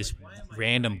crying for this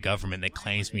random government that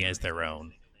claims me as their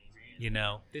own?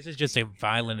 This is just a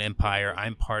violent empire.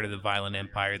 I'm part of the violent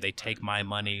empire. They take my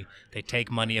money. They take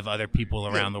money of other people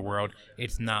around the world.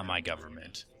 It's not my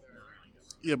government.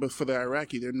 Yeah, but for the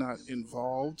Iraqi, they're not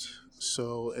involved,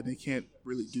 and they can't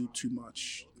really do too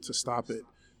much to stop it.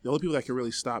 The only people that can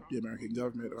really stop the American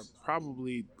government are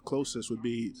probably closest would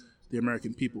be the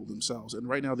American people themselves. And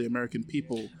right now, the American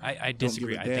people I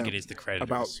disagree. I think it is the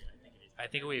creditors. I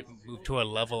think we've moved to a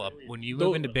level up. When you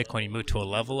move into Bitcoin, you move to a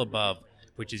level above,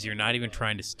 which is you're not even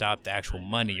trying to stop the actual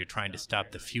money. You're trying to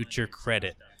stop the future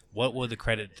credit. What will the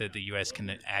credit that the U.S.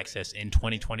 can access in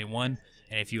 2021?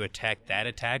 And if you attack that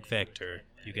attack vector,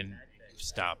 you can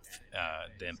stop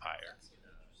the empire.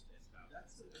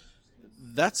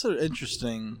 That's an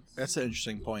interesting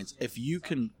point. If you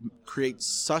can create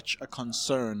such a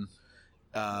concern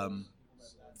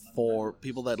for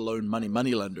people that loan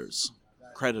money lenders,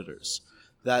 creditors,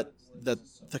 that the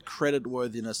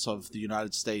creditworthiness of the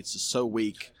United States is so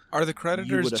weak. Are the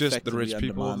creditors just the rich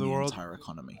people of the world? Entire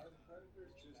economy.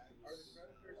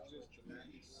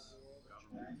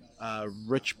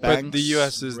 Rich banks, but the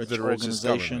U.S. is rich the richest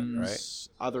government, right?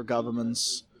 Other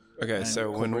governments. Okay,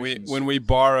 so when we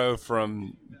borrow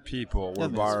from people,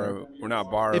 we're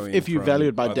not borrowing. If you from value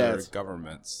it by other debt,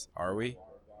 governments, are we?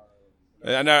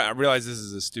 I realize this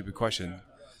is a stupid question.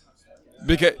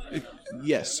 Because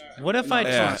yes, what if it's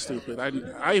not stupid?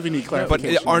 I even need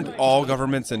clarification. But aren't all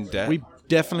governments in debt? We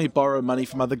definitely borrow money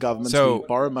from other governments. So we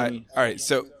borrow money. All right,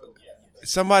 so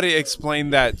somebody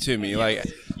explain that to me.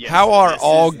 How are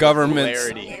all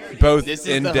governments both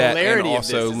in debt and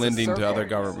also lending to other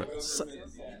governments?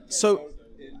 So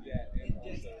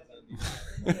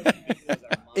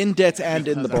in debt and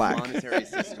in the black.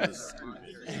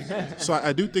 So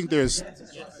I do think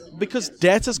because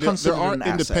debt is considered there are an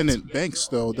independent asset. banks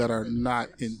though that are not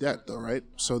in debt though, right?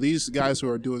 So these guys who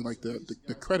are doing like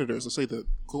the creditors, let's say the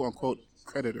quote unquote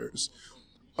creditors,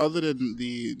 other than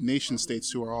the nation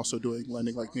states who are also doing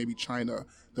lending, like maybe China,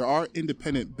 there are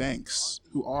independent banks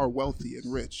who are wealthy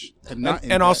and rich,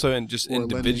 and also in just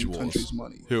individuals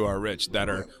who are rich that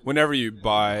are. Whenever you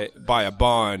buy a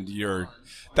bond,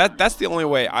 that's the only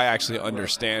way I actually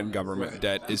understand government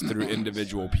debt is through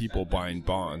individual people buying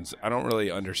bonds. I don't really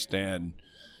understand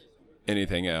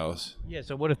anything else. Yeah.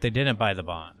 So what if they didn't buy the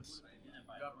bonds?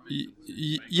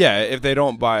 Yeah, if they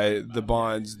don't buy the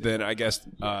bonds, then I guess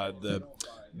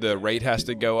the rate has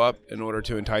to go up in order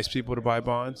to entice people to buy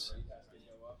bonds.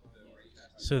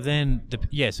 So then,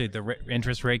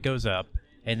 interest rate goes up,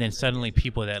 and then suddenly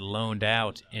people that loaned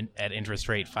out at interest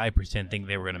rate 5% think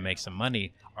they were going to make some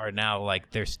money are now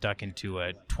like they're stuck into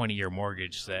a 20-year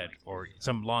mortgage or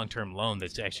some long-term loan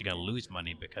that's actually going to lose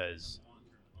money because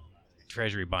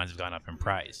Treasury bonds have gone up in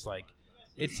price. Like,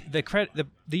 it's the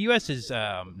U.S. is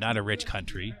not a rich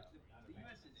country.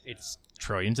 It's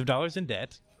trillions of dollars in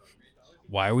debt.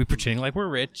 Why are we pretending like we're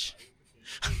rich?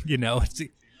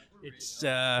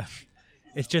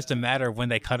 It's just a matter of when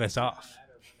they cut us off.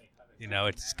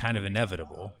 It's kind of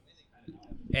inevitable.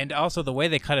 And also, the way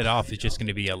they cut it off is just going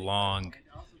to be a long.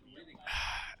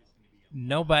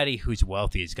 Nobody who's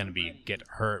wealthy is going to get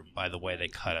hurt by the way they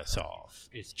cut us off.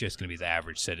 It's just going to be the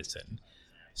average citizen.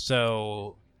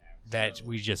 So that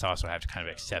we just also have to kind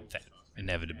of accept that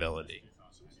inevitability.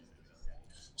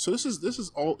 So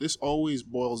this always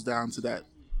boils down to that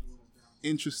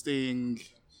interesting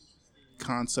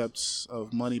concepts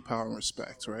of money, power, and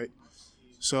respect, right?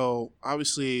 So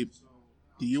obviously,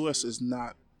 the U.S. is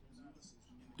not.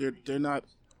 They're not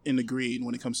in the green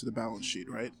when it comes to the balance sheet,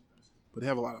 right? But they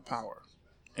have a lot of power,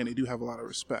 and they do have a lot of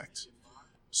respect.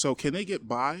 So can they get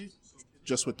by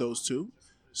just with those two?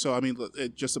 So I mean,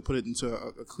 just to put it into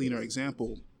a cleaner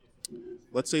example,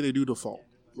 let's say they do default,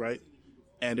 right?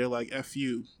 And they're like, "F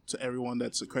you" to everyone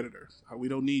that's a creditor. We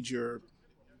don't need your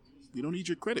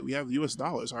credit. We have the U.S.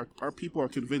 dollars. Our people are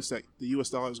convinced that the U.S.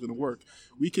 dollar is going to work.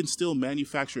 We can still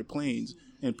manufacture planes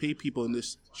and pay people in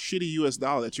this shitty U.S.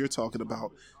 dollar that you're talking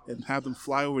about and have them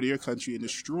fly over to your country and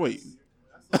destroy you.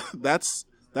 That's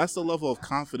the level of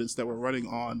confidence that we're running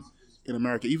on in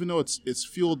America. Even though it's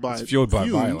fueled by fumes,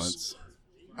 violence.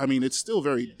 I mean, it's still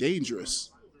very dangerous.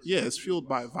 Yeah, it's fueled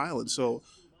by violence. So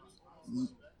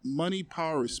money,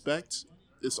 power, respect,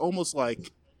 it's almost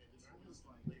like,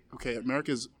 okay,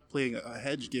 America's playing a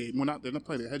hedge game. They're not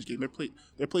playing a hedge game.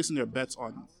 They're placing their bets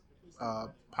on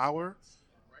power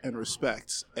and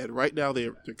respect. And right now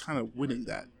they're kind of winning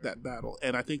that battle.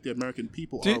 And I think the American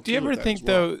people are okay do you ever with that think, as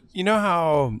well. though, you know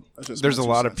how there's a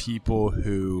lot of sense. people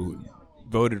who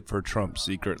voted for Trump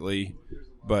secretly,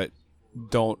 but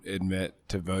don't admit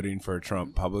to voting for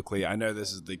Trump publicly? I know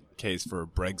this is the case for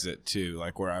Brexit, too,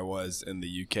 like where I was in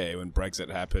the UK when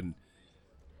Brexit happened.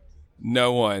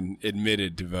 No one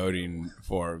admitted to voting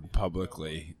for him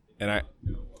publicly. And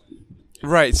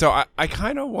so I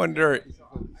kind of wonder,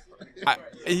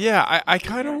 I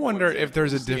kind of wonder if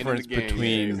there's a difference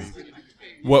between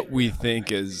what we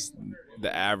think is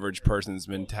the average person's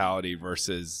mentality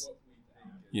versus,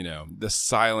 the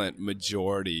silent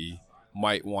majority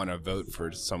might want to vote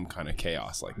for some kind of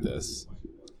chaos like this.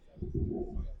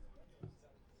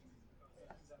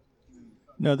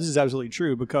 No, this is absolutely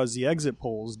true because the exit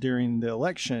polls during the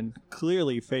election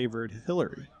clearly favored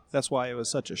Hillary. That's why it was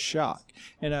such a shock.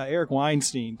 And Eric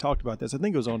Weinstein talked about this. I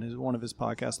think it was on one of his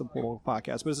podcasts, the Poll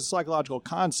podcast. But it's a psychological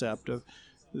concept of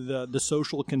the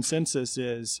social consensus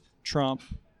is Trump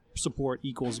support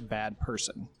equals bad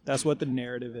person. That's what the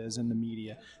narrative is in the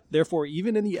media. Therefore,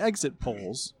 even in the exit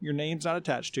polls, your name's not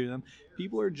attached to them.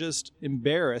 People are just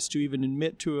embarrassed to even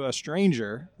admit to a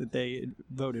stranger that they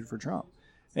voted for Trump.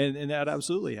 And that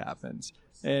absolutely happens.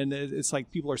 And it's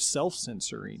like people are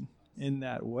self-censoring in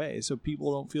that way. So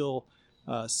people don't feel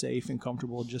safe and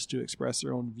comfortable just to express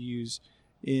their own views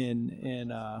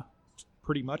in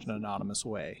pretty much an anonymous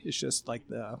way. It's just like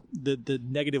the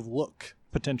negative look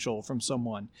potential from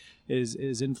someone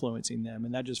is influencing them.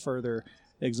 And that just further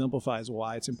exemplifies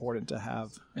why it's important to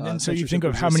have. And then so you think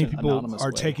of how many people are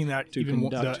way taking that, even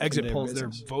the exit their polls, they're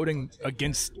business. voting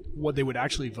against what they would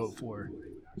actually vote for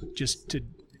just to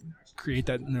create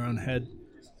that in their own head.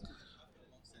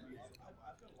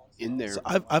 In there. So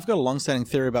I've got a long-standing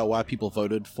theory about why a lot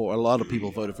of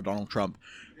people voted for Donald Trump.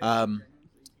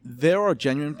 There are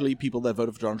genuinely people that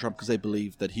voted for Donald Trump because they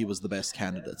believe that he was the best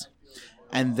candidate.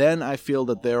 And then I feel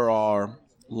that there are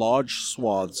large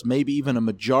swaths, maybe even a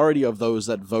majority of those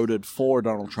that voted for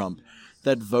Donald Trump,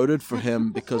 that voted for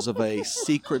him because of a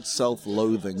secret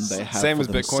self-loathing they have. Same for as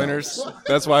themselves. Bitcoiners.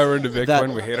 That's why we're into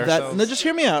Bitcoin. We hate ourselves. No, just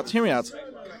hear me out.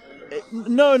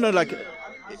 No.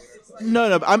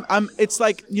 I'm. It's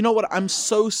like, you know what? I'm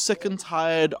so sick and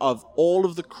tired of all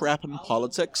of the crap in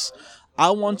politics.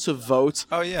 I want to vote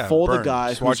for the guy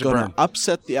Just who's watch it going burn. to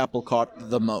upset the apple cart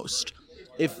the most.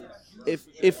 If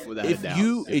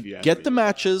you get the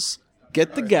matches,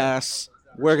 get the gas,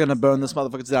 we're going to burn this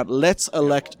motherfucker down. Let's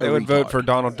elect a They would vote retard. for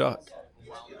Donald Duck.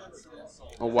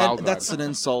 A wild and card. that's an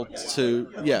insult to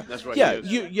That's what yeah it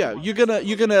is.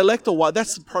 you're gonna elect a wild.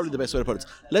 That's probably the best way to put it.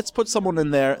 Let's put someone in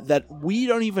there that we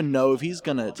don't even know if he's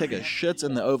gonna take a shit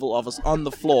in the Oval Office on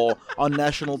the floor on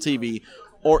national TV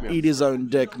or eat his own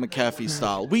dick McAfee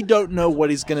style. We don't know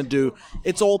what he's gonna do.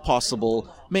 It's all possible.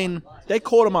 I mean, they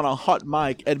caught him on a hot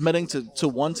mic admitting to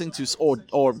wanting to,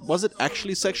 or was it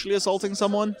actually sexually assaulting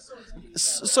someone?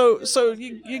 So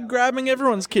you're grabbing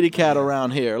everyone's kitty cat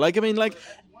around here. Like, I mean, like,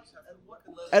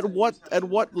 at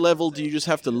what level do you just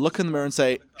have to look in the mirror and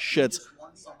say, shit,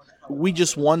 we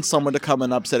just want someone to come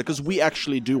and upset it because we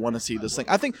actually do want to see this thing.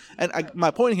 I think,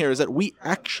 my point here is that we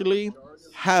actually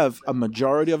have a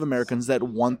majority of Americans that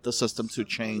want the system to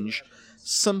change,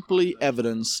 simply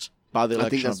evidenced by the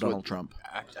election of Donald Trump.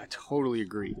 I totally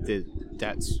agree.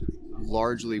 That's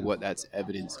largely what that's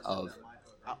evidence of.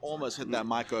 I almost hit that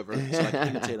mic over so I can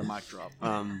imitate a mic drop.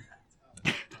 Like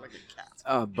a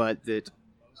cat. But that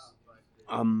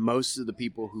most of the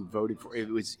people who voted for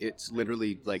it's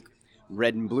literally like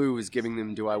red and blue is giving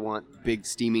them, do I want big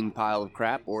steaming pile of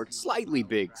crap or slightly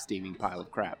big steaming pile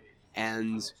of crap?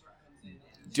 And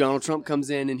Donald Trump comes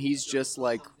in and he's just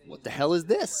like, what the hell is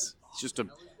this?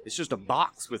 It's just a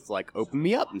box with like, open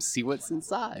me up and see what's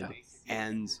inside.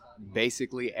 And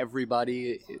basically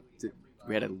everybody,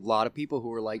 we had a lot of people who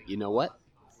were like, you know what?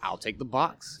 I'll take the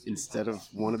box instead of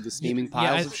one of the steaming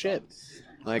piles of shit.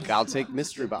 Like, I'll take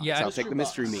mystery box. Yeah, I'll take the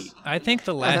mystery meat. I think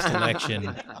the last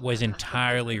election was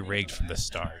entirely rigged from the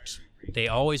start. They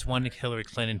always wanted Hillary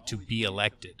Clinton to be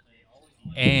elected.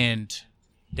 And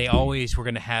they always were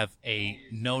going to have a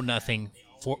know-nothing,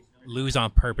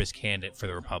 lose-on-purpose candidate for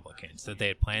the Republicans. That they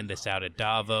had planned this out at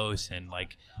Davos, and,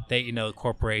 like,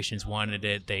 corporations wanted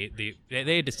it. They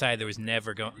had decided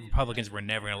Republicans were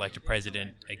never going to elect a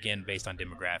president again based on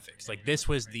demographics. Like, this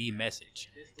was the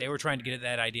message. They were trying to get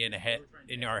that idea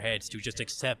in our heads to just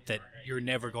accept that you're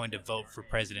never going to vote for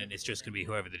president. It's just going to be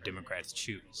whoever the Democrats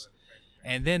choose.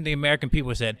 And then the American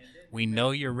people said, we know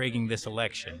you're rigging this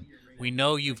election. We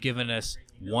know you've given us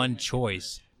one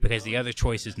choice because the other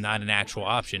choice is not an actual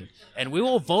option. And we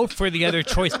will vote for the other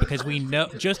choice because we know,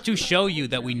 just to show you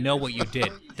that we know what you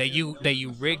did, that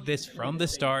you rigged this from the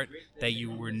start, that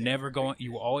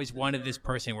you always wanted this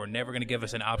person, we're never going to give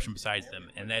us an option besides them.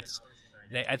 And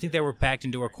I think they were backed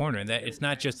into a corner, and that it's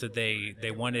not just that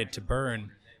they wanted to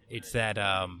burn. It's that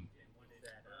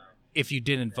if you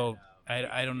didn't vote,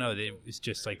 I don't know. It's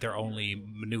just like their only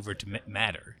maneuver to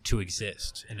matter, to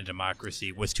exist in a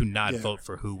democracy, was to not vote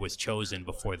for who was chosen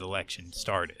before the election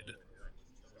started.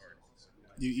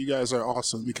 You guys are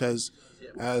awesome because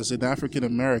as an African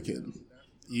American,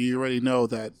 you already know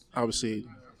that obviously.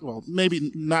 Well, maybe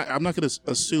not. I'm not going to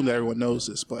assume that everyone knows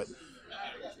this, but.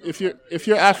 If you're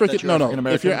African,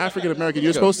 if you're African American,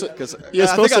 you're supposed to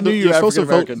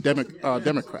vote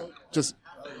Democrat, just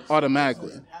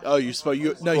automatically. Oh, you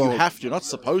have to, not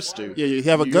supposed to. Yeah, you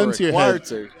have a gun to your head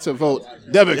to vote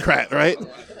Democrat, right?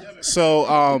 So,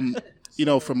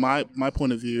 from my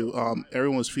point of view,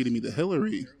 everyone was feeding me the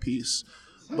Hillary piece,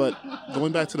 but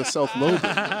going back to the self-loathing.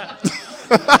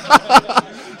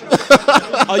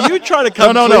 Are you trying to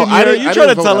come? No. Are you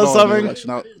trying to tell us something?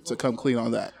 Not to come clean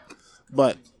on that,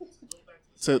 but.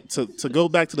 To go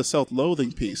back to the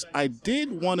self-loathing piece, I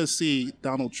did want to see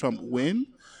Donald Trump win,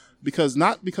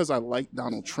 not because I like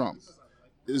Donald Trump,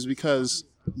 is because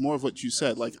more of what you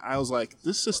said. Like, I was like,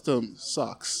 this system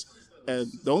sucks, and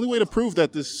the only way to prove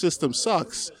that this system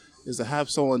sucks is to have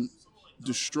someone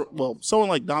someone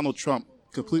like Donald Trump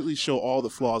completely show all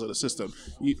the flaws of the system.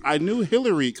 I knew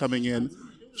Hillary coming in;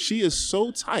 she is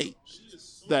so tight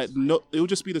that it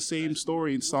would just be the same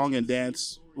story and song and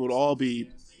dance. It would all be.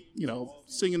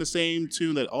 Singing the same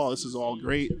tune that, this is all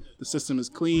great. The system is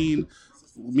clean.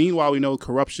 Meanwhile, we know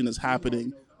corruption is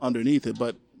happening underneath it,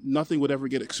 but nothing would ever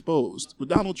get exposed. With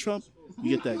Donald Trump,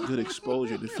 you get that good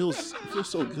exposure. It feels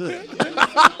so good.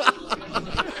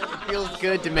 It feels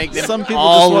good to make them Some people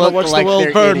all just want to watch like the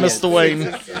world burn, idiots. Mr. Wayne.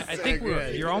 I think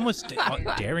you're almost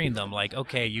daring them. Like,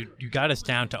 okay, you got us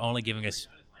down to only giving us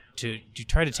to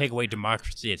try to take away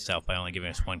democracy itself by only giving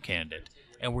us one candidate,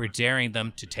 and we're daring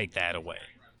them to take that away.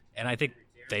 And I think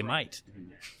they might.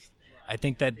 I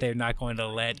think that they're not going to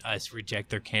let us reject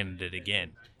their candidate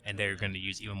again, and they're going to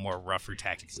use even more rougher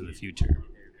tactics in the future.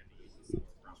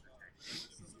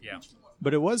 Yeah.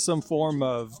 But it was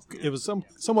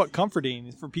somewhat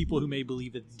comforting for people who may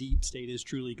believe that the deep state is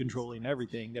truly controlling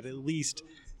everything, that at least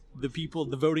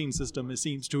the voting system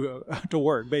seems to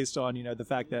work based on the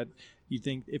fact that you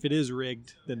think if it is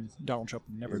rigged, then Donald Trump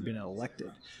would never been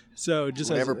elected. So just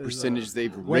Whatever percentage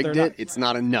they've rigged it, it's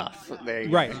not enough.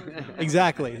 Right,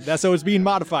 exactly. That's so it's being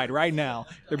modified right now.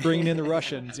 They're bringing in the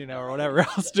Russians, or whatever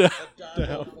else to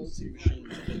help.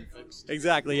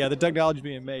 Exactly, yeah. The technology's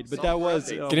being made, but that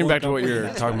was getting back to what you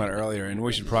were talking about earlier, and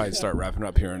we should probably start wrapping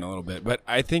up here in a little bit. But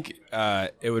I think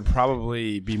it would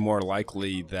probably be more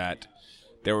likely that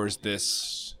there was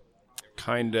this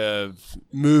kind of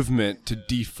movement to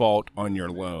default on your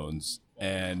loans,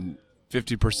 and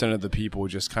 50% of the people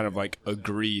just kind of like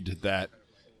agreed that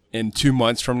in 2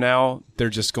 months from now they're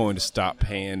just going to stop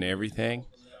paying everything.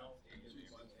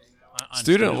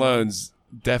 Student loans,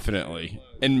 definitely,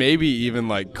 and maybe even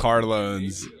like car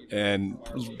loans, and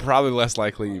probably less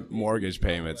likely mortgage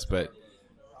payments. But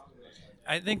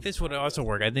I think this would also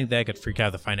work. I think that could freak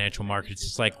out the financial markets.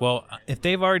 It's like, well, if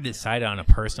they've already decided on a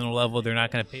personal level they're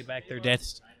not going to pay back their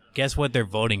debts, guess what they're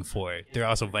voting for? They're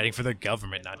also voting for their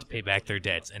government not to pay back their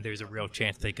debts, and there's a real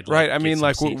chance they could. Right. I mean,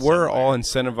 like we're all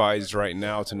incentivized right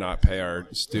now to not pay our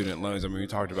student loans. I mean, we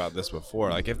talked about this before.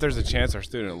 Like, if there's a chance our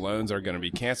student loans are going to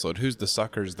be canceled, who's the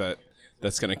suckers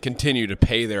that's going to continue to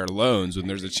pay their loans when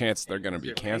there's a chance they're going to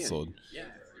be canceled?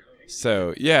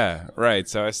 So, yeah, right.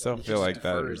 So I still feel like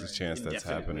that there's a chance that's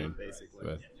happening.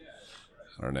 But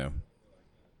I don't know.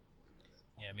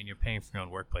 Yeah, I mean, you're paying for your own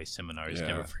workplace seminars. Yeah.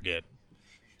 Never forget.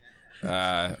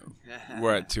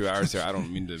 We're at 2 hours here. I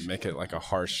don't mean to make it like a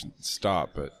harsh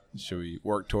stop, but should we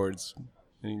work towards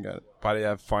anybody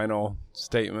have final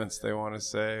statements they want to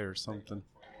say or something?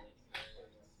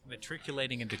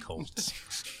 Matriculating into cults.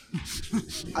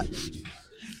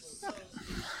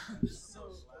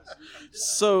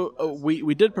 So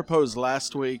we did propose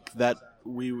last week that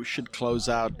we should close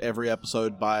out every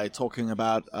episode by talking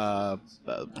about the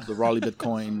Raleigh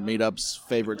Bitcoin Meetup's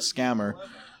favorite scammer.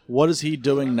 What is he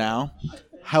doing now?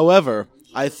 However,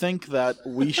 I think that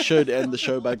we should end the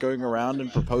show by going around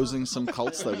and proposing some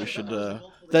cults that we should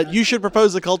that you should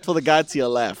propose a cult for the guy to your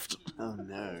left. Oh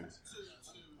no,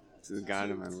 to the guy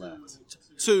to my left.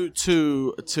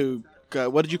 To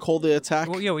what did you call the attack?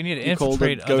 Well, yeah, we need to You called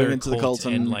infiltrate it going other into the cults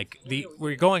cult and and like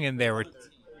we're going in there.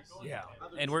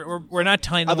 And we're not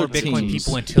telling them Other we're Bitcoin teams.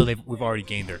 people until we've already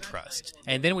gained their trust,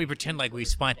 and then we pretend like we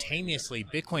spontaneously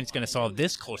Bitcoin's going to solve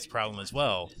this cult's problem as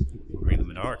well. Bring them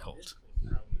into our cult.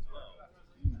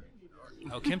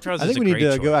 Oh, chemtrails I is think a we need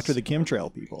great to go choice. after the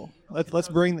chemtrail people. Let's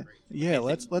bring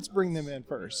bring them in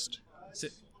first.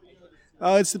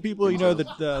 It's the people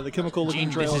the chemical looking Gene,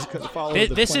 trails this is- follow thi-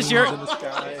 the this is planes your- in the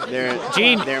sky.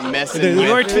 They're messing. It-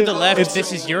 You are with to the left. It's-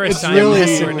 This is your it's assignment.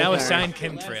 really- You are now assigned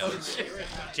chemtrails.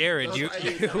 Jared, you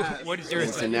what is your So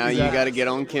assignment? now you got to get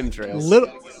on chemtrails.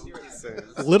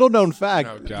 Little known fact,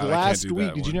 Oh, God, I can't last do week,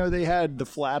 that did you one. know they had the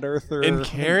Flat Earther In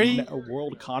Cary?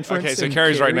 World Conference? Okay, so in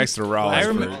Carrie's right Cary? next to Raleigh. I for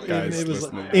remember- guys It was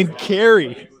listening. in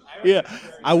Cary. Yeah,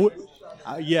 I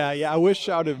wish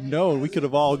I would have known. We could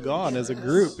have all gone as a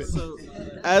group.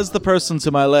 As the person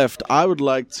to my left, I would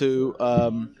like to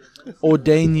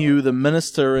ordain you the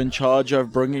minister in charge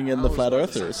of bringing in the flat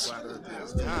earthers.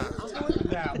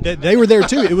 They were there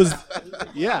too. It was,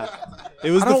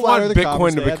 it was I the don't Flat want Earther Bitcoin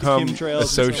conference. to They had the become chemtrails and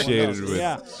so on associated else. with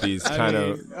Yeah. these I kind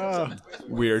mean, of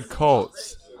weird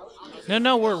cults.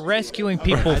 No, we're rescuing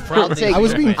people from. take- I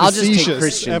was being I'll just take facetious.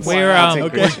 Christians. FYI. We're I'll take we're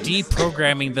Christians.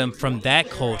 deprogramming them from that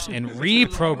cult and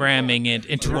reprogramming it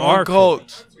into Wrong our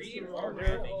cult.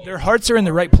 Their hearts are in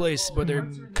the right place, but they're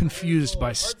confused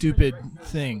by stupid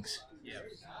things.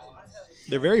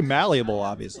 They're very malleable,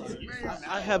 obviously.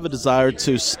 I have a desire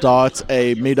to start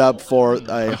a meetup for a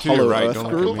To your Hollow right, Earth don't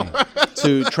group look at me.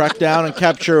 to track down and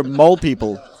capture mole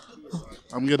people.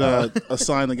 I'm gonna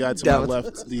assign the guy to my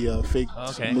left the fake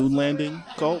Okay. moon landing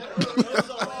cult.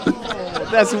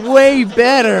 That's way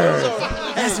better.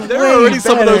 There are already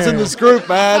some of those in this group,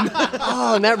 man.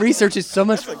 Oh, and that research is so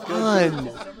much fun.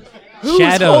 Who's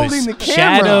Shadows. holding the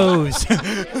camera? Shadows.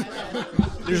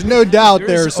 There's no doubt there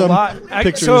are There's a some lot-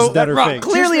 pictures so that are Rock fake.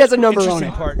 clearly has a number on Interesting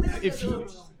it. part.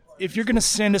 If you're gonna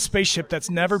send a spaceship that's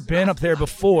never been up there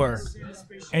before,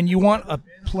 and you want a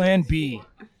plan B,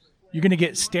 you're gonna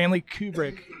get Stanley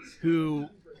Kubrick, who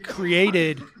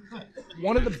created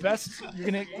one of the best.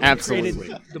 Absolutely.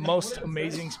 Created the most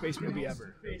amazing space movie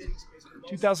ever.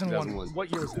 2001. 2001.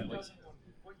 What year was that? Like,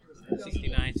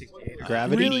 69, 68.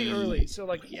 Gravity. really early. So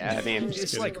like, Yeah, man.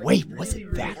 it's like Wait, was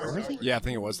it that early? Yeah, I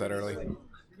think it was that early.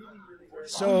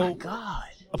 so. God.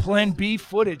 A Plan B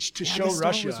footage to show the Star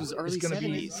Russia Wars was early is going to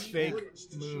be 70s. fake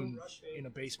moon in a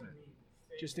basement,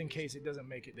 just in case it doesn't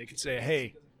make it. They could say,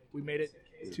 "Hey, we made it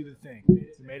to the thing.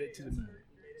 We made it to the moon."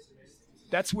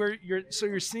 That's where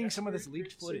you're seeing some of this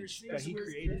leaked footage that he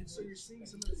created.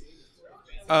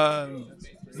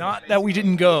 Not that we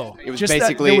didn't go. It was just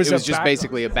basically that it was there was a just backup.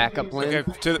 basically a backup plan.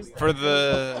 Okay, for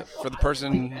the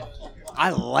person. I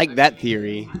like that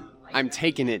theory. I'm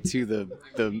taking it to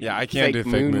the Yeah, I can't do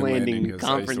fake moon landing because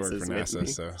I used to work conferences for with NASA. me.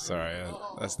 So sorry,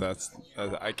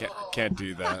 I can't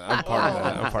do that. I'm part of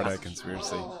that. I'm part of that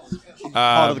conspiracy.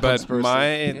 But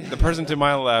the person to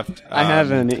my left, I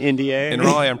have an NDA. in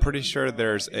Raleigh. I'm pretty sure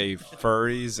there's a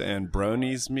furries and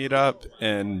bronies meetup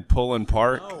in Pullen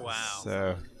Park. Oh wow!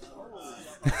 So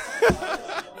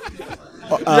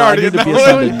I need to be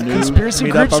assigned a new Conspiracy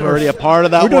meetup. groups I'm already a part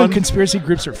of We're that doing one. conspiracy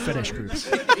groups or fetish groups.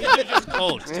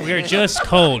 Cults. We're just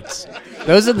cults.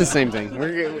 Those are the same thing.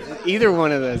 Either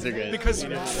one of those are good. Because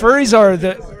furries are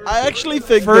the. I actually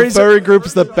think Furries- the furry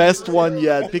group's the best one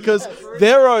yet because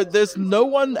there's no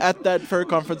one at that furry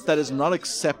conference that is not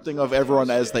accepting of everyone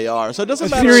as they are. So it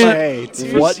doesn't matter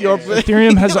Ethereum- what your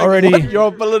Ethereum has already. what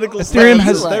your political Ethereum stance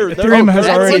has is. They're Ethereum has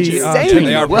That's what already you're saying. taken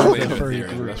they are Welcome. probably furry in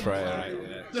group. That's right.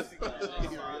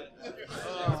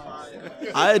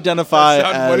 I identify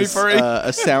Sound money as furry?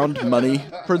 a sound money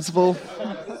principle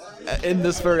in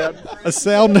this furry. A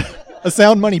sound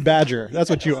money badger. That's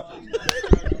what you are.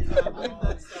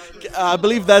 I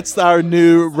believe that's our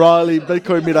new Raleigh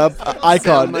Bitcoin meetup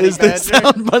icon. money Is the badger?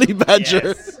 sound money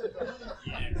badger?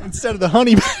 Instead of the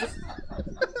honey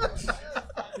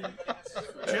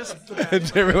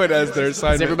Everyone has their Does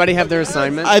assignment. everybody have their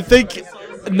assignment? I think.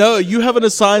 No, you have an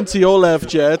assigned to your left,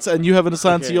 Jets, and you have an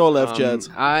assigned to your left, Jets.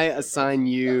 I assign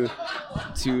you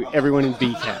to everyone in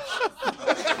B cash.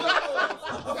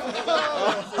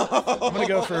 I'm gonna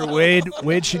go for Wade.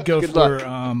 Wade should go for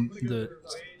the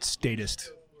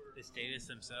statist. The status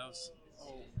themselves.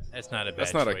 That's not a bad.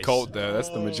 That's not a choice. cult though. That's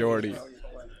the majority.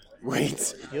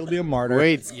 Wait, He'll be a martyr.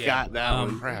 Wade's Yeah, got that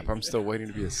one. Crap! I'm still waiting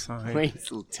to be assigned. Wait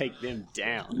will take them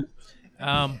down.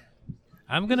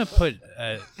 I'm gonna put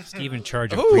Steve in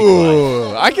charge of Greek life.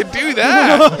 Ooh, I can do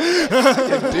that. I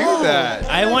can do that.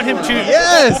 I want him to.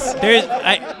 Yes!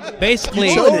 Basically,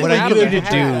 You told what I him need you to to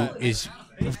have. do is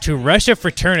to rush a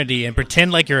fraternity and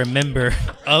pretend like you're a member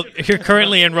of. You're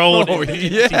currently enrolled in the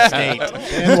yeah. state.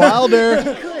 And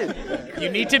Wilder. You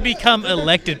need to become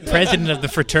elected president of the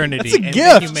fraternity, That's a and gift.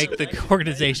 then you make the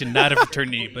organization not a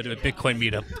fraternity but a Bitcoin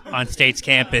meetup on state's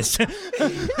campus.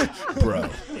 Bro.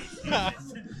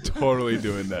 Totally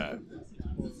doing that.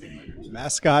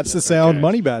 Mascot's the sound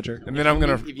money badger. And then I'm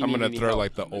gonna If you need any throw help.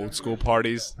 like the old school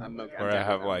parties I'm okay. where I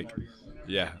have like,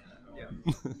 yeah.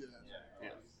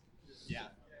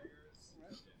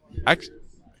 Actually,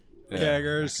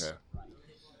 Keggers. Okay.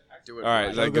 All right,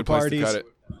 is that a Yoga good place parties. to cut it?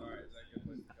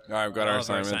 All right, we've got our All of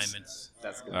our assignments.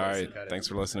 That's a good All place right, to cut it. thanks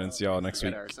for listening. See y'all next Got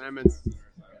week. our assignments.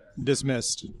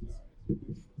 Dismissed.